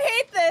 I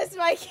hate this,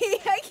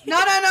 Mikey. I can't. No,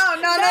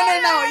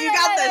 you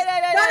got this.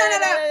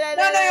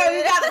 No,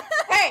 you got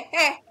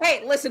this.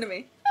 Hey, listen to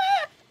me.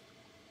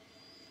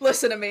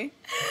 Listen to me.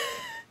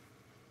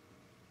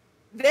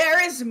 There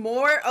is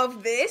more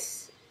of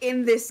this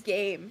in this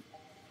game.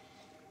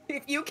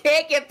 If you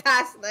can't get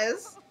past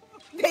this,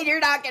 then you're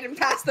not getting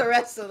past the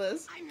rest of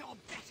this.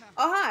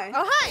 Oh, hi.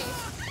 Oh, hi.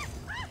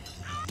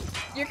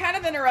 You're kind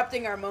of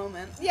interrupting our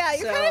moment. Yeah,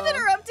 you're kind of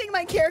interrupting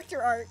my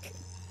character arc.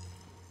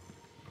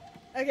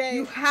 Okay.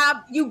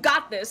 You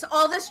got this.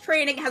 All this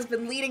training has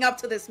been leading up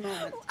to this moment. I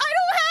don't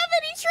have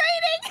any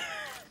training!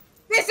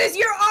 This is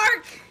your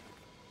arc!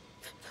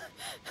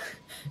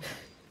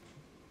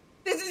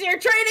 This is your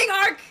training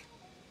arc!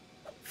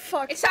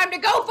 Fuck. It's time to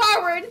go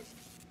forward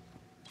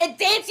and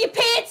dance your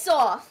pants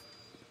off!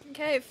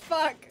 Okay,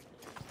 fuck.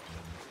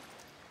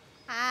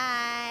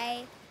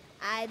 Hi,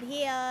 I'm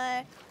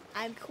here.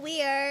 I'm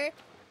queer,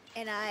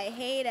 and I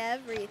hate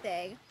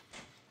everything.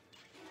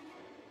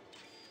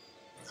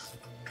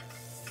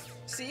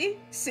 See?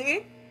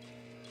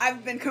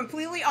 I've been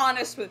completely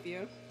honest with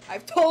you.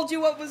 I've told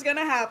you what was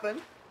gonna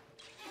happen.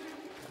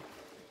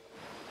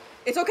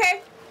 It's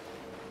okay.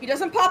 He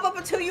doesn't pop up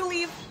until you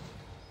leave.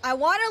 I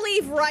want to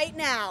leave right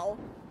now.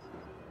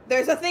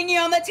 There's a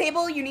thingy on the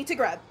table you need to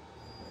grab.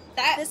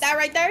 That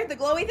right there, the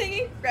glowy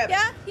thingy, grab it.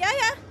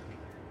 Yeah.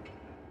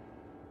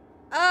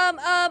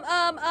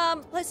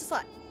 Place the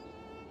slot.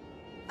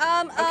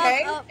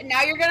 Okay, and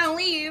now you're gonna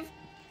leave.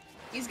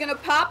 He's gonna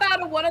pop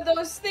out of one of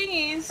those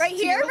thingies. Right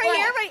here,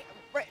 right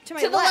to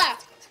my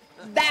left.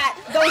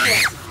 Those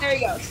ones. There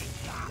he goes.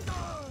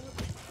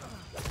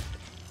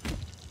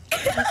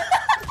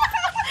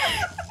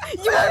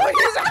 You want what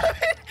he's having?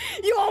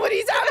 You want what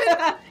he's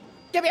having?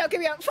 Get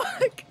me out,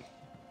 fuck.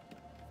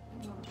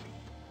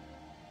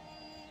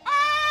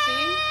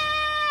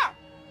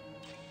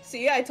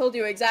 See, I told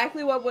you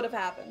exactly what would have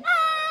happened.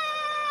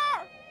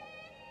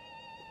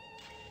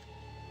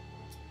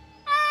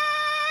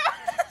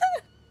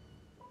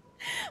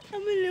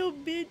 I'm a little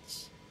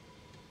bitch.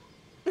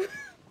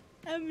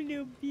 I'm a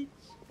little bitch.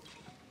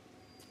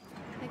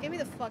 Hey, get me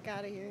the fuck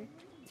out of here.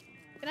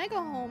 Can I go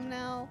home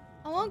now?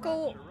 I won't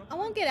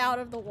get out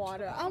of the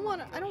water. I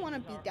don't wanna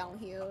be down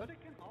here.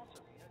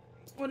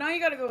 Well, now you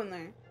gotta go in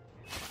there.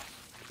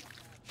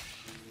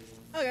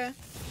 Okay.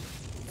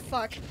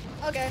 Fuck.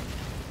 Okay.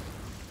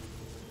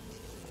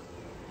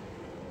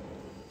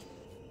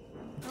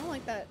 I don't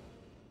like that.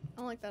 I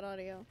don't like that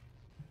audio.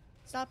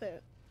 Stop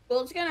it.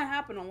 Well, it's gonna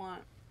happen a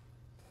lot.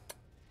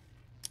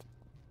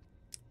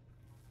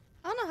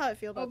 I don't know how I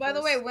feel about Oh, by the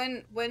this.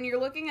 way, when you're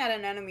looking at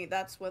an enemy,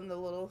 that's when the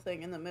little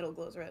thing in the middle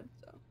glows red.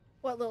 So.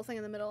 What little thing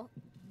in the middle?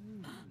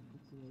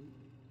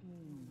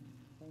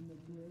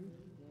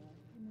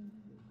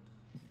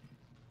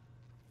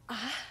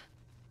 Ah,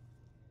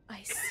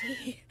 I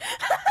see.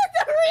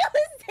 The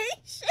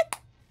realization.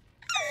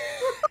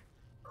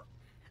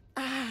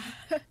 Ah,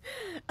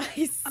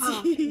 I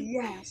see.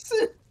 Yes.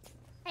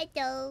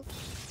 Hello.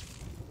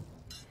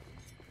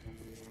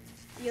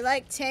 You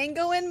like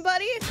tangoing,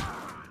 buddy?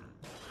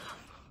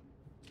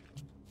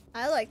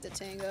 I like to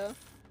tango.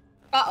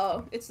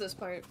 Uh-oh, it's this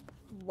part.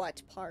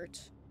 What part?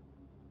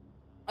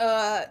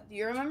 Do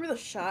you remember the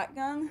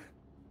shotgun?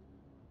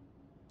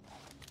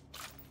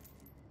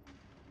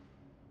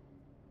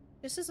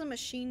 This is a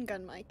machine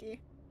gun,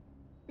 Mikey.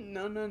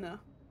 No.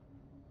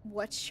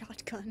 What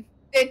shotgun?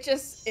 It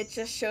just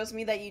shows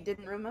me that you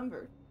didn't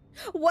remember.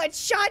 What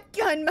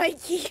shotgun,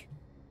 Mikey?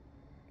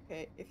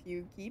 Okay, if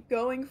you keep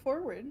going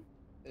forward,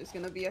 there's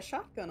gonna be a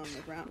shotgun on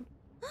the ground.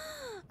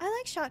 I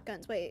like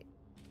shotguns. Wait,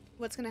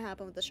 what's gonna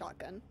happen with the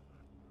shotgun?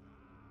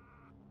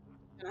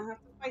 You're gonna have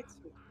to fight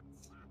some.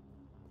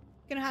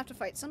 Gonna have to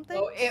fight something?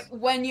 So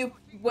when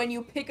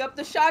you pick up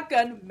the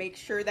shotgun, make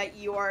sure that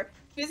you are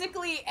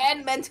physically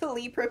and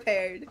mentally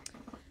prepared.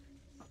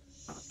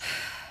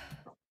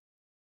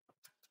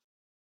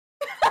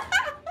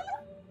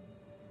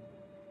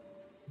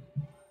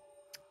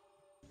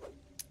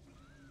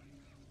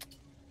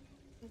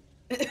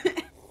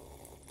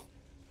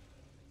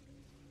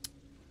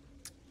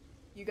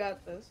 You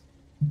got this.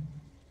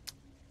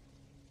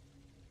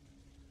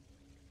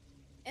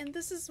 And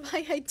this is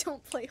why I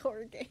don't play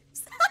horror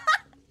games.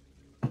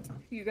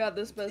 You got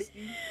this,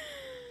 bestie.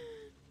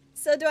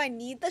 So do I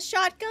need the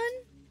shotgun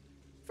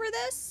for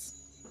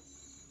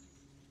this?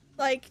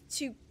 Like,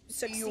 to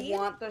succeed? Do you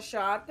want the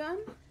shotgun?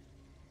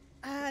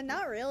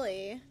 Not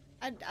really.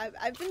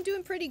 I've been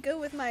doing pretty good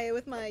with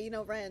my you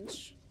know,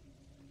 wrench.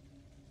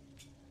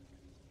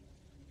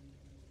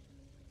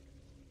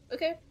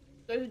 Okay,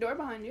 there's a door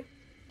behind you.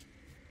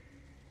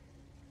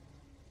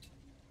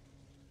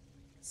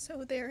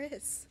 So there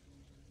is.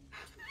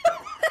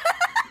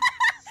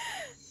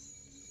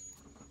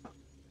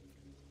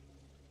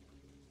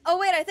 Oh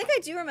wait, I think I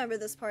do remember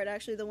this part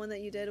actually, the one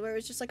that you did, where it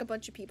was just like a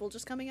bunch of people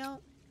just coming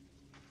out.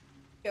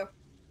 Yeah.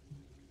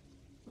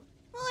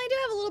 Well, I do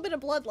have a little bit of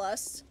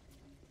bloodlust.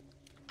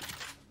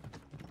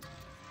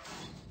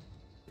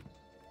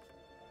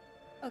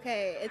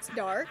 Okay, it's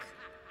dark.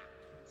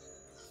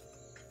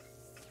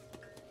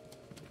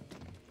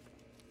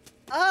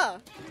 Ah!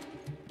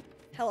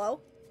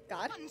 Hello?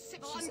 God? Jesus.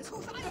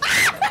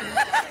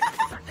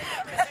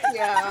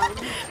 Yeah.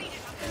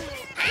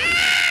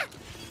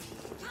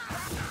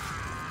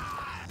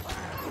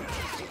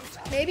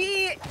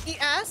 Maybe eat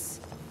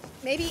ass?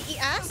 Maybe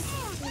eat ass?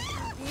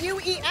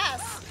 You eat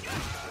ass!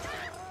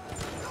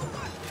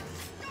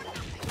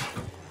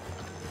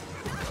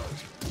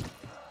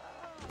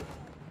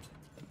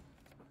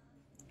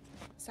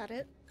 Is that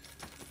it?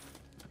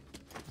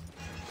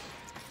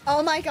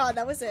 Oh my god,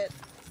 that was it.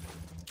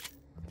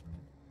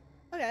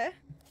 Okay.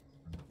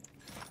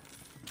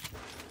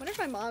 Wonder if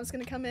my mom's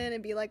gonna come in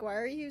and be like, why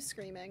are you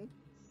screaming?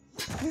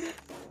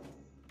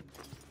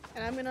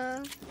 And I'm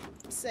gonna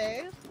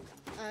say,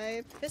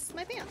 I pissed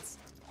my pants.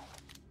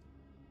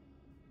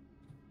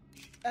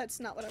 That's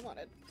not what I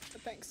wanted,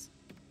 but thanks.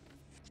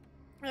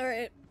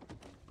 Alright.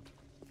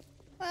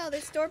 Wow,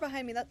 there's a door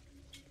behind me,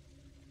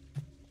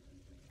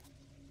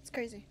 it's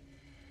crazy.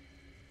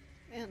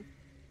 Man.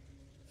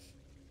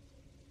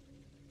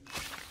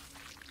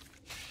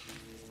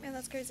 Man,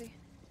 that's crazy.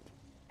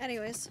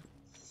 Anyways.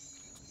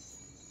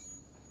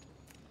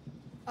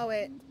 Oh,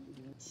 wait.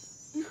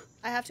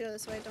 I have to go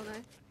this way, don't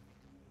I?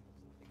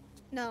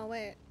 No,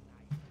 wait.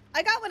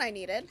 I got what I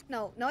needed.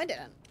 No, I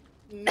didn't.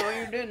 No,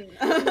 you didn't.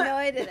 No,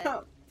 I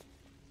didn't.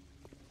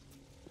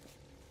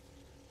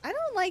 I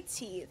don't like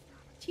teeth.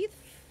 Teeth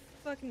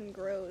fucking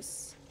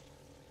gross.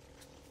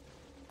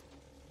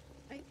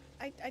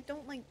 I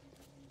don't like...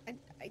 I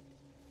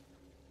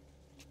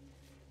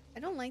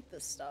don't like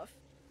this stuff.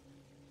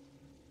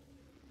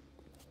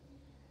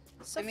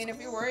 I mean, if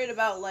you're worried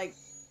about, like,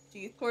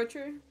 teeth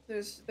torture,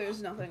 there's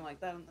nothing like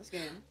that in this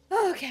game.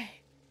 Okay.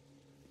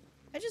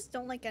 I just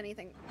don't like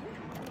anything.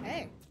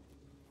 Hey.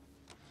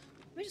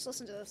 Let me just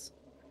listen to this.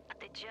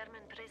 At the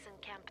German prison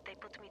camp, they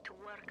put me to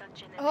work on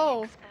genetic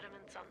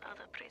experiments on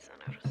other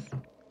prisoners.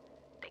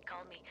 They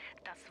call me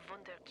Das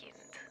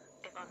Wunderkind,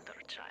 the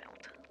Wonder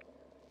Child.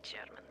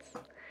 Germans.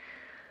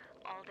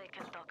 All they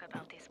can talk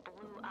about is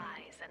blue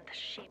eyes and the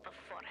shape of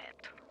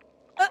forehead.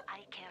 All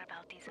I care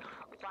about is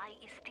why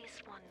is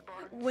this one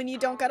born when you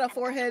don't got a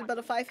forehead but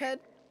a 5 head?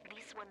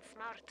 This one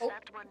smart,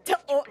 that one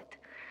stupid.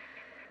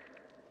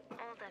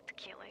 All that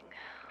killing.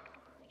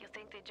 You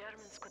think the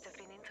Germans could have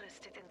been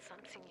interested in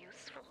something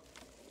useful?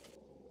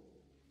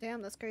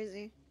 Damn, that's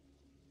crazy.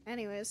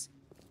 Anyways.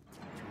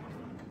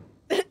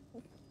 Hi,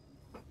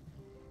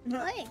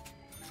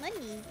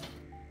 money.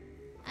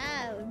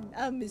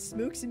 I'm gonna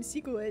smoke some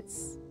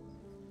cigarettes.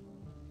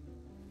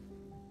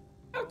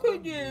 How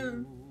could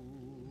you?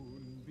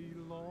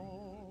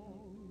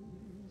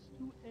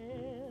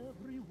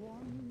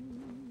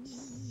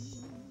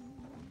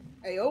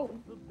 Hey, yo.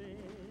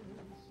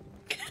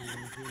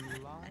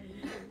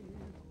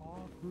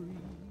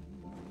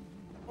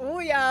 Oh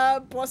yeah,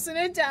 busting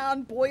it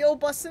down. Boyle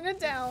busting it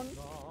down.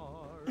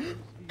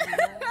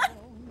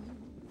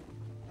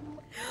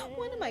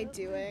 What am I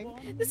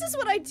doing? This is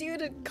what I do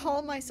to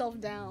calm myself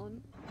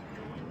down.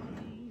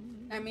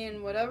 I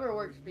mean, whatever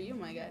works for you,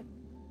 my guy.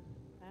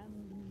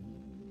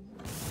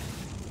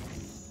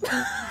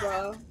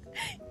 Bro.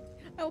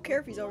 I don't care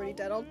if he's already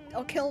dead.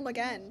 I'll kill him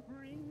again.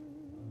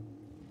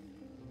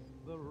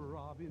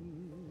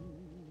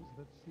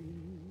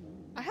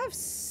 I have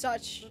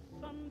such...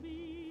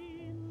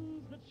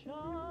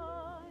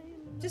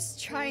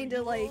 Just trying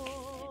to, like,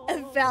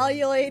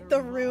 evaluate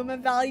the room,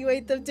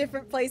 evaluate the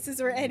different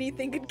places where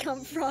anything could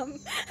come from.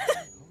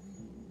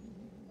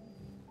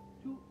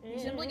 You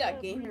simply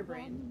got gamer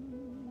brain.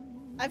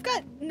 I've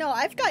got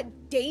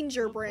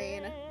danger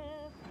brain.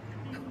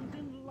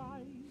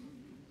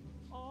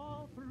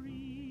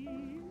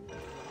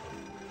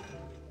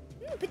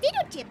 Potato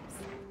chips.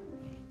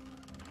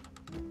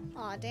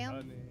 Aw,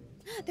 damn.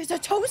 There's a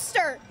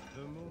toaster!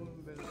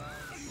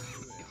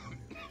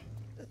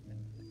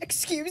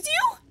 Excuse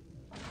you?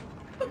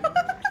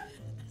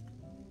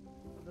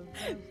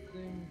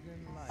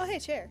 Oh, hey,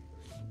 chair.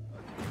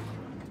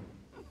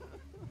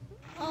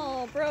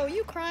 Oh, bro,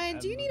 you crying?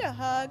 Do you need a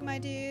hug, my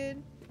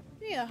dude?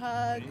 You need a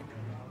hug.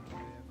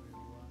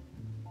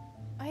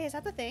 Oh, hey, is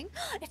that the thing?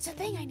 It's the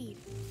thing I need.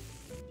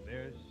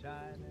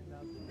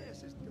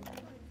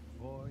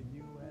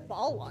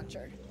 Ball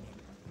launcher.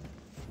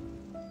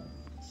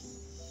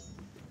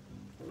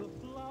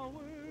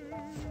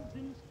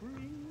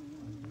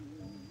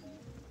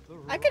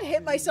 I could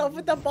hit myself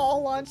with the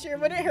ball launcher.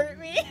 Would it hurt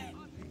me?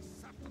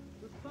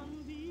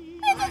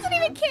 It doesn't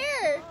even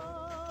care.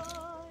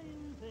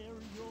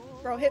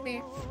 Bro, hit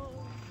me.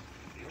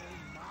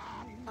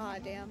 Aw,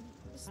 damn.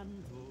 This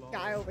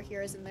guy over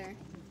here isn't there.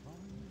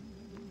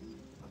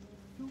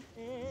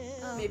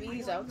 Maybe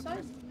he's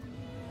outside?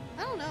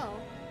 I don't know.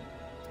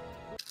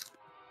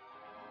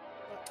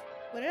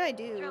 What did I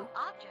do? Throw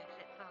objects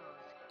at foes.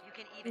 You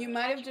can even You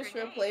might have catch just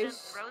grenades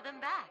replaced and throw them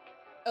back.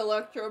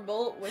 Electro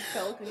Bolt with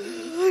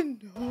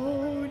telekinesis.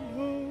 No,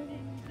 no.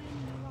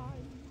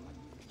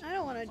 I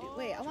don't want to do.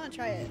 Wait, I want to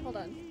try it. Hold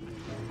on.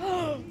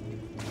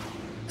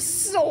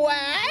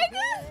 Swag?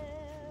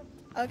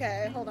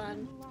 Okay, hold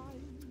on.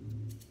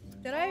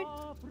 Did I?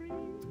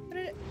 What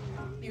did it?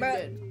 You Bruh.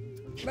 did.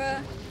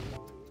 Bruh.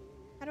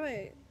 How do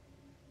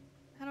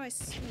I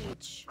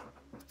sneech?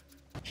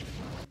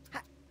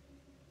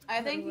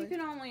 I think you can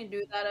only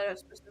do that at a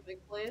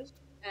specific place,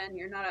 and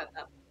you're not at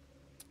that.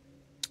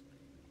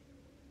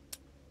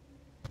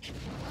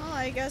 Oh,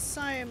 I guess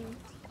I'm.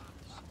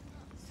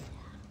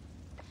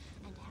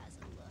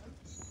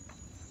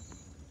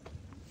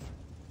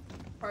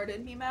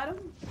 Pardon me,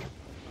 madam?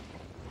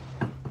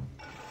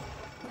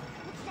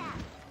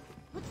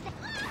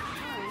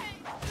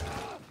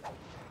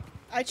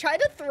 I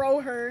tried to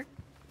throw her.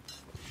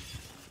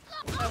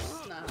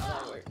 That's not how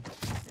that works.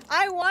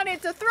 I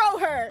wanted to throw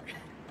her.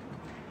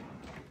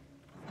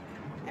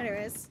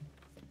 Anyways.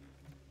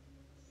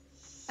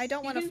 I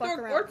don't want to fuck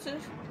around.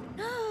 Corpses.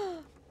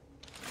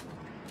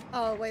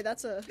 Oh wait,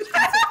 that's a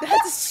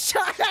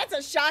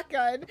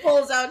shotgun.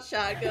 Pulls out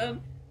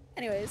shotgun.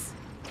 Anyways.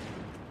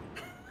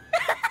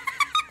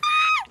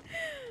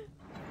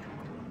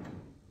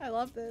 I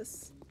love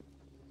this.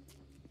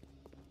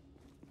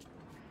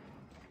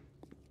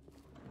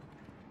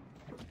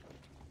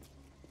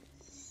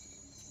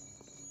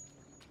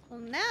 Well,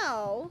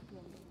 now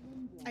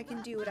I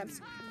can do what I'm.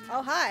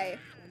 Oh, hi.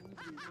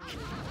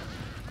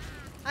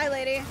 Hi,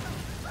 lady.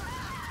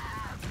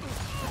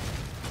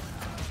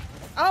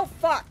 Oh,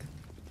 fuck.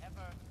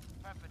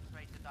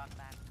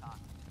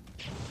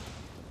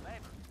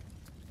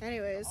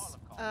 Anyways,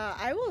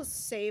 I will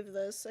save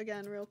this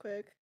again real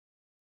quick.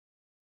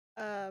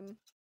 I'll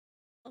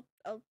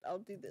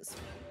do this.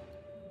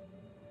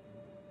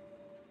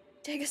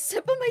 Take a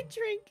sip of my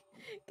drink,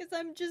 because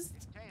I'm just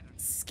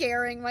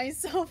scaring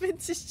myself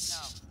into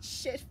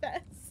shit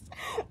fest.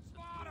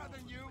 Smarter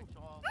than you.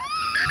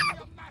 Only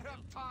a matter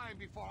of time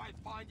before I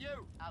find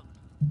you.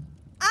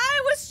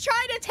 I was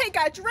trying to take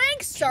a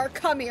drink, sir.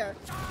 Come here.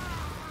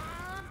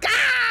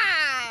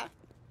 Gah!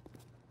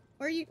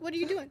 What are you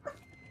doing?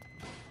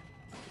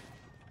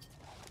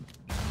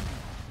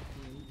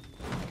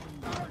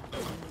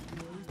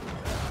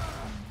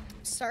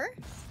 Sir?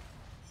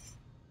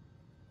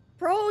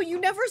 Bro, you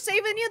never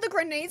save any of the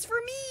grenades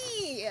for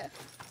me.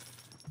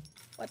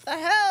 What the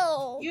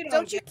hell?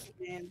 Don't you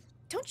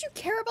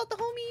care about the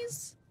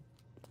homies?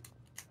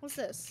 What's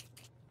this?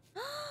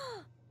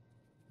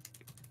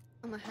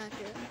 I'm a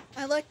hacker.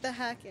 I like the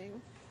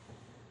hacking.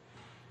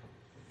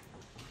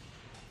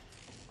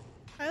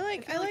 I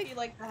like you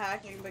like the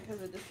hacking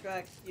because it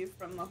distracts you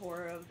from the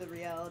horror of the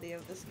reality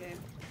of this game.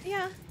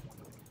 Yeah.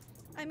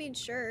 I mean,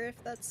 sure,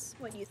 if that's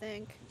what you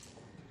think.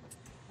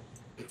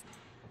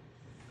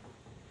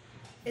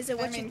 Is it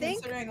what you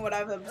think? Considering what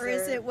I've observed. Or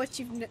is it what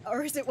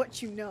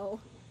you know?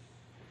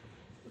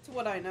 It's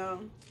what I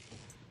know.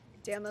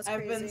 Damn, that's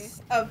I've crazy. been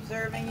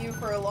observing you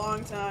for a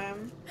long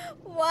time.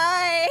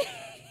 Why?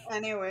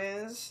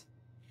 Anyways.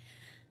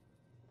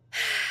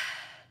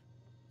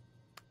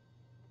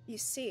 You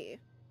see,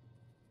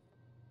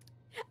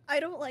 I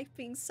don't like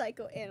being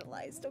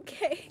psychoanalyzed,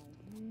 okay?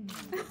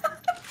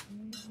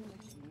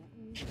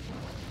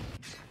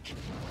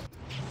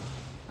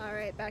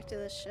 Alright, back to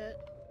this shit.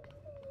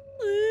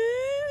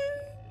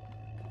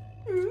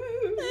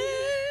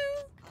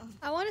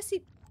 I want to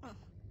see.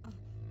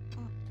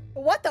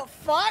 What the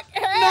fuck?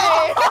 Hey!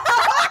 No!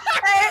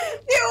 Hey!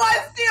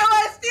 TOS!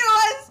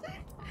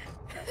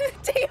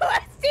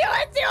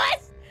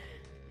 TOS!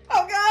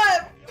 Oh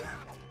god!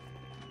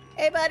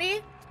 Hey,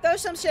 buddy, throw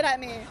some shit at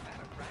me.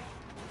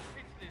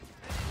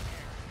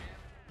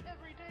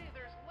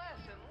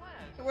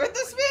 Where'd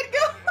this man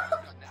go?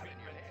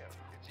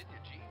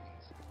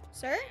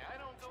 Sir?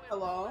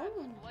 Hello?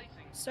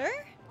 Sir?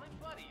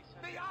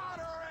 The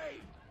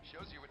artery!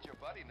 Shows you what your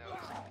buddy knows.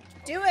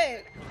 Do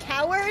it,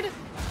 coward!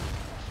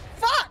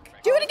 Fuck!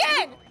 Do it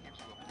again!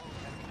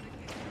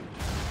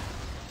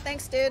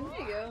 Thanks, dude. There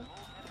you go.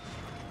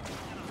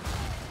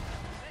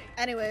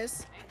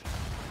 Anyways.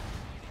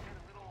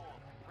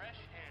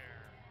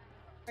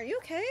 Are you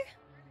okay?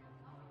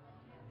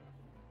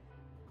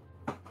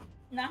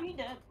 Now he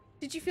dead.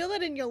 Did you feel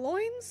that in your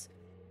loins?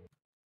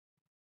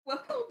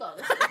 Well, hold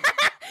on.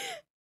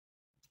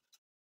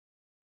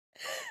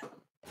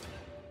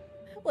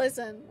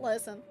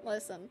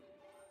 Listen.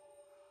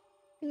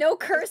 No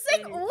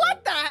cursing?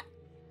 What the?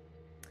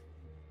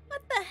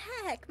 What the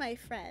heck, my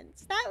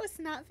friends? That was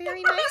not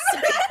very nice.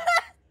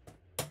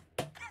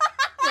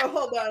 No,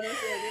 hold on a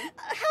second.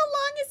 How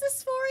long is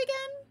this for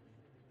again?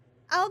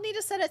 I'll need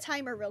to set a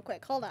timer real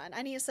quick. Hold on.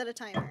 I need to set a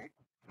timer.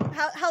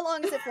 How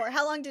long is it for?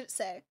 How long did it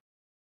say?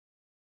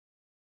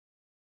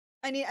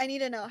 I need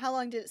to know. How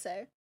long did it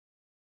say?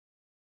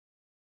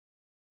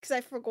 Because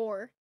I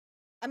forgot.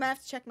 I might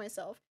have to check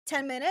myself.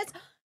 10 minutes?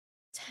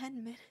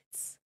 10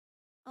 minutes.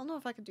 I don't know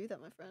if I can do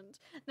that, my friend.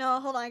 No,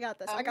 hold on. I got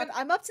this.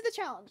 I'm up to the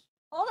challenge.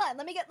 Hold on.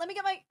 Let me get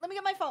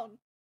my phone.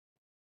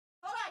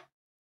 Hold on.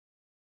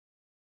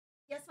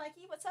 Yes,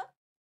 Mikey. What's up?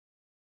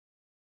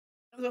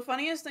 The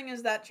funniest thing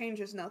is that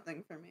changes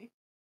nothing for me.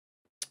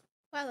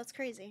 Wow, that's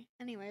crazy.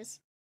 Anyways,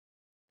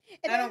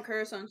 I don't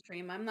curse on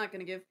stream. I'm not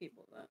gonna give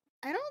people that.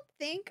 I don't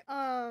think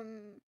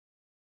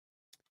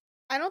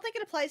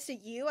it applies to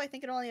you. I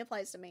think it only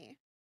applies to me.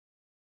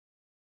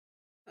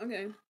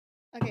 Okay.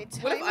 Okay.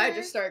 What if I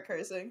just start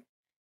cursing?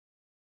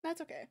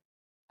 That's okay.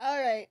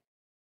 All right.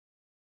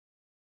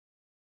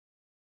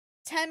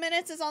 10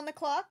 minutes is on the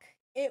clock.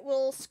 It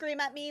will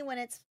scream at me when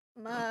it's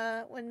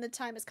when the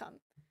time has come.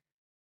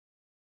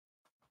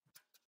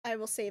 I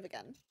will save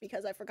again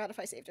because I forgot if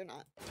I saved or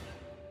not.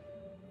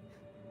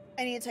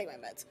 I need to take my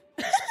meds.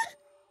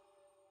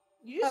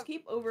 You just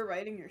keep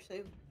overwriting your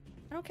save.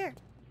 I don't care.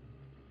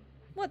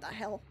 What the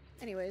hell?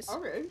 Anyways.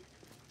 Alright.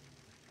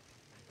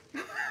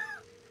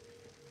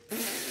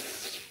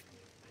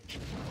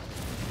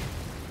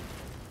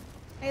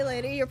 Hey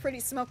lady, you're pretty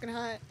smoking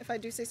hot, if I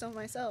do say so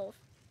myself.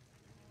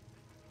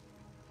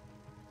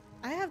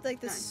 I have like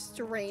this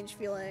strange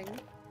feeling.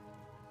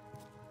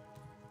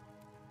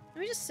 Let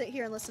me just sit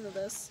here and listen to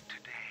this.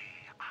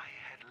 Today I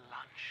had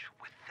lunch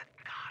with the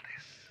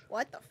goddess.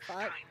 What the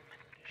fuck? Steinman,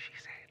 she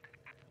said,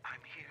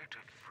 I'm here to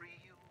free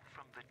you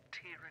from the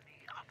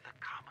tyranny of the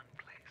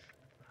commonplace.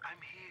 I'm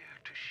here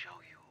to show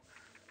you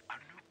a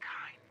new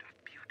kind of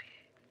beauty.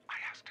 I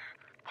asked her,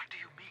 what do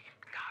you mean,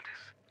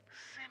 goddess?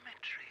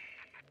 Symmetry,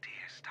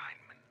 dear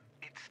Steinman.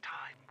 It's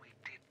time we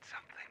did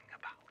something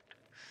about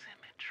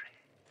symmetry.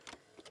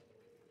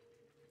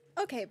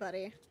 Okay,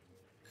 buddy.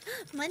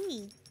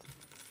 Money.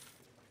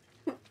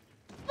 You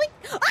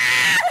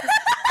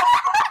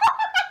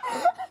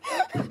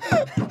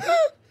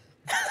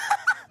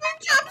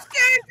jump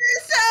scared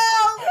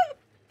yourself!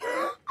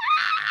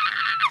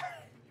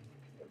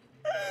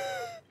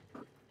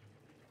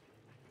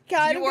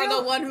 God, you are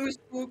the one who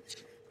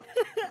spooked.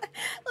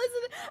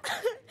 Listen,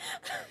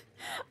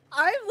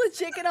 I'm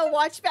legit gonna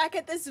watch back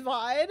at this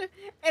VOD,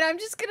 and I'm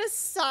just gonna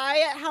sigh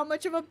at how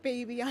much of a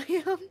baby I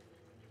am.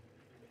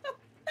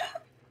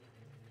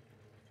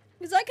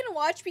 Because I can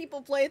watch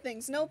people play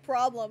things, no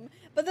problem.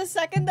 But the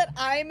second that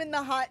I'm in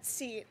the hot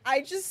seat,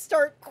 I just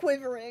start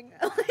quivering.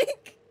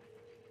 Like...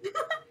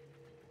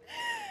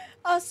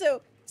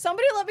 Also,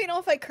 somebody let me know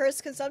if I curse,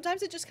 because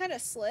sometimes it just kind of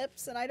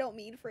slips, and I don't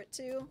mean for it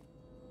to.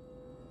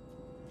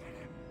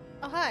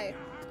 Oh, hi.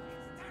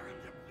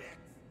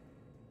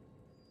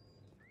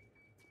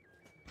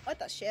 What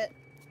the shit?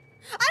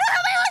 I don't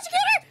have my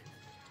electrocutor!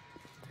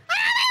 I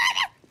don't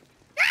have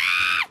my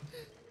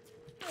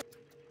electrocutor!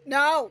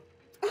 No!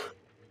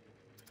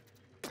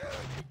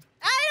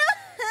 I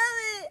don't have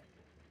it!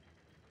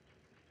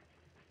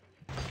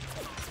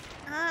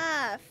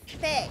 Ah,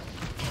 fake.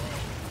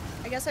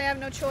 I guess I have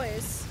no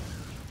choice.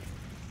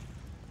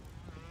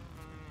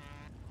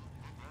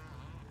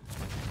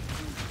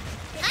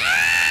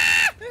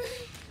 Ah!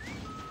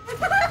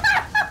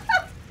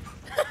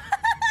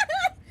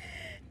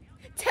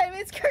 10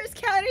 minutes curse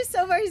counter,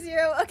 so far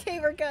 0. Okay,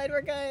 we're good,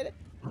 we're good.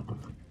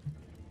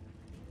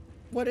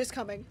 What is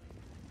coming?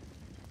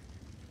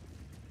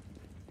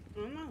 I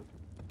don't know.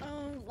 I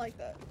don't like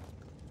that.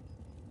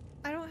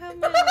 I don't have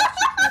my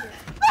electrocutor.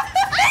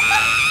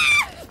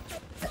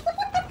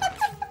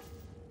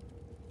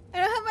 I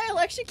don't have my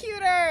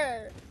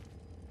electrocutor.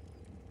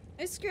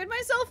 I screwed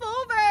myself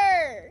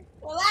over.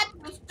 Well, that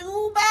was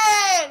too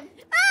bad.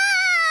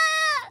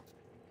 Ah!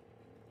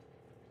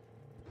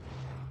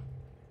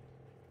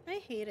 I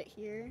hate it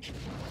here.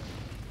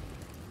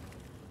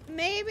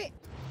 Maybe.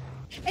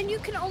 And you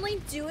can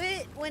only do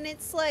it when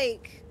it's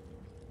like,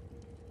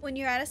 when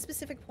you're at a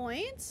specific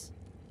point?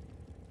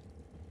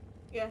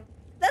 Yeah.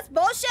 That's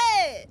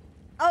bullshit!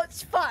 Oh,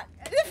 it's fuck.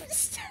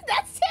 That's two!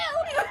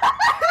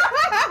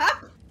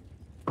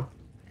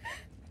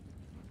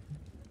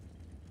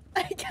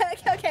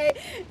 Okay,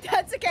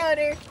 that's a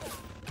counter.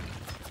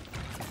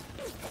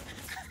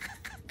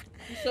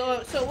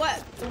 So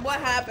what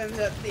happens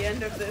at the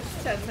end of this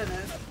 10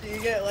 minutes? Do you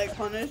get like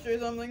punished or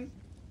something?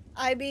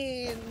 I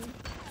mean,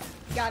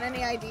 got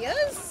any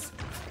ideas?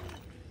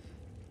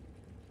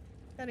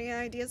 Got any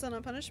ideas on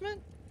a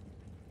punishment?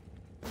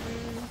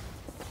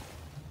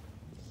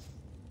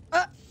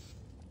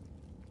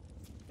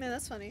 Man,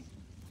 that's funny.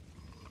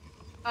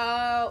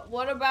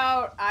 What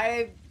about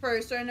I, for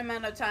a certain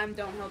amount of time,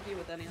 don't help you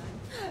with anything?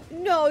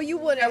 No, you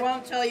wouldn't. I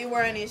won't tell you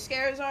where any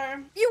scares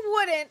are. You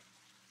wouldn't.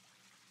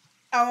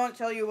 I won't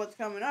tell you what's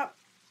coming up.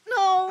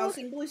 No. I'll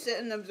simply sit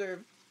and observe.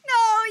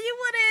 No, you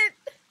wouldn't.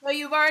 Well,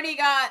 you've already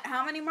got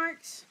how many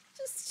marks?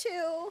 Just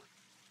 2.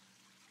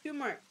 2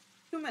 marks.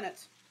 2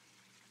 minutes.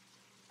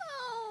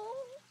 Oh.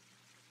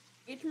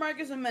 Each mark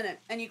is a minute,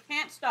 and you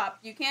can't stop.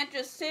 You can't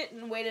just sit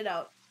and wait it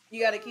out.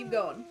 You gotta keep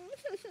going.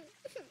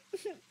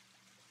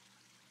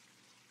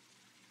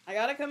 I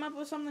gotta come up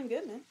with something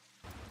good, man.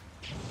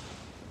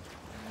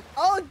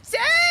 Oh,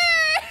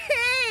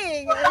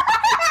 dang! Wow!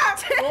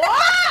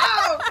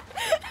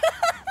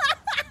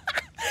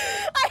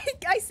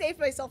 I saved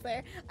myself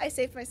there. I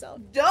saved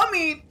myself.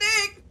 Dummy,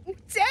 thick!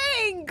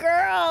 Dang,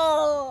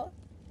 girl!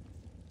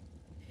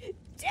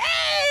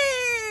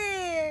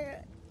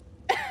 Dang!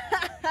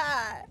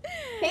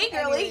 Hey,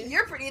 girlie,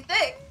 you're pretty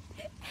thick.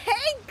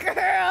 Hey,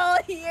 girl,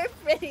 you're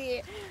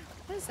pretty.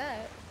 What is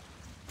that?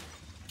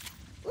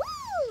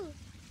 Woo!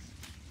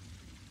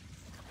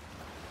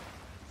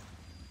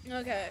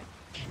 Okay.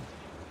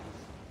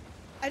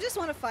 I just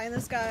want to find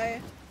this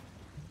guy.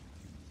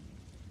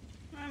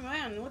 Oh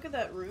man, look at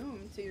that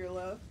room to your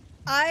left.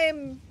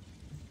 I'm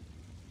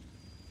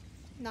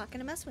not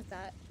gonna mess with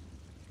that.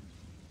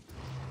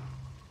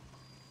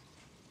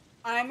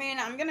 I mean,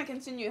 I'm gonna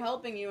continue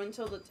helping you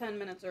until the 10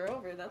 minutes are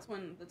over. That's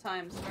when the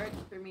time starts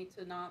for me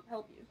to not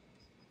help you.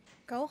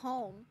 Go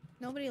home.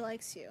 Nobody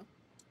likes you.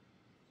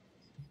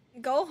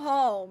 Go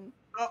home.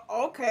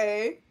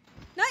 Okay.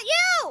 Not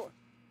you!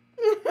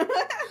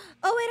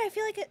 Oh wait, I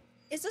feel like it...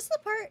 Is this the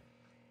part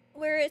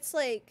where it's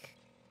like...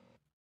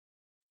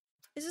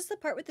 Is this the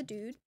part with the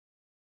dude?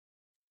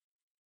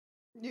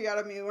 You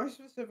gotta be more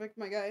specific,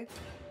 my guy.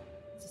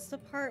 Is this the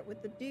part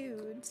with the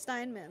dude,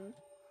 Steinman?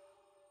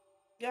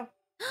 Yeah.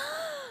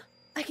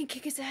 I can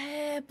kick his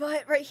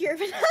butt right here.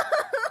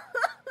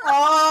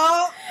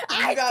 Oh!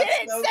 I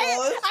didn't say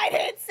it! I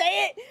didn't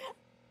say it!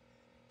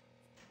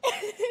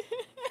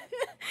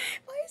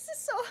 Why is this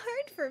so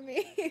hard for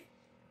me?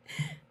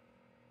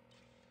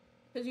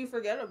 Because you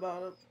forget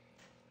about it.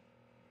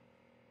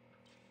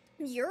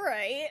 You're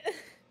right.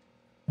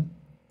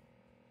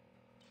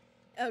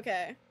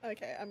 Okay,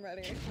 I'm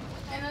ready.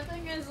 And the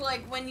thing is,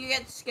 like, when you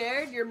get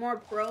scared, you're more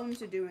prone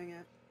to doing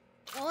it.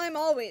 Well, I'm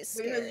always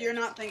scared. Because you're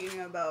not thinking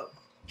about...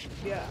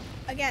 Yeah.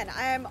 Again,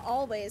 I'm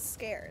always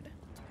scared.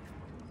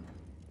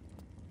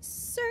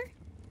 Sir?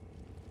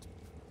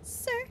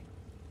 Sir?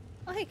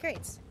 Oh, hey,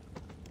 crates.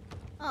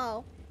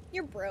 Oh,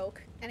 you're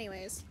broke.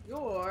 Anyways.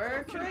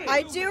 You're crazy.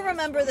 I do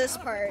remember this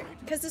part,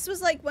 because this was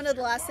like one of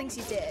the last things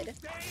you did.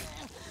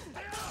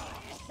 I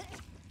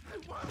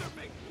want to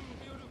make them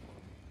beautiful,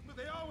 but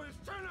they always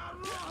turn out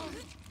wrong.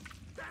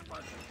 That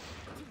was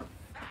too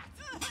fat.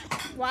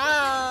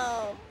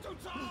 Wow. Too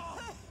tall.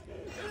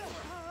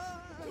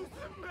 Too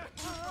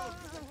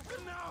symmetrical.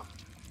 And now,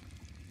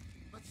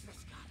 what's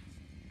this guy?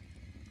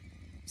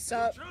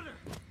 Sup? Intruder.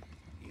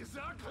 He's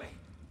ugly.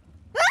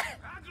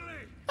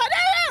 Ugly. I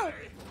don't know.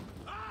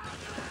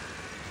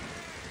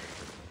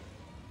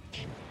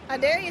 How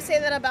dare you say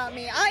that about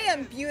me? I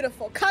am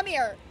beautiful. Come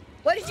here.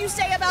 What did you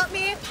say about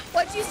me?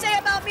 What did you say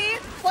about me?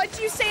 What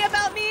did you say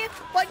about me?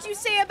 What did you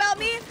say about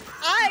me?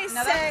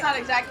 Now that's not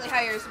exactly how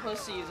you're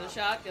supposed to use a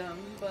shotgun,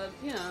 but,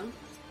 you know.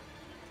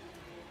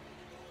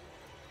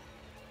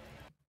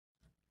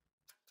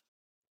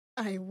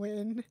 I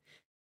win.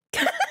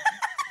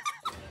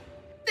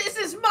 This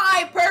is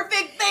my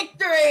perfect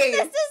victory!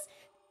 This is...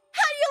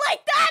 How do you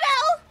like that,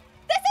 Elle?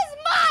 This is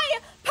my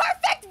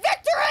perfect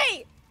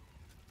victory!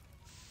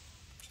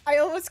 I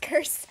almost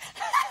cursed.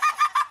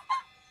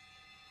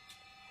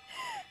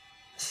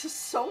 This is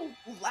so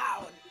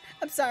loud.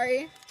 I'm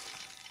sorry.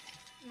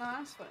 No,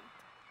 that's fine.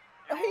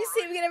 Why are you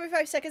saving it every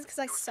 5 seconds? Because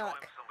I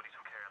suck.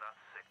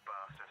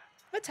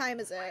 What time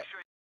is it?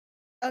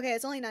 Okay,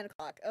 it's only 9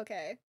 o'clock.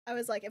 Okay. I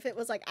was like, if it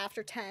was like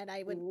after 10,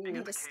 I would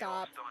need to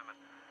stop.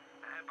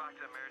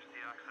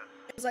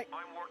 It was like,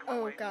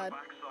 oh god.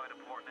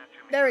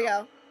 There we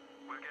go.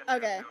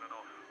 Okay.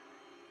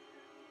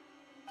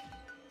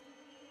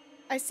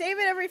 I save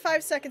it every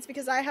 5 seconds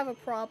because I have a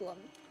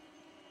problem.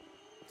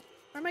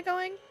 Where am I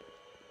going?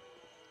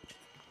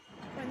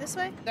 Going this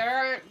way?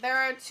 There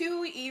are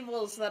two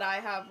evils that I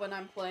have when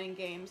I'm playing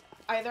games.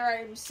 Either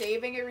I'm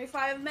saving every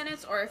 5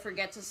 minutes, or I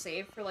forget to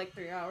save for like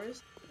 3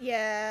 hours.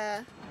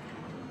 Yeah.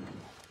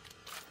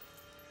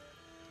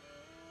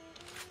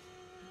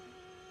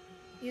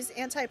 Use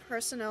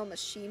anti-personnel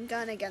machine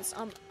gun against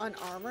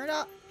unarmored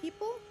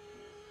people?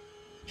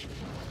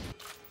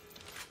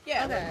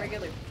 Yeah, okay. like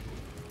regular.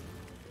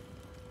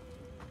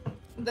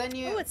 Then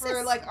you, Ooh,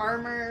 for like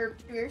armor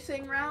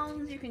piercing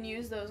rounds, you can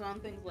use those on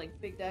things like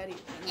Big Daddy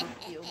and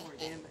deal more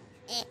damage.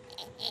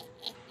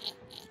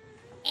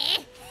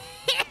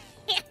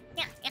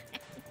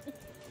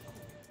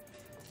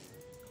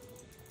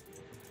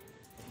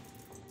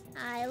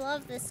 I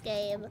love this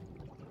game.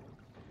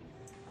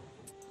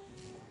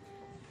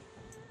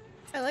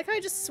 I like how I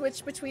just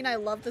switch between I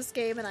love this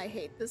game and I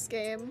hate this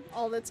game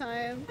all the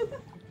time.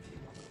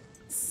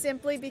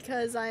 Simply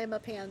because I am a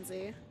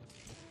pansy.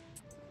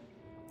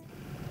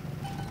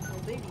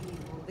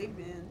 Little big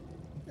man.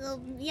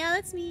 Yeah,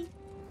 that's me.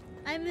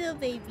 I'm a little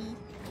baby.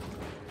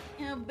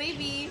 Yeah,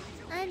 baby.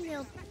 I'm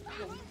no.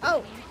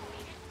 Oh.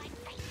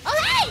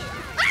 Oh hey!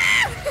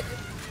 Ah!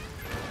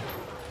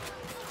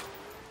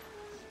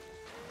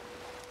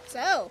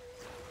 So.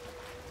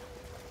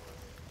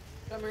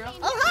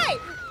 Oh hi!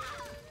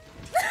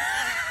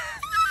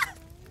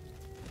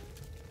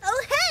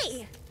 Oh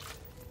hey!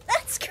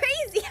 That's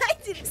crazy. I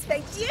didn't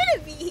expect you to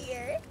be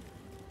here.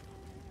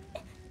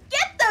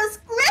 Get those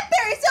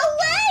grippers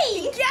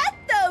away! Get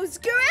those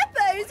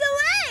grippers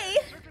away!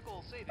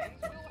 Surgical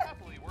savings will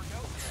happily work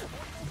out for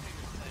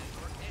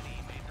any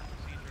major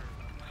procedure.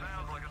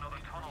 Sounds like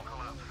another tunnel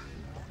collapse.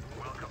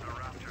 Welcome to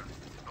Rapture,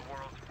 the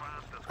world's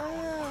fastest.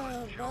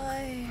 Oh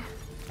boy.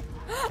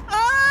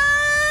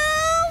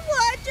 Oh,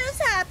 what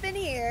just happened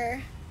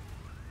here?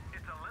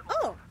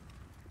 Oh.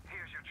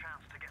 Here's your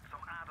chance to get some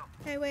Adam.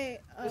 Hey, wait.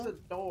 There's a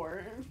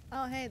door.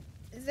 Oh, hey.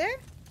 Is there?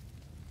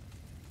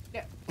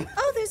 Yeah.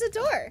 Oh, there's a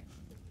door.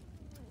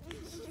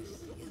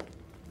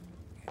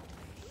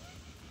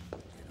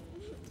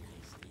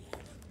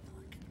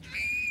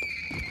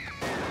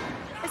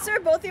 I swear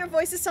both your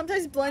voices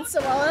sometimes blend so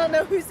well. I don't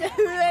know who's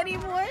who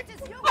anymore.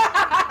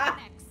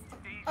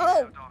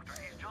 Oh.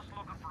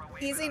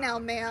 Easy now,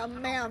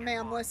 ma'am.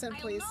 Ma'am, listen,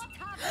 please.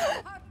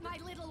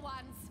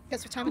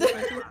 Guess what time is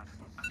it?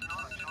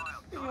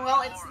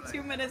 Well, it's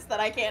 2 minutes that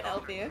I can't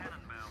help you.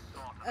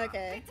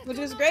 Okay. Which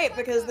is great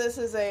because this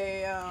is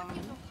a,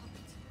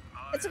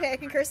 It's okay, I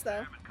can curse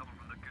though.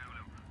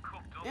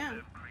 Yeah.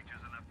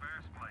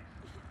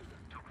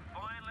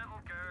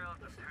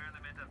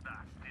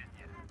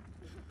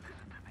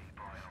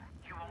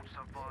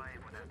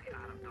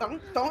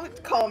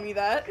 Don't call me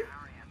that.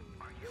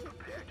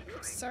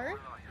 Sir?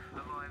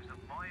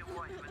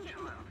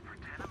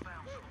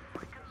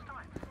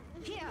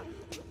 Here,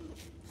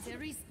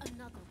 there is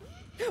another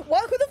one.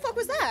 What? Who the fuck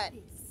was that?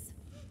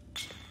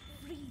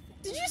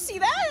 Did you see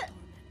that?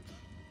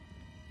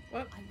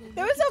 What?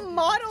 There was a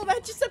model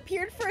that just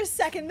appeared for a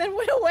second, then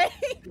went away.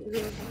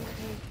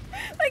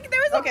 Like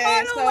there was a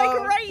model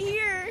like right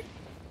here.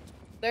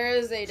 There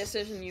is a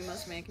decision you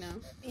must make now.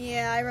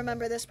 Yeah, I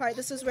remember this part.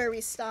 This is where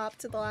we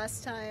stopped the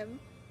last time.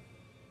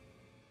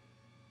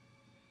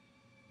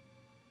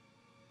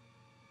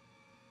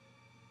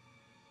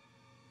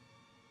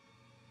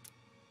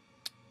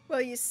 Well,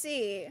 you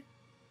see.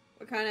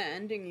 What kind of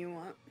ending you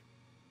want?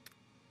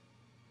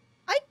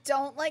 I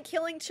don't like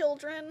killing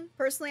children.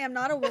 Personally, I'm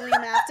not a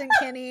William Afton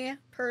Kinney.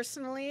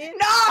 Personally.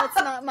 No! That's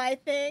not my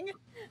thing.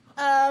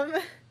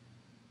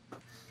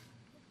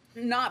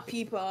 Not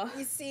Peepa.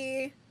 You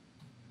see.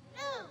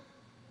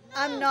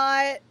 I'm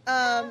not,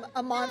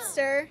 a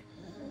monster.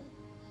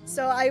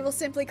 So I will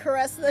simply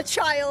caress the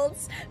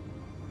child's.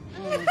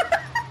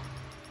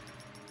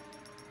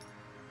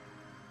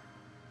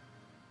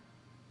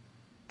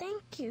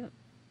 Thank you.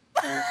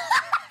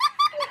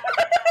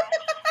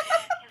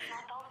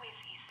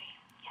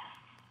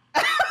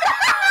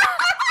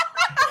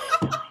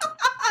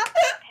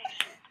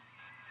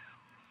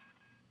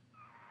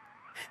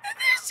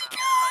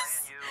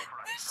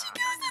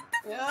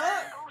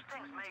 Yeah. Those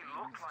things may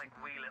look like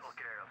wee little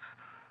girls,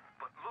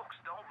 but looks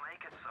don't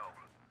make it so.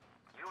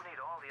 You need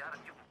all the Adam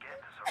you can get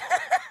to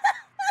survive.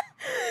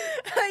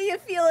 How you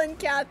feeling,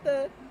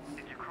 Katha?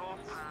 If you cross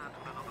paths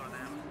with another of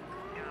them,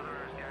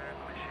 gatherers,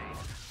 guards,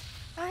 machines,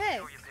 Oh, hey.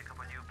 sure you pick up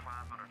a new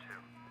plasma or two.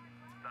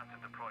 That's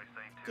if the price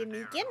ain't too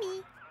Gimme, dear.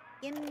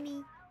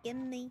 gimme.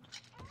 Gimme.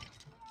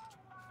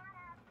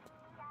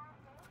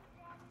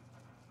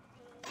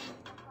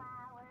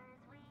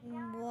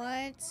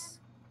 What?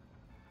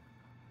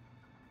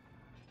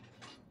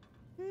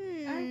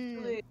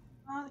 Actually,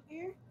 not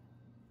here.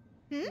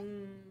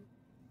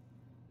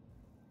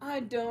 I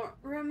don't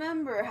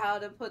remember how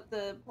to put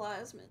the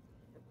plasmid.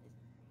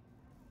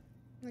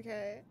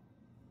 Okay.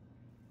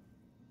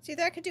 So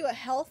either I could do a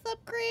health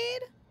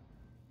upgrade,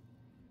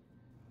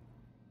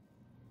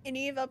 an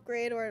Eve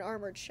upgrade, or an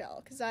armored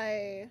shell, because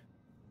I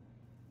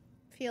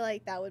feel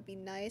like that would be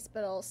nice,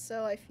 but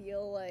also I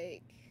feel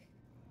like...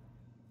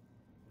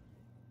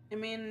 I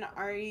mean,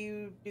 are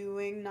you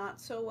doing not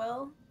so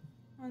well?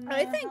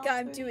 I think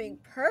I'm doing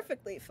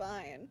perfectly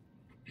fine.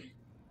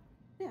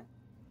 Yeah.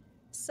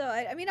 So,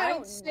 I mean, I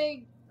don't... I'd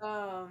say,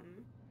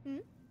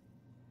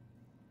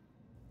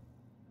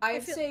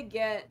 I'd say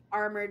get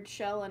armored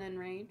shell and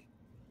enrage.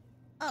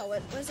 Oh,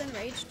 what does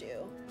enrage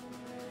do?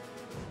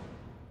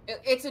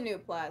 It's a new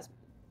plasma.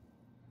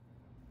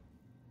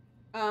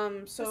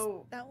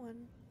 So... That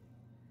one.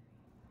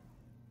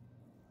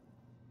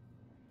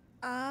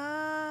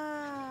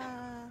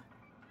 Ah.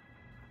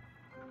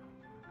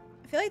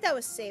 I feel like that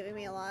was saving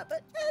me a lot,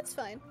 but that's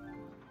fine.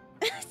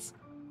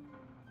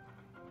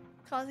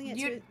 Causing it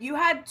to... You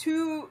had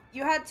two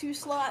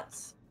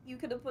slots. You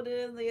could have put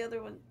it in the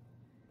other one.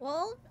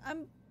 Well,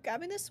 I'm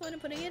grabbing this one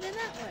and putting it in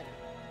that one.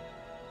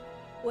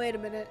 Wait a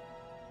minute.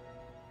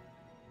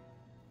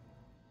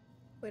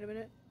 Wait a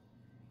minute.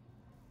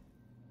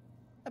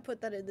 I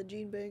put that in the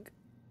gene bank.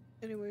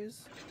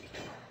 Anyways.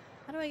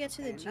 How do I get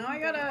to the gene now I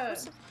bank?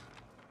 gotta...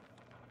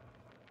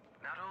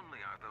 Not only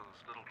are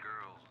those little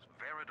girls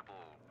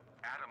veritable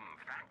atom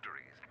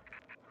factories,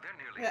 they're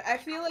nearly Yeah, I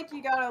feel like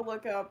you gotta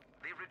look up.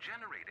 They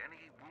regenerate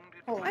any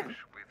wounded Hold on. flesh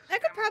with I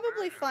could stem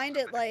probably versions find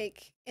of it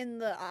like in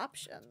the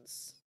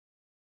options.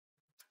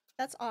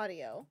 That's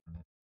audio.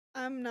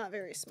 I'm not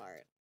very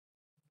smart.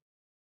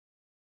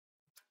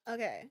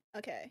 Okay,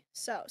 okay.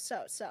 So.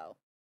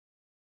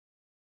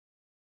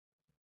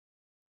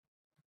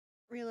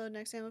 Reload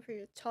next ammo for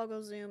your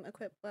toggle zoom,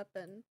 equip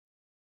weapon.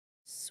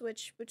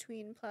 Switch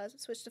between plasma,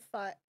 switch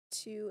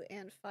to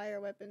and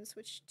fire weapon,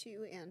 switch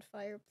to and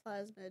fire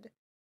plasmid.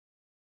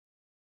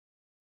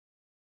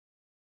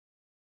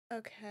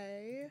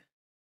 Okay.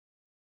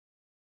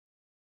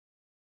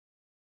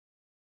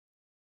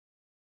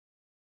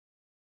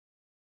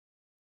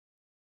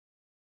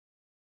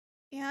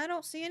 Yeah, I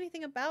don't see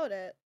anything about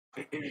it.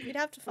 You'd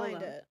have to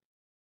find it.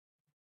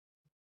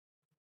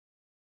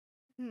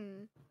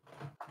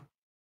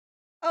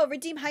 Oh,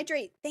 redeem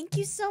hydrate. Thank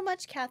you so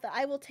much, Katha.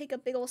 I will take a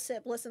big ol'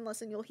 sip. Listen,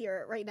 you'll hear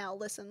it right now.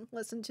 Listen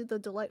to the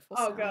delightful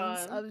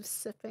sounds of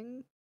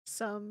sipping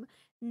some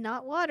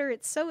not water,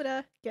 it's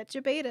soda. Get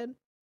you baited.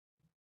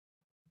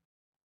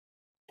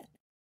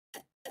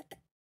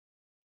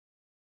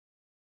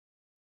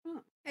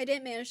 I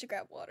didn't manage to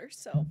grab water,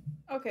 so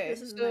okay.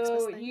 This is the so next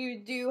best thing. you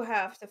do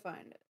have to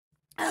find it.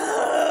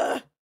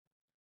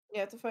 You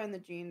have to find the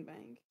gene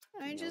bank.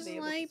 I just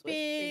like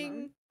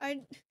being.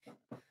 I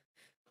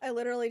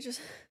literally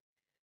just.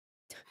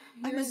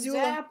 I'm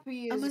Azula.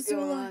 I'm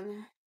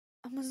Azula.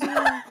 I'm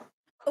Azula.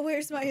 Oh,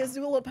 where's my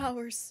Azula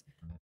powers?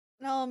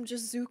 No, I'm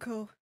just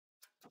Zuko.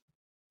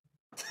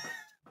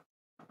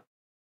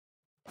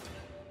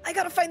 I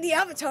gotta find the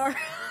avatar.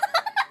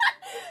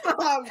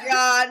 Oh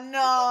god,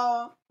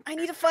 no. I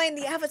need to find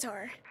the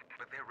avatar.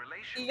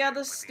 You got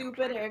the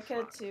stupid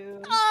haircut too.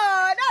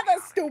 Oh, not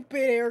the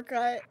stupid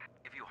haircut.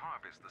 If you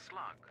harvest the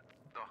slug,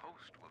 the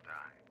host will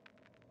die.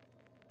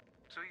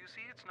 So you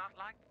see, it's not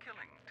like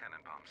killing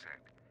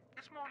Tenenbaum-Sect.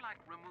 It's more like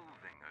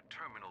removing a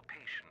terminal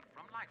patient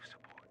from life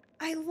support.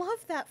 I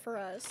love that for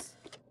us.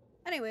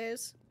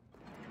 Anyways.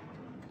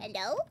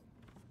 Hello?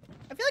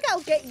 I feel like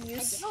I'll get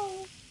used.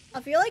 Hello.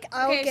 I feel like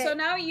I'll get... Okay, so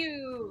now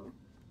you...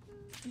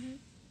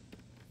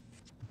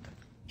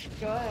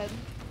 Go ahead.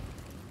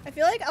 I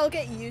feel like I'll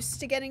get used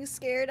to getting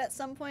scared at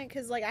some point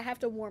because, like, I have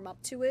to warm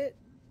up to it.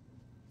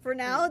 For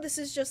now, this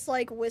is just,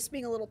 like,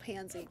 wisping a little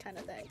pansy kind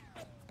of thing.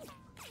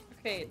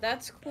 Okay,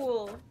 that's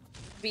cool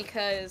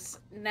because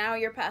now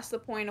you're past the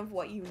point of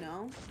what you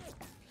know.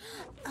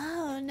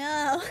 Oh,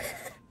 no.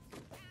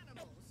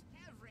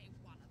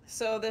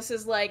 So this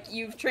is like,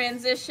 you've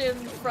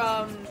transitioned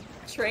from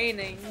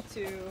training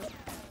to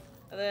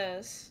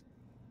this.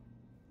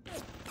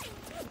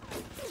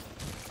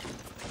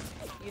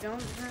 You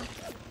don't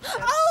have...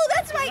 Oh,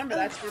 that's right! Remember,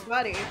 that's your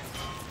buddy.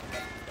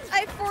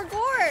 I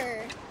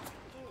forgot.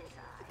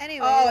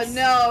 Anyways. Oh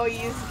no,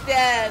 he's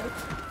dead.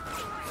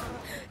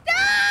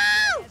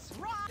 No!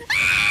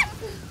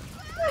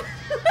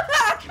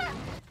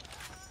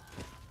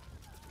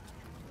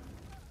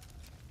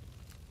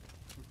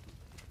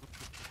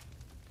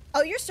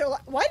 Oh, you're still.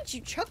 Why did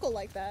you chuckle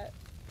like that?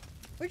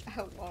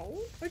 Hello?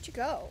 Where'd you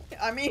go?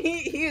 I mean,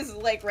 he's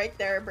like right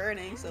there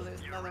burning, so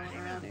there's another one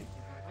around him.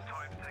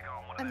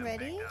 I'm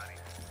ready.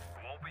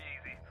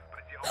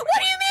 What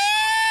do you mean?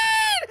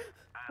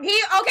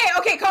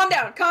 Okay,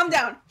 calm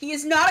down. He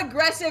is not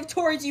aggressive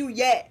towards you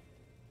yet.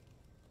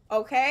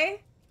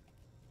 Okay?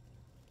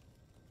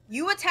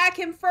 You attack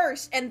him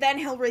first, and then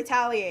he'll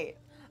retaliate.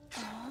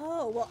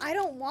 Oh, well, I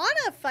don't want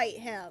to fight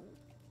him.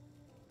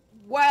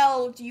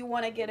 Well, do you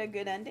want to get a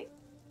good ending?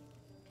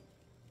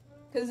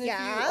 Because if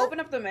you open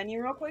up the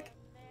menu real quick.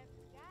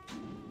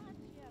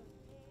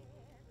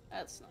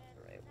 That's not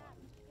the right one.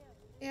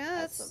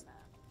 Yeah,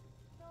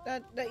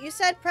 that you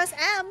said press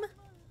M.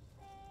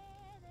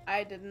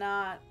 I did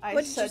not. I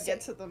What did you said say?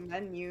 get to the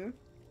menu.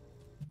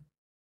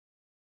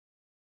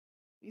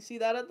 You see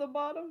that at the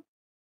bottom?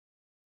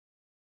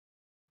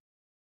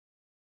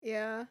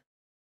 Yeah.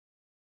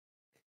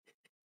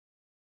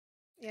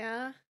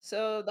 Yeah.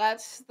 So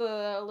that's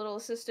the little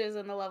sisters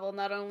in the level.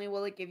 Not only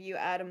will it give you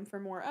Adam for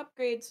more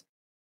upgrades,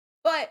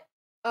 but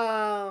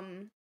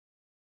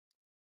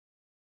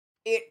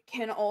it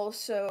can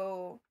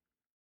also,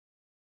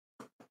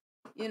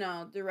 you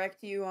know,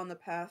 direct you on the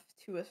path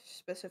to a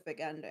specific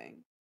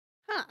ending.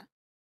 Huh.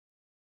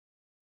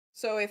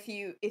 So if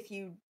you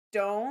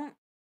don't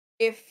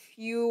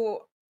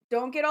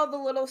get all the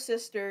little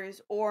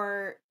sisters,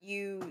 or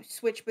you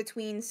switch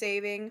between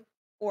saving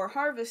or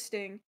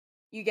harvesting,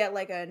 you get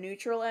like a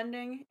neutral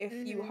ending. If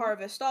you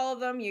harvest all of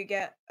them, you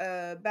get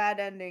a bad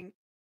ending.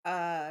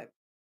 And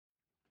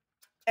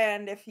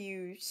if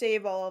you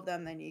save all of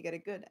them, then you get a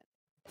good ending.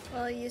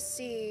 Well, you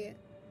see,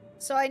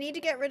 so I need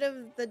to get rid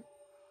of the.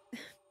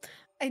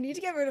 I need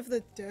to get rid of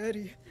the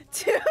daddy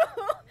too.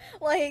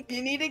 Like,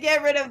 you need to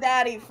get rid of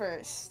daddy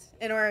first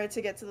in order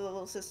to get to the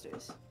little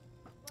sisters.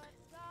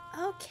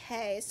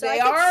 Okay, so they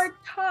are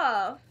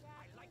tough.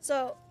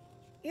 So,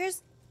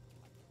 here's.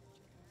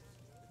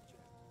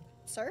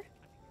 Sir?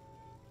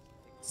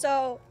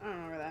 So, I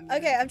don't know where that means.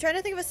 okay, I'm trying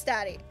to think of a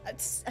statty. A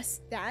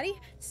statty?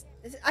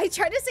 I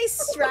tried to say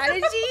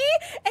strategy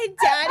and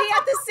daddy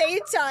at the same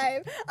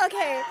time.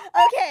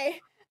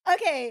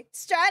 Okay.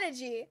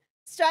 Strategy.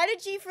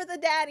 Strategy for the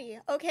daddy.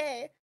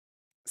 Okay.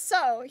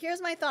 So,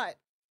 here's my thought.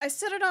 I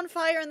set it on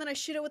fire and then I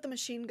shoot it with a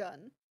machine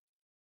gun.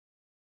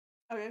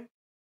 Okay.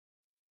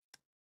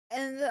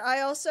 And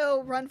I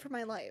also run for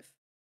my life.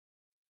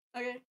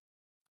 Okay.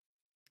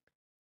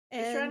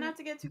 And Just try not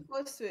to get too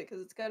close to it,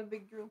 because it's got a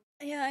big drill.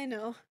 yeah, I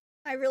know.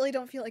 I really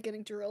don't feel like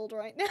getting drilled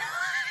right now.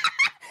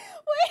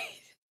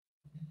 Wait.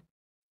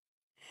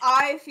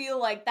 I feel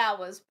like that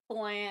was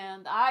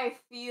planned. I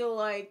feel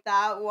like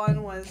that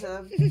one was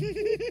a...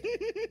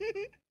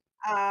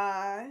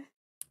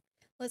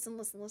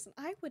 Listen.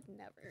 I would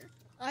never.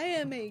 I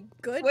am a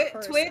good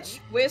person. Twitch,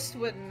 Whist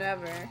would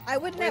never. I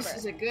would never. Whist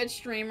is a good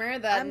streamer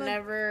that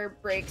never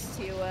breaks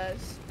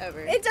TOS,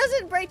 ever. It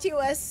doesn't break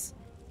TOS.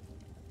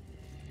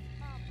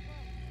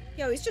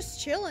 Yo, he's just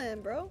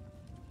chilling, bro.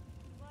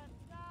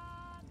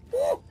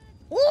 Woo!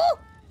 Woo!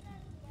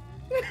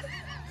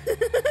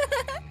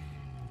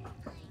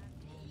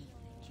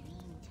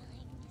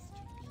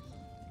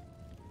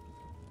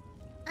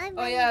 I'm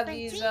oh ready yeah, for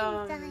these dream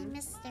time,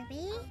 Mr.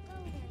 B.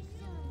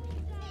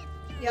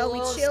 Yo, we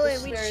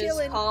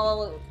chillin'.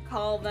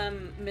 Call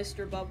them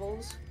Mr.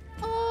 Bubbles.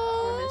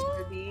 Oh.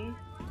 Or Mr. B.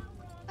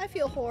 I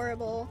feel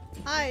horrible.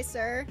 Hi,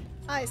 sir.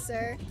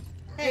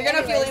 Hey, you're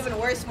gonna feel even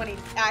worse when he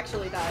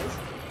actually dies.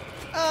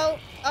 Oh.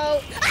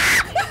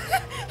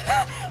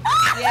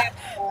 Yeah.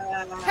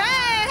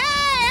 Hey!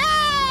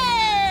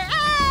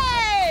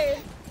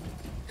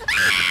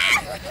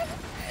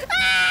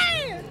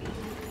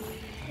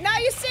 Now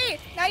you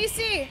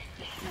see.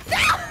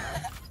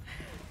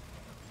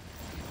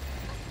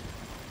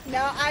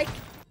 Now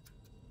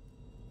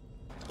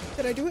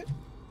did I do it?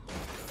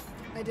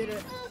 I did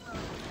it.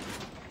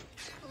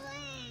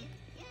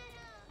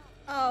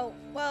 Oh,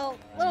 well,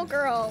 little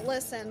girl,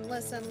 listen.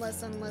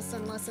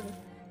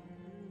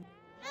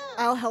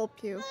 I'll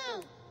help you.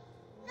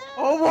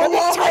 Whoa, wait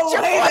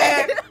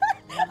there.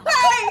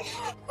 Hey!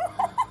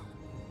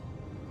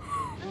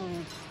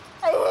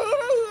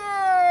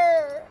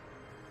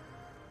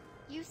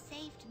 You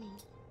saved me.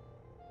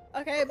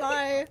 Okay,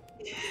 bye.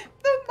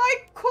 The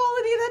mic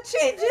quality that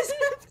changes.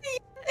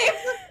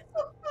 It's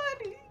so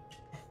funny.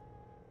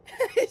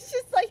 It's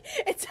just like,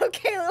 it's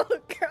okay, little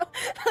girl.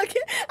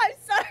 Okay, I'm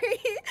sorry.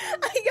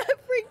 I got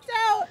freaked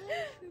out.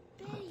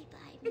 Betty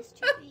by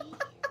Mr. B.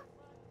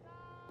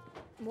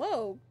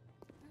 Whoa.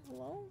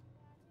 Hello?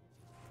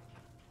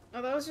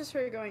 Oh, that was just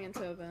her going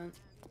into a vent.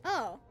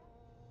 Oh.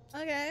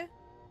 Okay.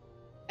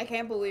 I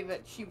can't believe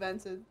it. She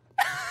vented.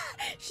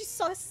 She's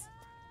sus.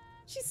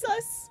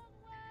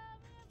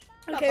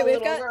 Okay,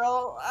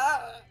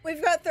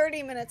 we've got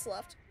 30 minutes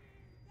left.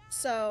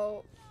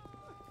 So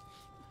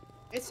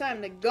it's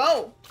time to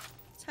go.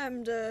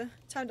 Time to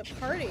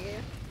party.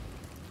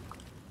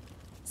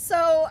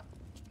 So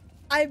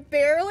I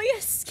barely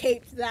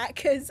escaped that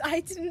because I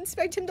didn't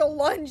expect him to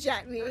lunge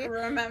at me.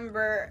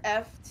 Remember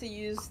F to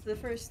use the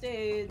first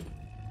aid.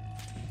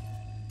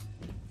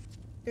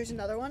 There's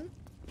another one?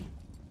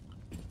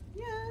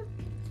 Yeah.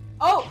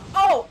 Oh,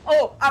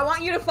 I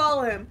want you to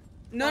follow him.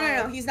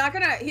 No. He's not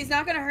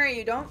gonna hurt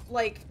you. Don't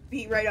like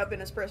be right up in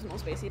his personal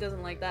space. He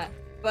doesn't like that.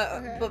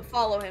 But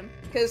follow him.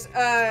 Cause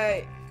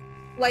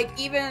like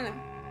even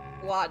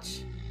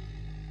watch.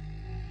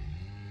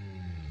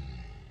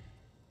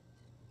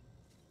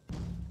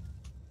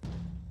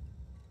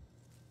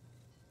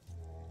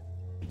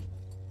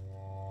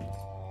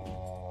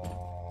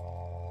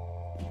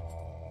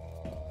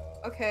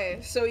 Okay,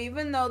 so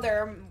even though there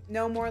are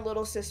no more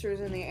little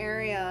sisters in the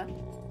area,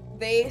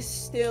 they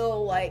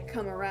still like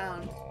come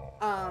around.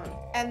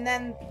 And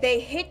then they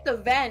hit the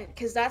vent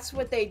because that's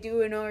what they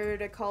do in order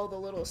to call the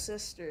little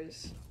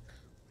sisters.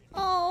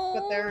 Oh.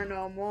 But there are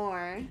no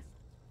more.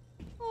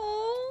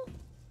 Oh.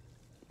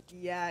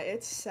 Yeah,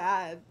 it's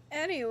sad.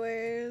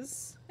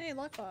 Anyways, hey,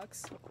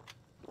 lockbox.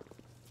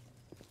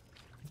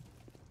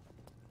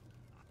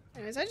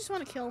 Anyways, I just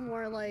want to kill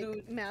more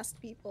like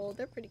masked people.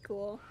 They're pretty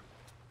cool.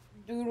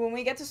 Dude, when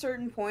we get to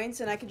certain points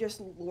and I could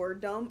just lore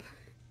dump.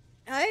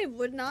 I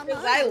would not mind.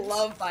 I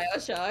love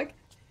BioShock.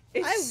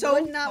 It's so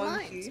would not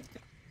funky. mind.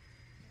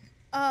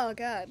 Oh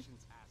god.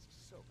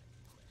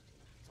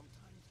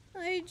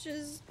 I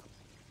just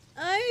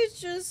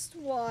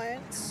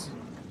want.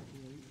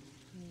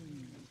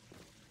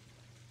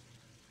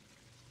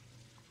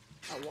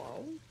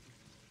 Hello?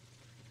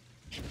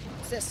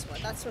 This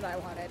one, that's what I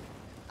wanted.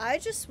 I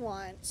just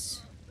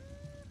want.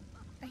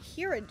 I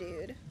hear a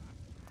dude.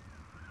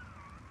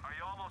 Are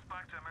you almost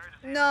back to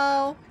emergency?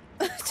 No.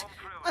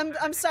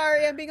 I'm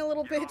sorry, I'm being a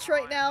little bitch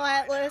right now,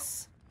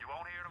 Atlas. You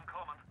won't hear them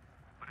coming,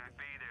 but it'll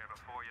be there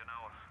before you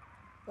know it.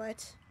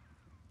 What?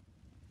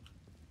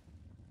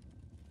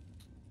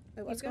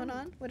 Wait, what's going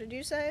on? What did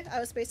you say? I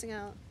was spacing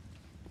out.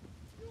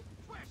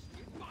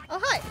 Oh,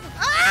 hi!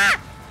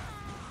 Ah!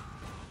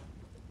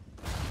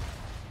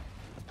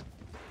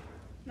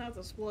 Not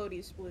the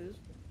splody sploos.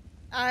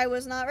 I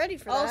was not ready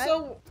for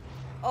that.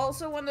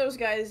 Also, when those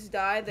guys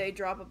die, they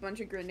drop a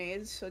bunch of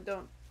grenades, so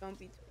don't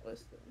be too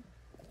close to them.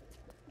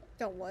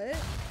 Don't what?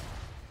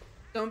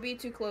 Don't be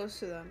too close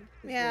to them.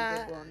 'Cause you'll Yeah.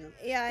 get blown up.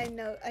 Yeah, I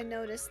know. I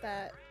noticed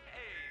that.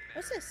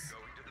 What's this?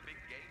 Going to the big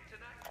game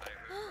tonight? I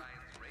heard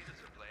Ryan's Raiders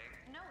are playing.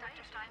 No,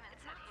 Dr. Steinman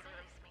said he'd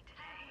release me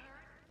today.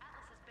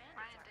 Atlas's band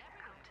Ryan didn't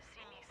come to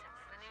see me since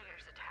the New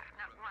Year's attack,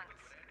 not once.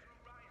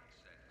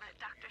 But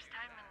Dr.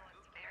 Steinman was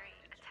very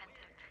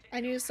attentive. I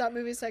need to stop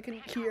moving so I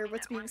can hear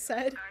what's being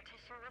said. Scar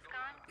tissue was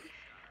gone.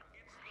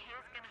 He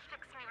was gonna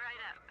fix me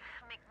right up,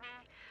 make me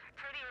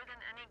prettier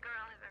than any girl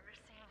I've ever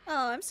seen.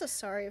 Oh, I'm so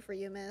sorry for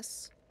you,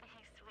 miss. He's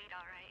sweet,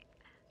 all right.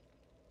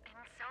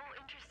 And so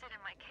interested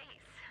in my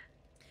case.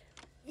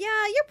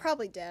 Yeah, you're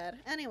probably dead.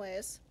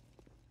 Anyways.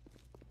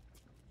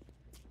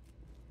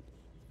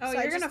 Oh, So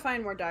I you're gonna just-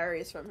 find more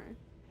diaries from her.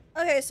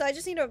 Okay, so I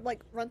just need to,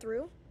 like, run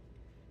through?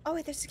 Oh,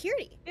 wait, there's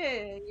security.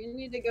 Yeah, you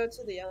need to go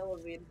to the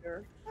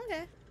elevator.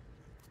 Okay.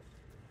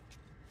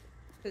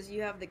 Because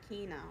you have the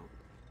key now.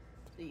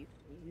 So you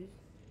can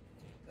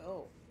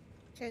go.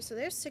 Okay, so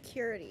there's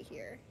security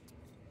here.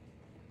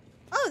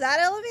 Oh, that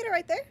elevator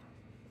right there?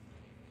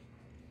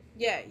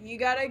 Yeah, you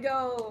gotta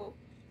go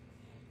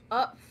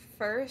up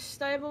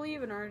first, I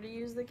believe, in order to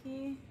use the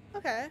key.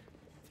 Okay.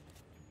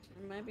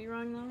 I might be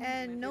wrong though.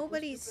 And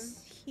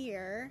nobody's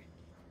here.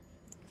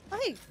 Oh,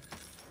 hey.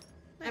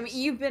 I mean,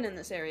 you've been in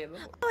this area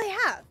before. Oh, I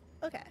have.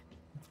 Okay.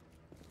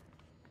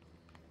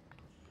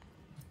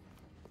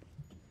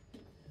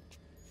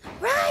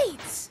 Right!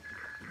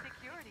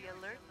 Security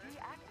alert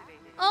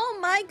deactivated. Oh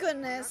my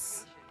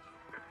goodness.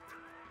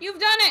 You've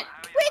done it!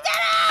 We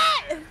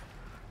did it!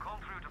 Come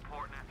through to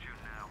Port Neptune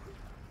now.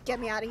 Get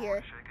me out of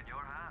here. Shaking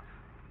your hand.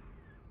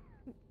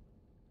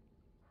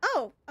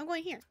 Oh, I'm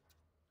going here.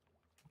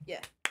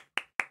 Yeah.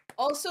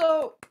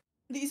 Also,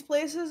 these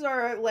places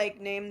are like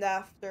named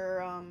after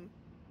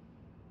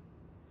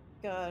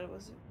God,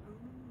 was it?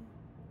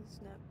 It's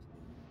Neptune.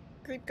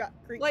 Greek god.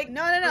 Greek. Like,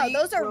 no. Greek,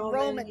 Those are Roman.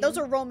 Roman. Those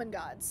are Roman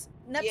gods.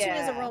 Neptune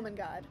is a Yeah. Roman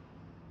god.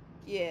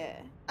 Yeah.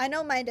 I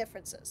know my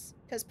differences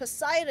because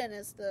Poseidon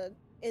is the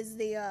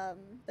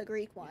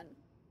Greek one.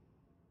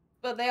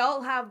 But they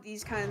all have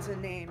these kinds of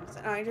names,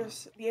 and I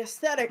just the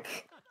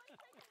aesthetic.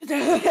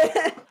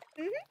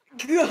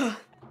 Gah.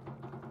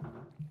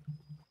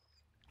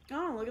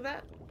 Oh, look at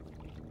that.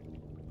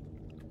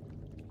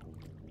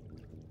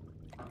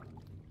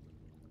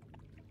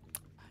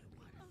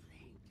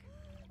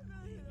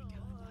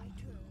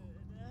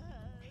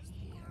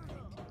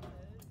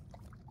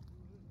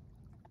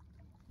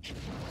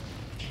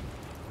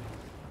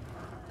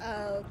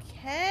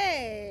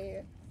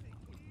 Okay.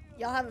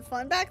 Y'all having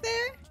fun back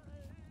there?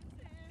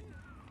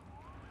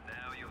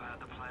 Now you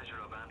had the pleasure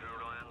of Andrew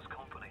Ryan's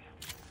company.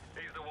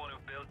 He's the one who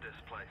built this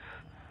place,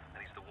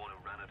 and he's the one who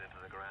ran it into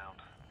the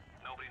ground.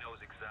 Nobody knows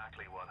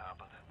exactly what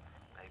happened.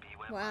 Maybe he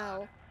went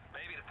Wow. mad.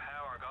 Maybe the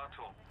power got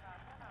to him.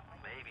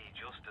 Maybe he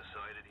just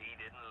decided he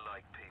didn't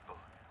like people.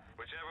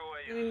 Whichever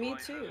way I mean, me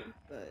slice too, it,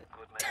 but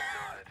good men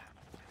died.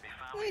 Me Let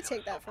me family's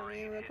take on a that from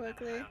you submarine real hidden in the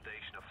quickly.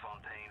 foundation of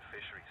Fontaine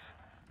Fisheries.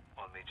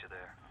 I'll meet you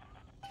there.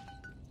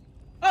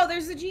 oh,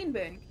 there's the gene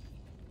bank.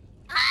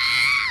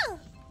 Ah!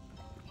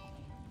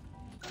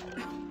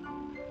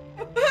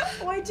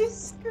 Why'd you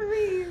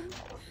scream?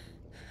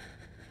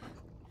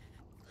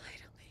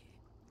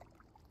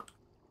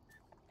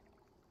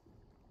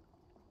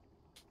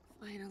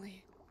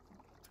 Finally.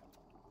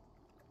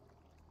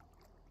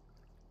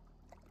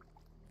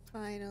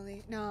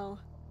 Finally. No.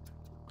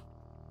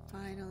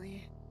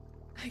 Finally.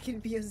 I can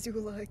be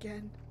Azula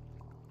again.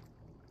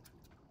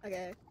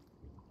 Okay.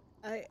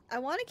 I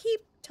want to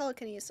keep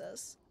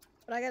telekinesis,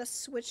 but I gotta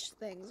switch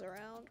things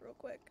around real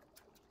quick.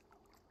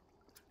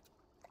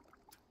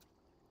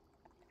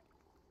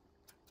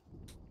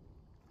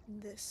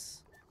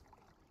 This.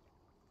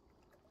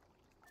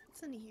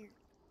 What's in here?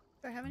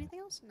 Do I have anything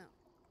else? No.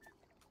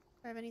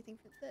 Do I have anything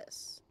for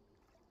this?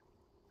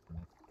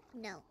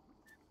 No.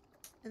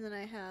 And then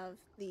I have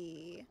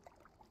the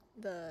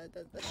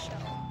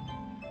shell.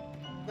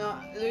 No,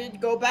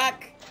 go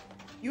back.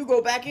 You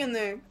go back in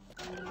there.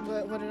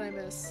 What did I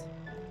miss?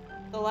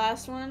 The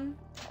last one,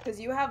 because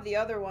you have the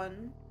other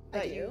one I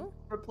that do? you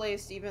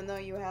replaced, even though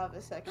you have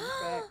a second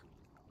track.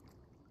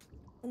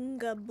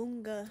 Oonga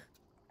boonga.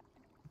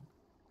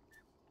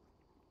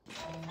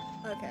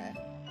 Okay.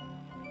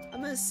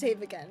 I'm gonna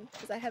save again,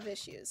 because I have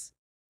issues.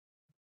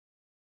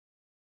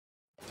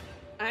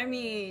 I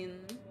mean,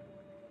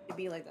 it'd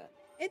be like that.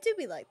 It do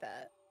be like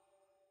that.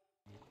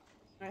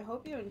 I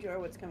hope you enjoy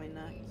what's coming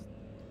next.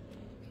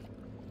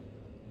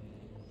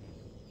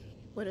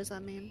 What does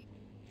that mean?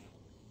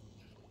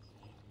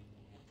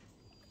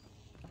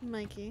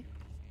 Mikey.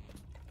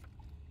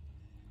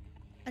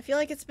 I feel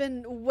like it's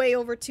been way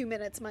over 2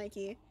 minutes,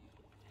 Mikey.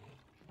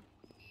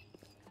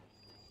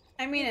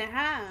 I mean, it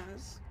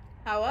has.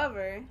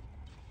 However,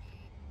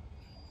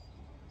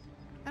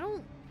 I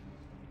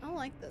don't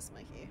like this,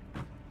 Mikey.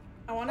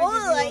 I want to Oh,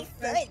 give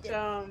you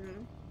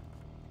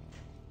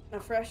I a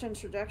fresh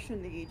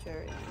introduction to each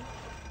area.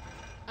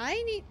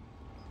 I need...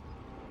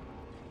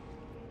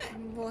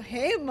 Well,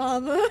 hey,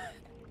 Mama.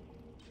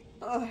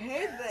 Oh,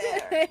 hey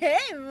there. Hey,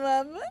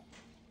 Mama.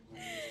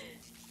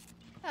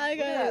 Hi, Look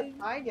at guys.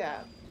 that eye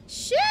gap.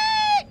 Shit!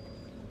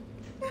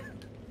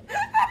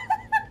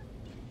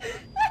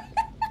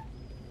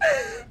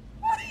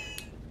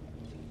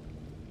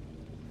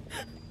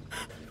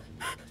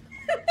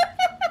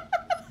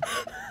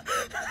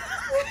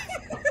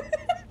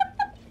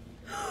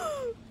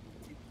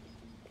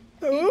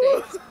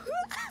 What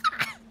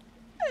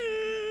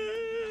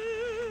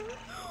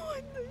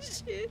the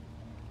shit?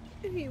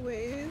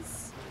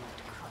 Anyways.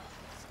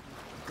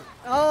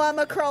 Oh, I'm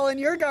a crawl in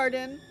your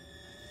garden.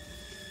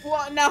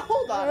 Well, now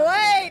hold on.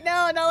 Wait,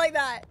 no, not like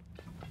that.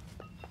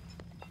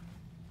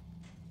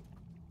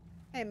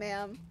 Hey,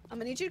 ma'am. I'm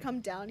gonna need you to come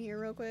down here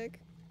real quick.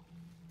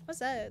 What's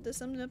that? There's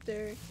something up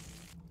there.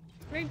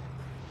 Right.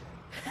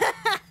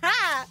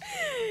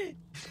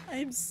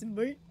 I'm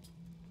smart.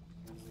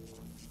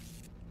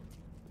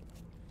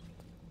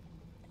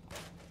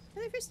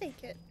 Another first aid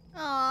kit.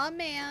 Aw,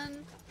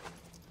 man.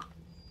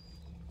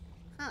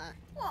 Huh.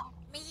 Oh,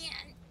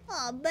 man.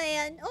 Aw,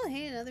 man. Oh,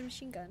 hey, another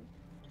machine gun.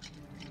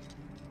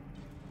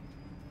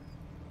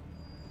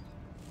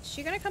 Is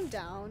she gonna come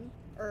down?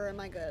 Or am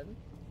I good?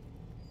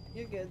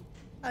 You're good.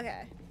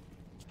 Okay.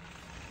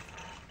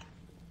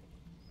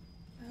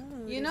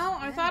 Oh, You know,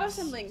 I thought of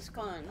something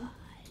fun.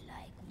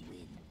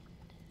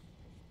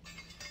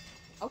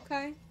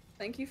 Okay.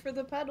 Thank you for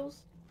the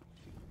pedals.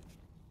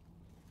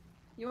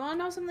 You wanna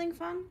know something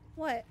fun?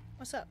 What?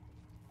 What's up?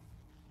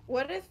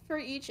 What if for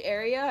each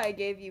area I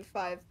gave you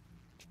five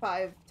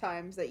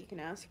times that you can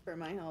ask for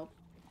my help?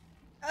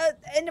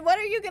 And what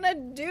are you gonna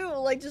do?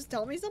 Like, just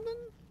tell me something?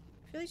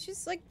 I feel like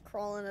she's like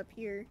crawling up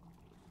here.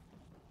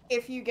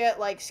 If you get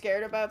like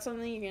scared about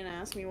something, you can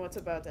ask me what's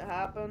about to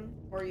happen,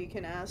 or you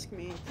can ask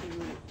me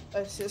to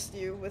assist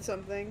you with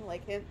something,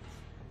 like hints.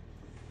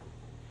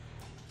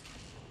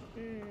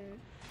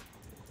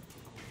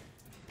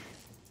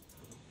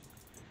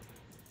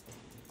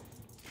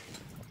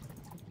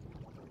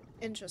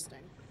 Interesting.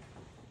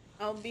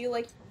 I'll be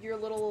like your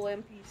little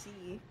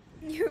NPC.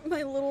 You're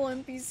my little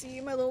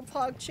NPC, my little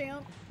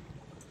PogChamp.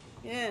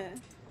 Yeah.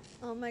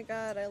 Oh my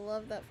god, I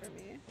love that for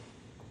me.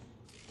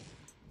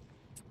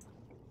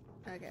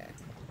 Okay.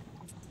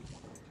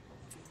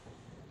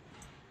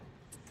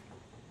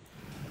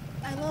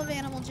 I love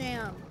Animal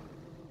Jam.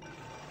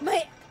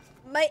 My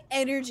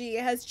energy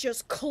has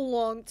just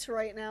clunked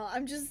right now.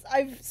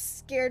 I've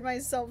scared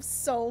myself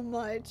so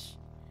much.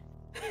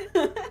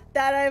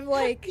 That I've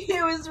like...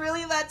 It was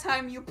really that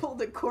time you pulled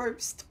a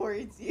corpse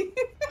towards you.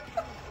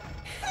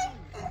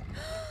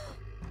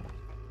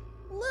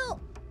 Lil...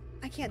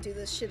 I can't do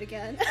this shit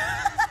again. Can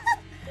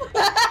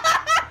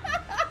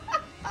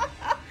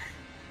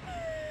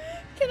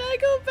I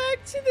go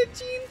back to the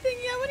gene thing?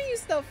 Yeah, I want to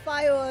use the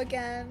Fio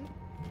again.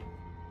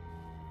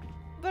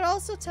 But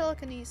also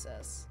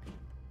telekinesis.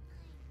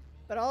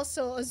 But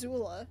also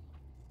Azula.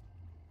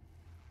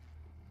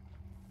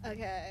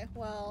 Okay,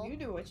 well... You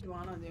do what you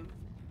want to do.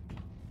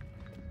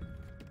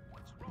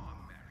 What's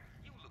wrong, Mary?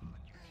 You look like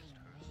you just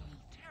heard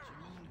something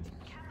terrible.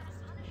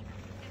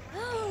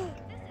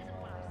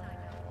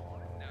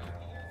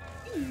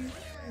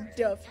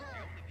 Duff.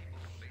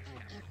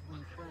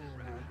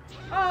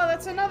 Oh,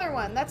 that's another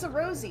one. That's a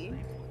Rosie.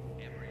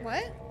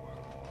 What?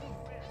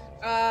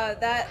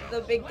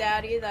 The big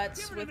daddy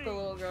that's with the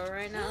little girl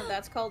right now,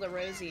 that's called a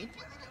Rosie.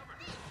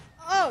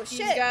 Oh,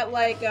 shit! He's got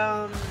like,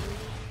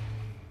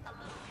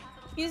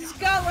 he's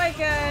got like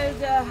a,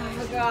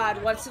 oh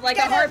god, what's like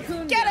a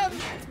harpoon? Get him!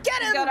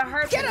 Get him! He's got a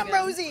harpoon Get him,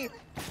 gun. Rosie!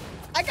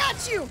 I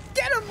got you!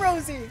 Get him,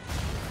 Rosie!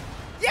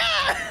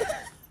 Yeah!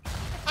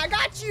 I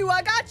got you!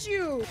 I got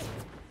you!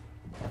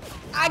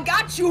 I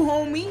got you,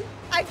 homie!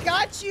 I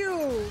got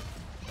you!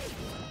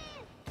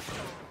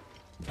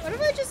 What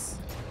if I just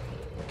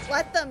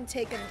let them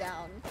take him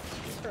down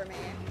for me?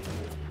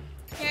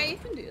 Yeah, you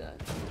can do that.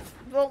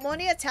 But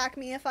won't he attack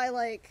me if I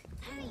like...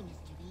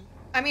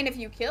 I mean, if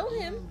you kill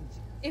him,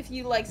 if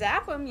you like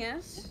zap him,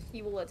 yes,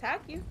 he will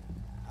attack you.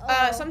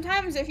 Oh.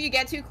 Sometimes if you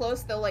get too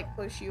close, they'll like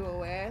push you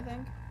away, I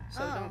think.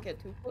 So Oh. don't get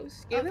too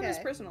close. Give him his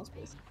Okay. personal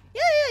space.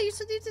 Yeah, you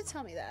did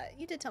tell me that.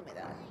 You did tell me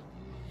that.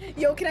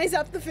 Yo, can I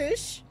zap the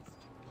fish?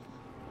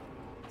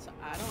 So,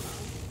 I don't know.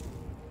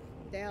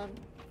 Damn.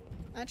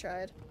 I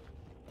tried.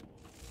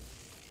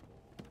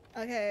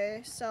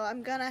 Okay, so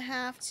I'm gonna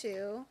have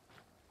to...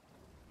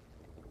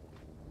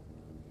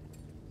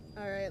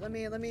 Alright, let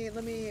me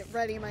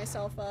ready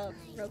myself up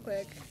real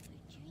quick.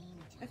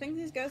 I think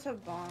these guys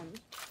have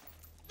bombs.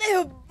 They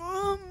have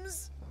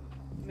bombs!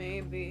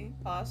 Maybe.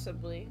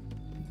 Possibly.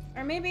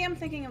 Or maybe I'm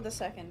thinking of the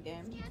second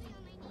game.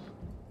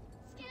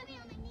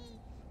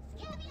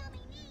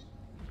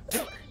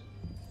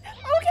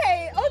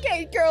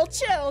 Okay, girl,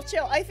 chill.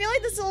 I feel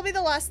like this will be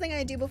the last thing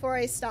I do before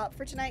I stop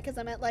for tonight, because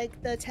I'm at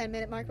like the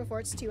 10-minute mark before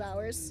it's 2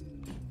 hours.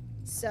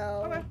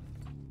 So, Okay.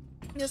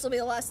 this will be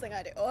the last thing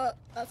I do. Oh,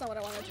 that's not what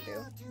I wanted to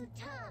do.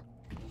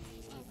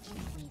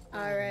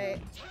 Alright.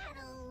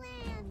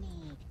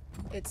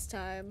 It's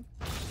time.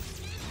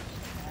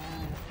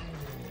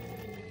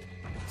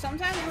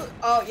 Sometimes,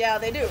 oh yeah,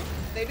 they do.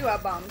 They do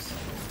have bombs.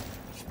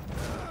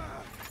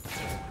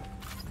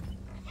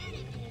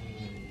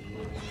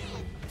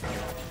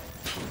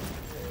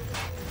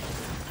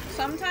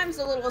 Sometimes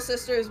the little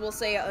sisters will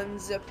say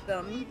unzip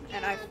them,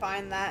 and I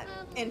find that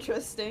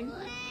interesting.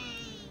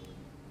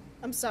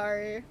 I'm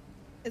sorry.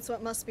 It's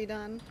what must be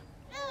done.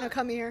 Now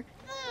come here.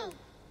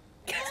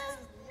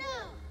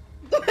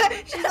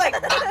 She's like,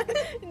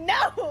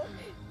 no!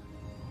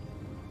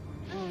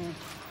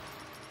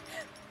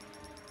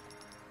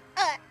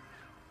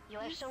 You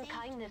have shown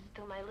kindness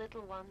to my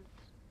little ones,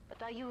 but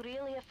are you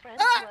really a friend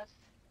to us?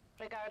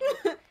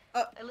 Regardless,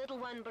 a little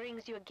one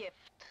brings you a gift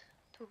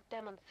to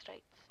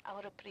demonstrate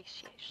our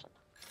appreciation.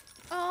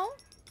 Oh.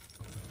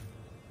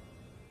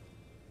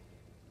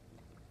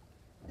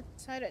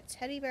 Inside a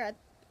teddy bear at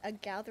a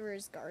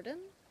gatherer's garden?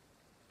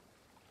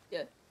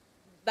 Yeah.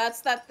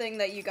 That's that thing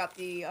that you got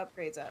the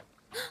upgrades at.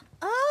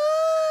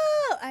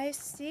 Oh, I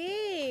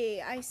see.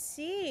 I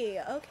see.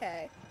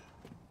 Okay.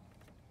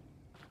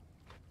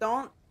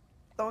 Don't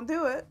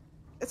do it.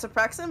 It's a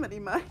proximity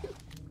mine.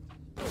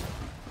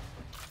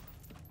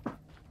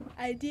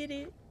 I did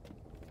it.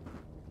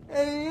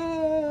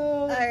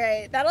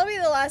 Alright, that'll be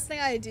the last thing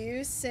I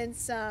do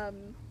since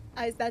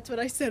that's what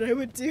I said I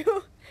would do.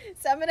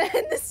 So I'm gonna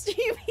end the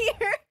stream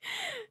here.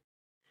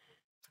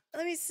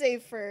 Let me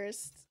save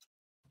first.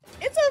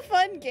 It's a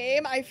fun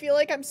game. I feel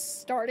like I'm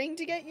starting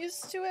to get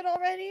used to it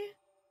already.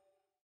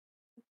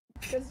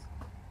 Because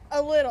a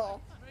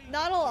little.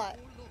 Not a lot.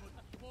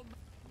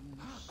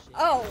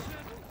 Oh.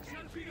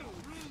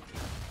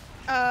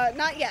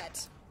 Not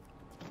yet.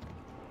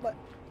 What?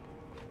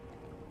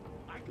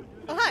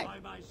 Oh, hi.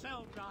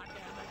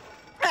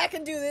 I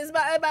can do this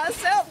by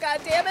myself,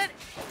 goddammit.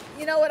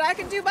 You know what I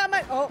can do by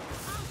my— oh.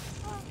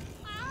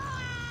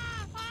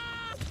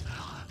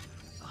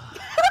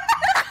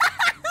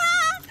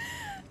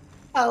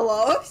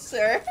 Hello,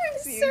 sir.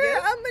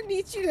 Sir, I'm gonna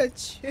need you to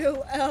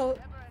chill out.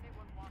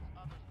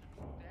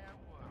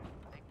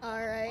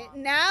 Alright,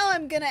 now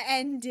I'm gonna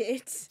end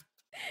it.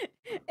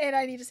 And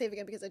I need to save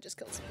again because I just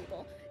killed some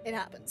people. It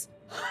happens.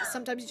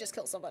 Sometimes you just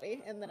kill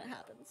somebody and then it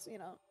happens, you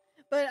know.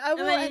 But I will—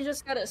 and then you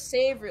just gotta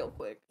save real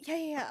quick.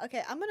 Yeah.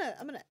 Okay, I'm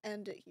gonna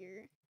end it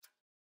here.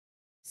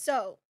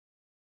 So,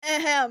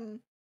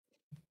 ahem.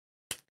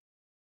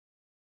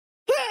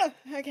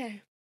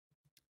 Okay.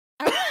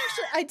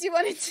 I do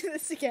want to do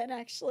this again,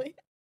 actually.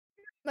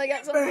 Like,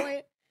 at some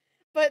point.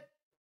 But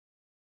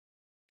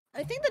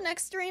I think the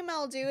next stream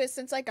I'll do is,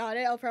 since I got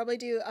it, I'll probably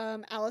do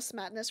Alice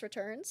Madness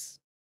Returns.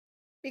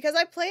 Because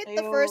I played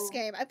the first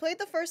game. I played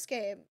the first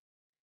game.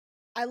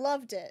 I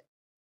loved it.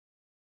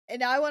 And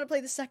now I want to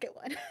play the second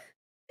one.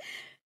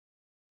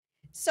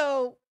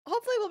 So,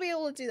 hopefully we'll be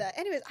able to do that.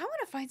 Anyways, I want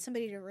to find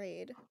somebody to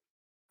raid.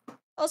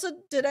 Also,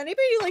 did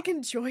anybody, like,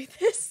 enjoy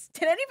this?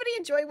 Did anybody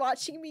enjoy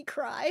watching me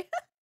cry?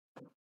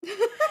 Does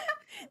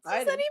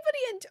anybody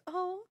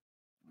oh.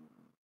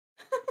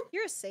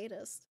 You're a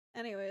sadist.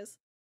 Anyways.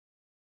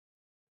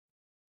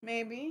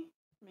 Maybe.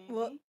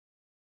 What?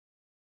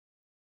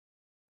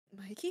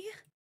 Mikey?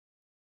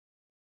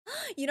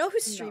 You know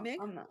who's streaming?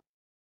 No, I'm not.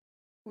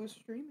 Who's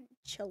streaming?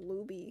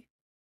 Chalubi.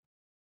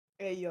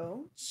 Hey,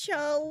 yo.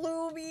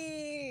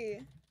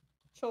 Chalubi!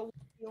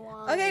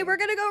 Chalubi. Okay, we're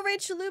gonna go raid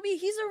Chalubi.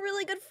 He's a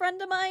really good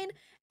friend of mine,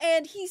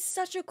 and he's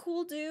such a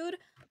cool dude.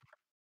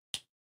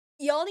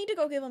 Y'all need to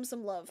go give him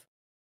some love.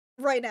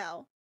 Right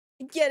now.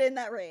 Get in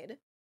that raid.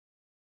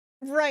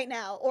 Right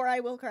now, or I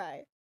will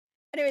cry.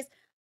 Anyways,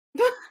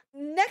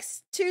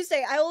 next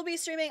Tuesday, I will be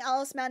streaming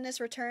Alice Madness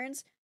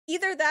Returns.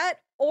 Either that,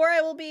 or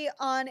I will be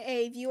on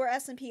a viewer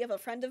SMP of a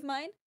friend of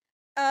mine.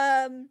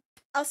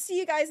 I'll see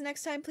you guys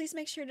next time. Please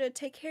make sure to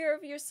take care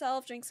of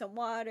yourself, drink some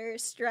water,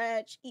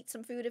 stretch, eat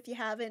some food if you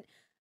haven't.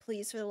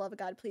 Please, for the love of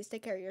God, please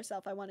take care of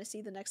yourself. I want to see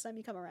you the next time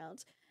you come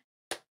around.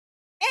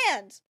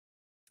 And,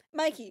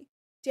 Mikey,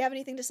 do you have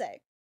anything to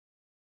say?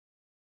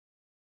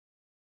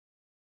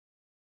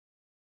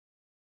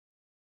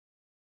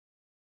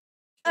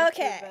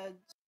 Okay.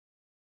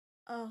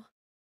 Oh.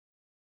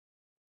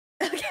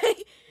 Okay.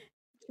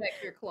 Check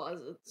your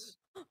closets.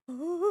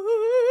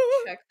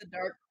 Check the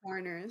dark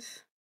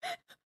corners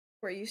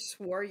where you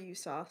swore you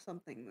saw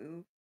something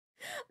move.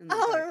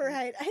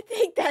 Alright, I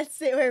think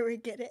that's it where we're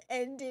gonna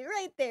end it.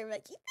 Right there,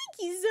 Mikey. Thank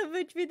you so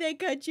much for that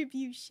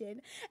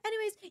contribution.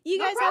 Anyways, you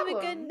guys have a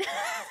good night.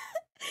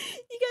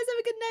 You guys have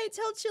a good night.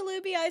 Tell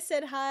Chalubi I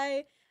said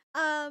hi.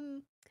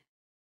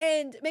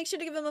 And make sure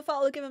to give him a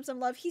follow, give him some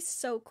love. He's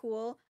so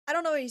cool. I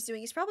don't know what he's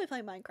doing. He's probably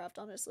playing Minecraft,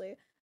 honestly.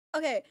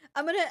 Okay,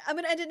 I'm gonna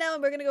end it now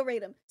and we're gonna go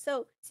raid him.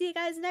 So, see you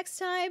guys next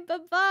time.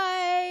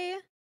 Bye-bye.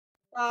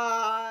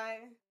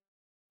 Bye.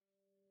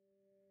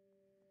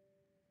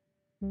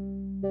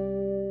 Bye.